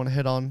else you want to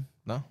hit on?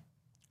 No.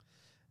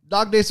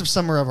 Dog days of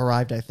summer have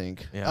arrived, I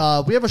think.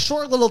 Yeah. We have a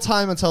short little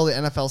time until the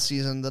NFL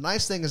season. The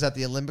nice thing is that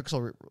the Olympics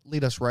will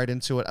lead us right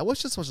into it. I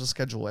wish this was a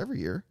schedule every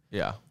year.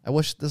 Yeah. I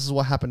wish this is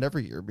what happened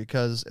every year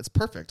because it's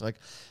perfect. Like,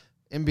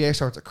 NBA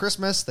starts at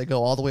Christmas. They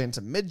go all the way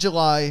into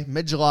mid-July.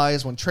 Mid-July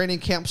is when training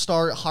camp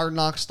start. Hard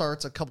Knocks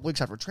starts a couple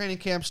weeks after training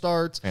camp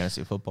starts.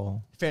 Fantasy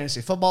football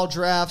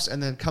drafts.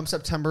 And then come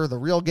September, the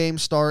real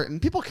games start. And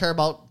people care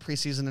about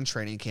preseason and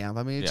training camp.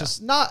 I mean, it's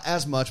just not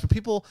as much, but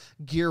people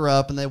gear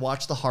up and they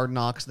watch the Hard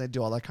Knocks and they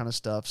do all that kind of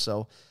stuff.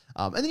 So,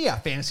 and then,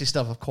 fantasy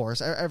stuff, of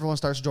course. Everyone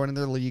starts joining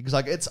their leagues.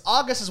 Like, it's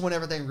August is when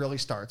everything really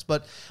starts.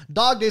 But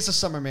dog days of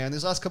summer, man.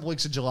 These last couple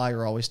weeks of July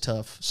are always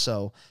tough.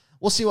 So,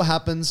 we'll see what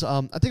happens. I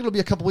think it'll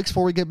be a couple weeks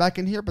before we get back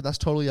in here, but that's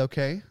totally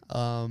okay.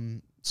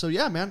 So,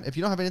 yeah, man, if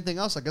you don't have anything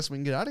else, I guess we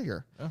can get out of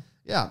here.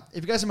 Yeah.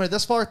 If you guys have made it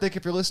this far, thank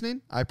you for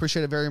listening. I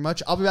appreciate it very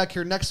much. I'll be back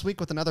here next week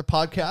with another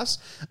podcast.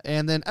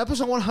 And then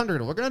episode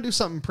 100, we're going to do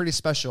something pretty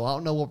special. I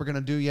don't know what we're going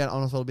to do yet. I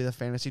don't know if it'll be the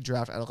fantasy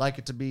draft. I'd like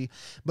it to be.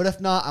 But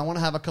if not, I want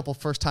to have a couple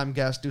first-time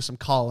guests, do some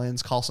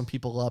call-ins, call some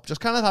people up. Just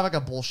kind of have like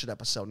a bullshit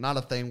episode, not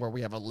a thing where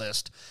we have a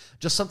list.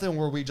 Just something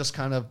where we just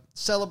kind of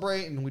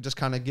celebrate and we just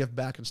kind of give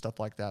back and stuff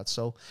like that.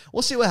 So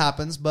we'll see what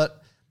happens.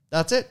 But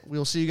that's it.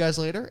 We'll see you guys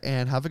later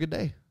and have a good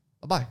day.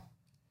 Bye-bye.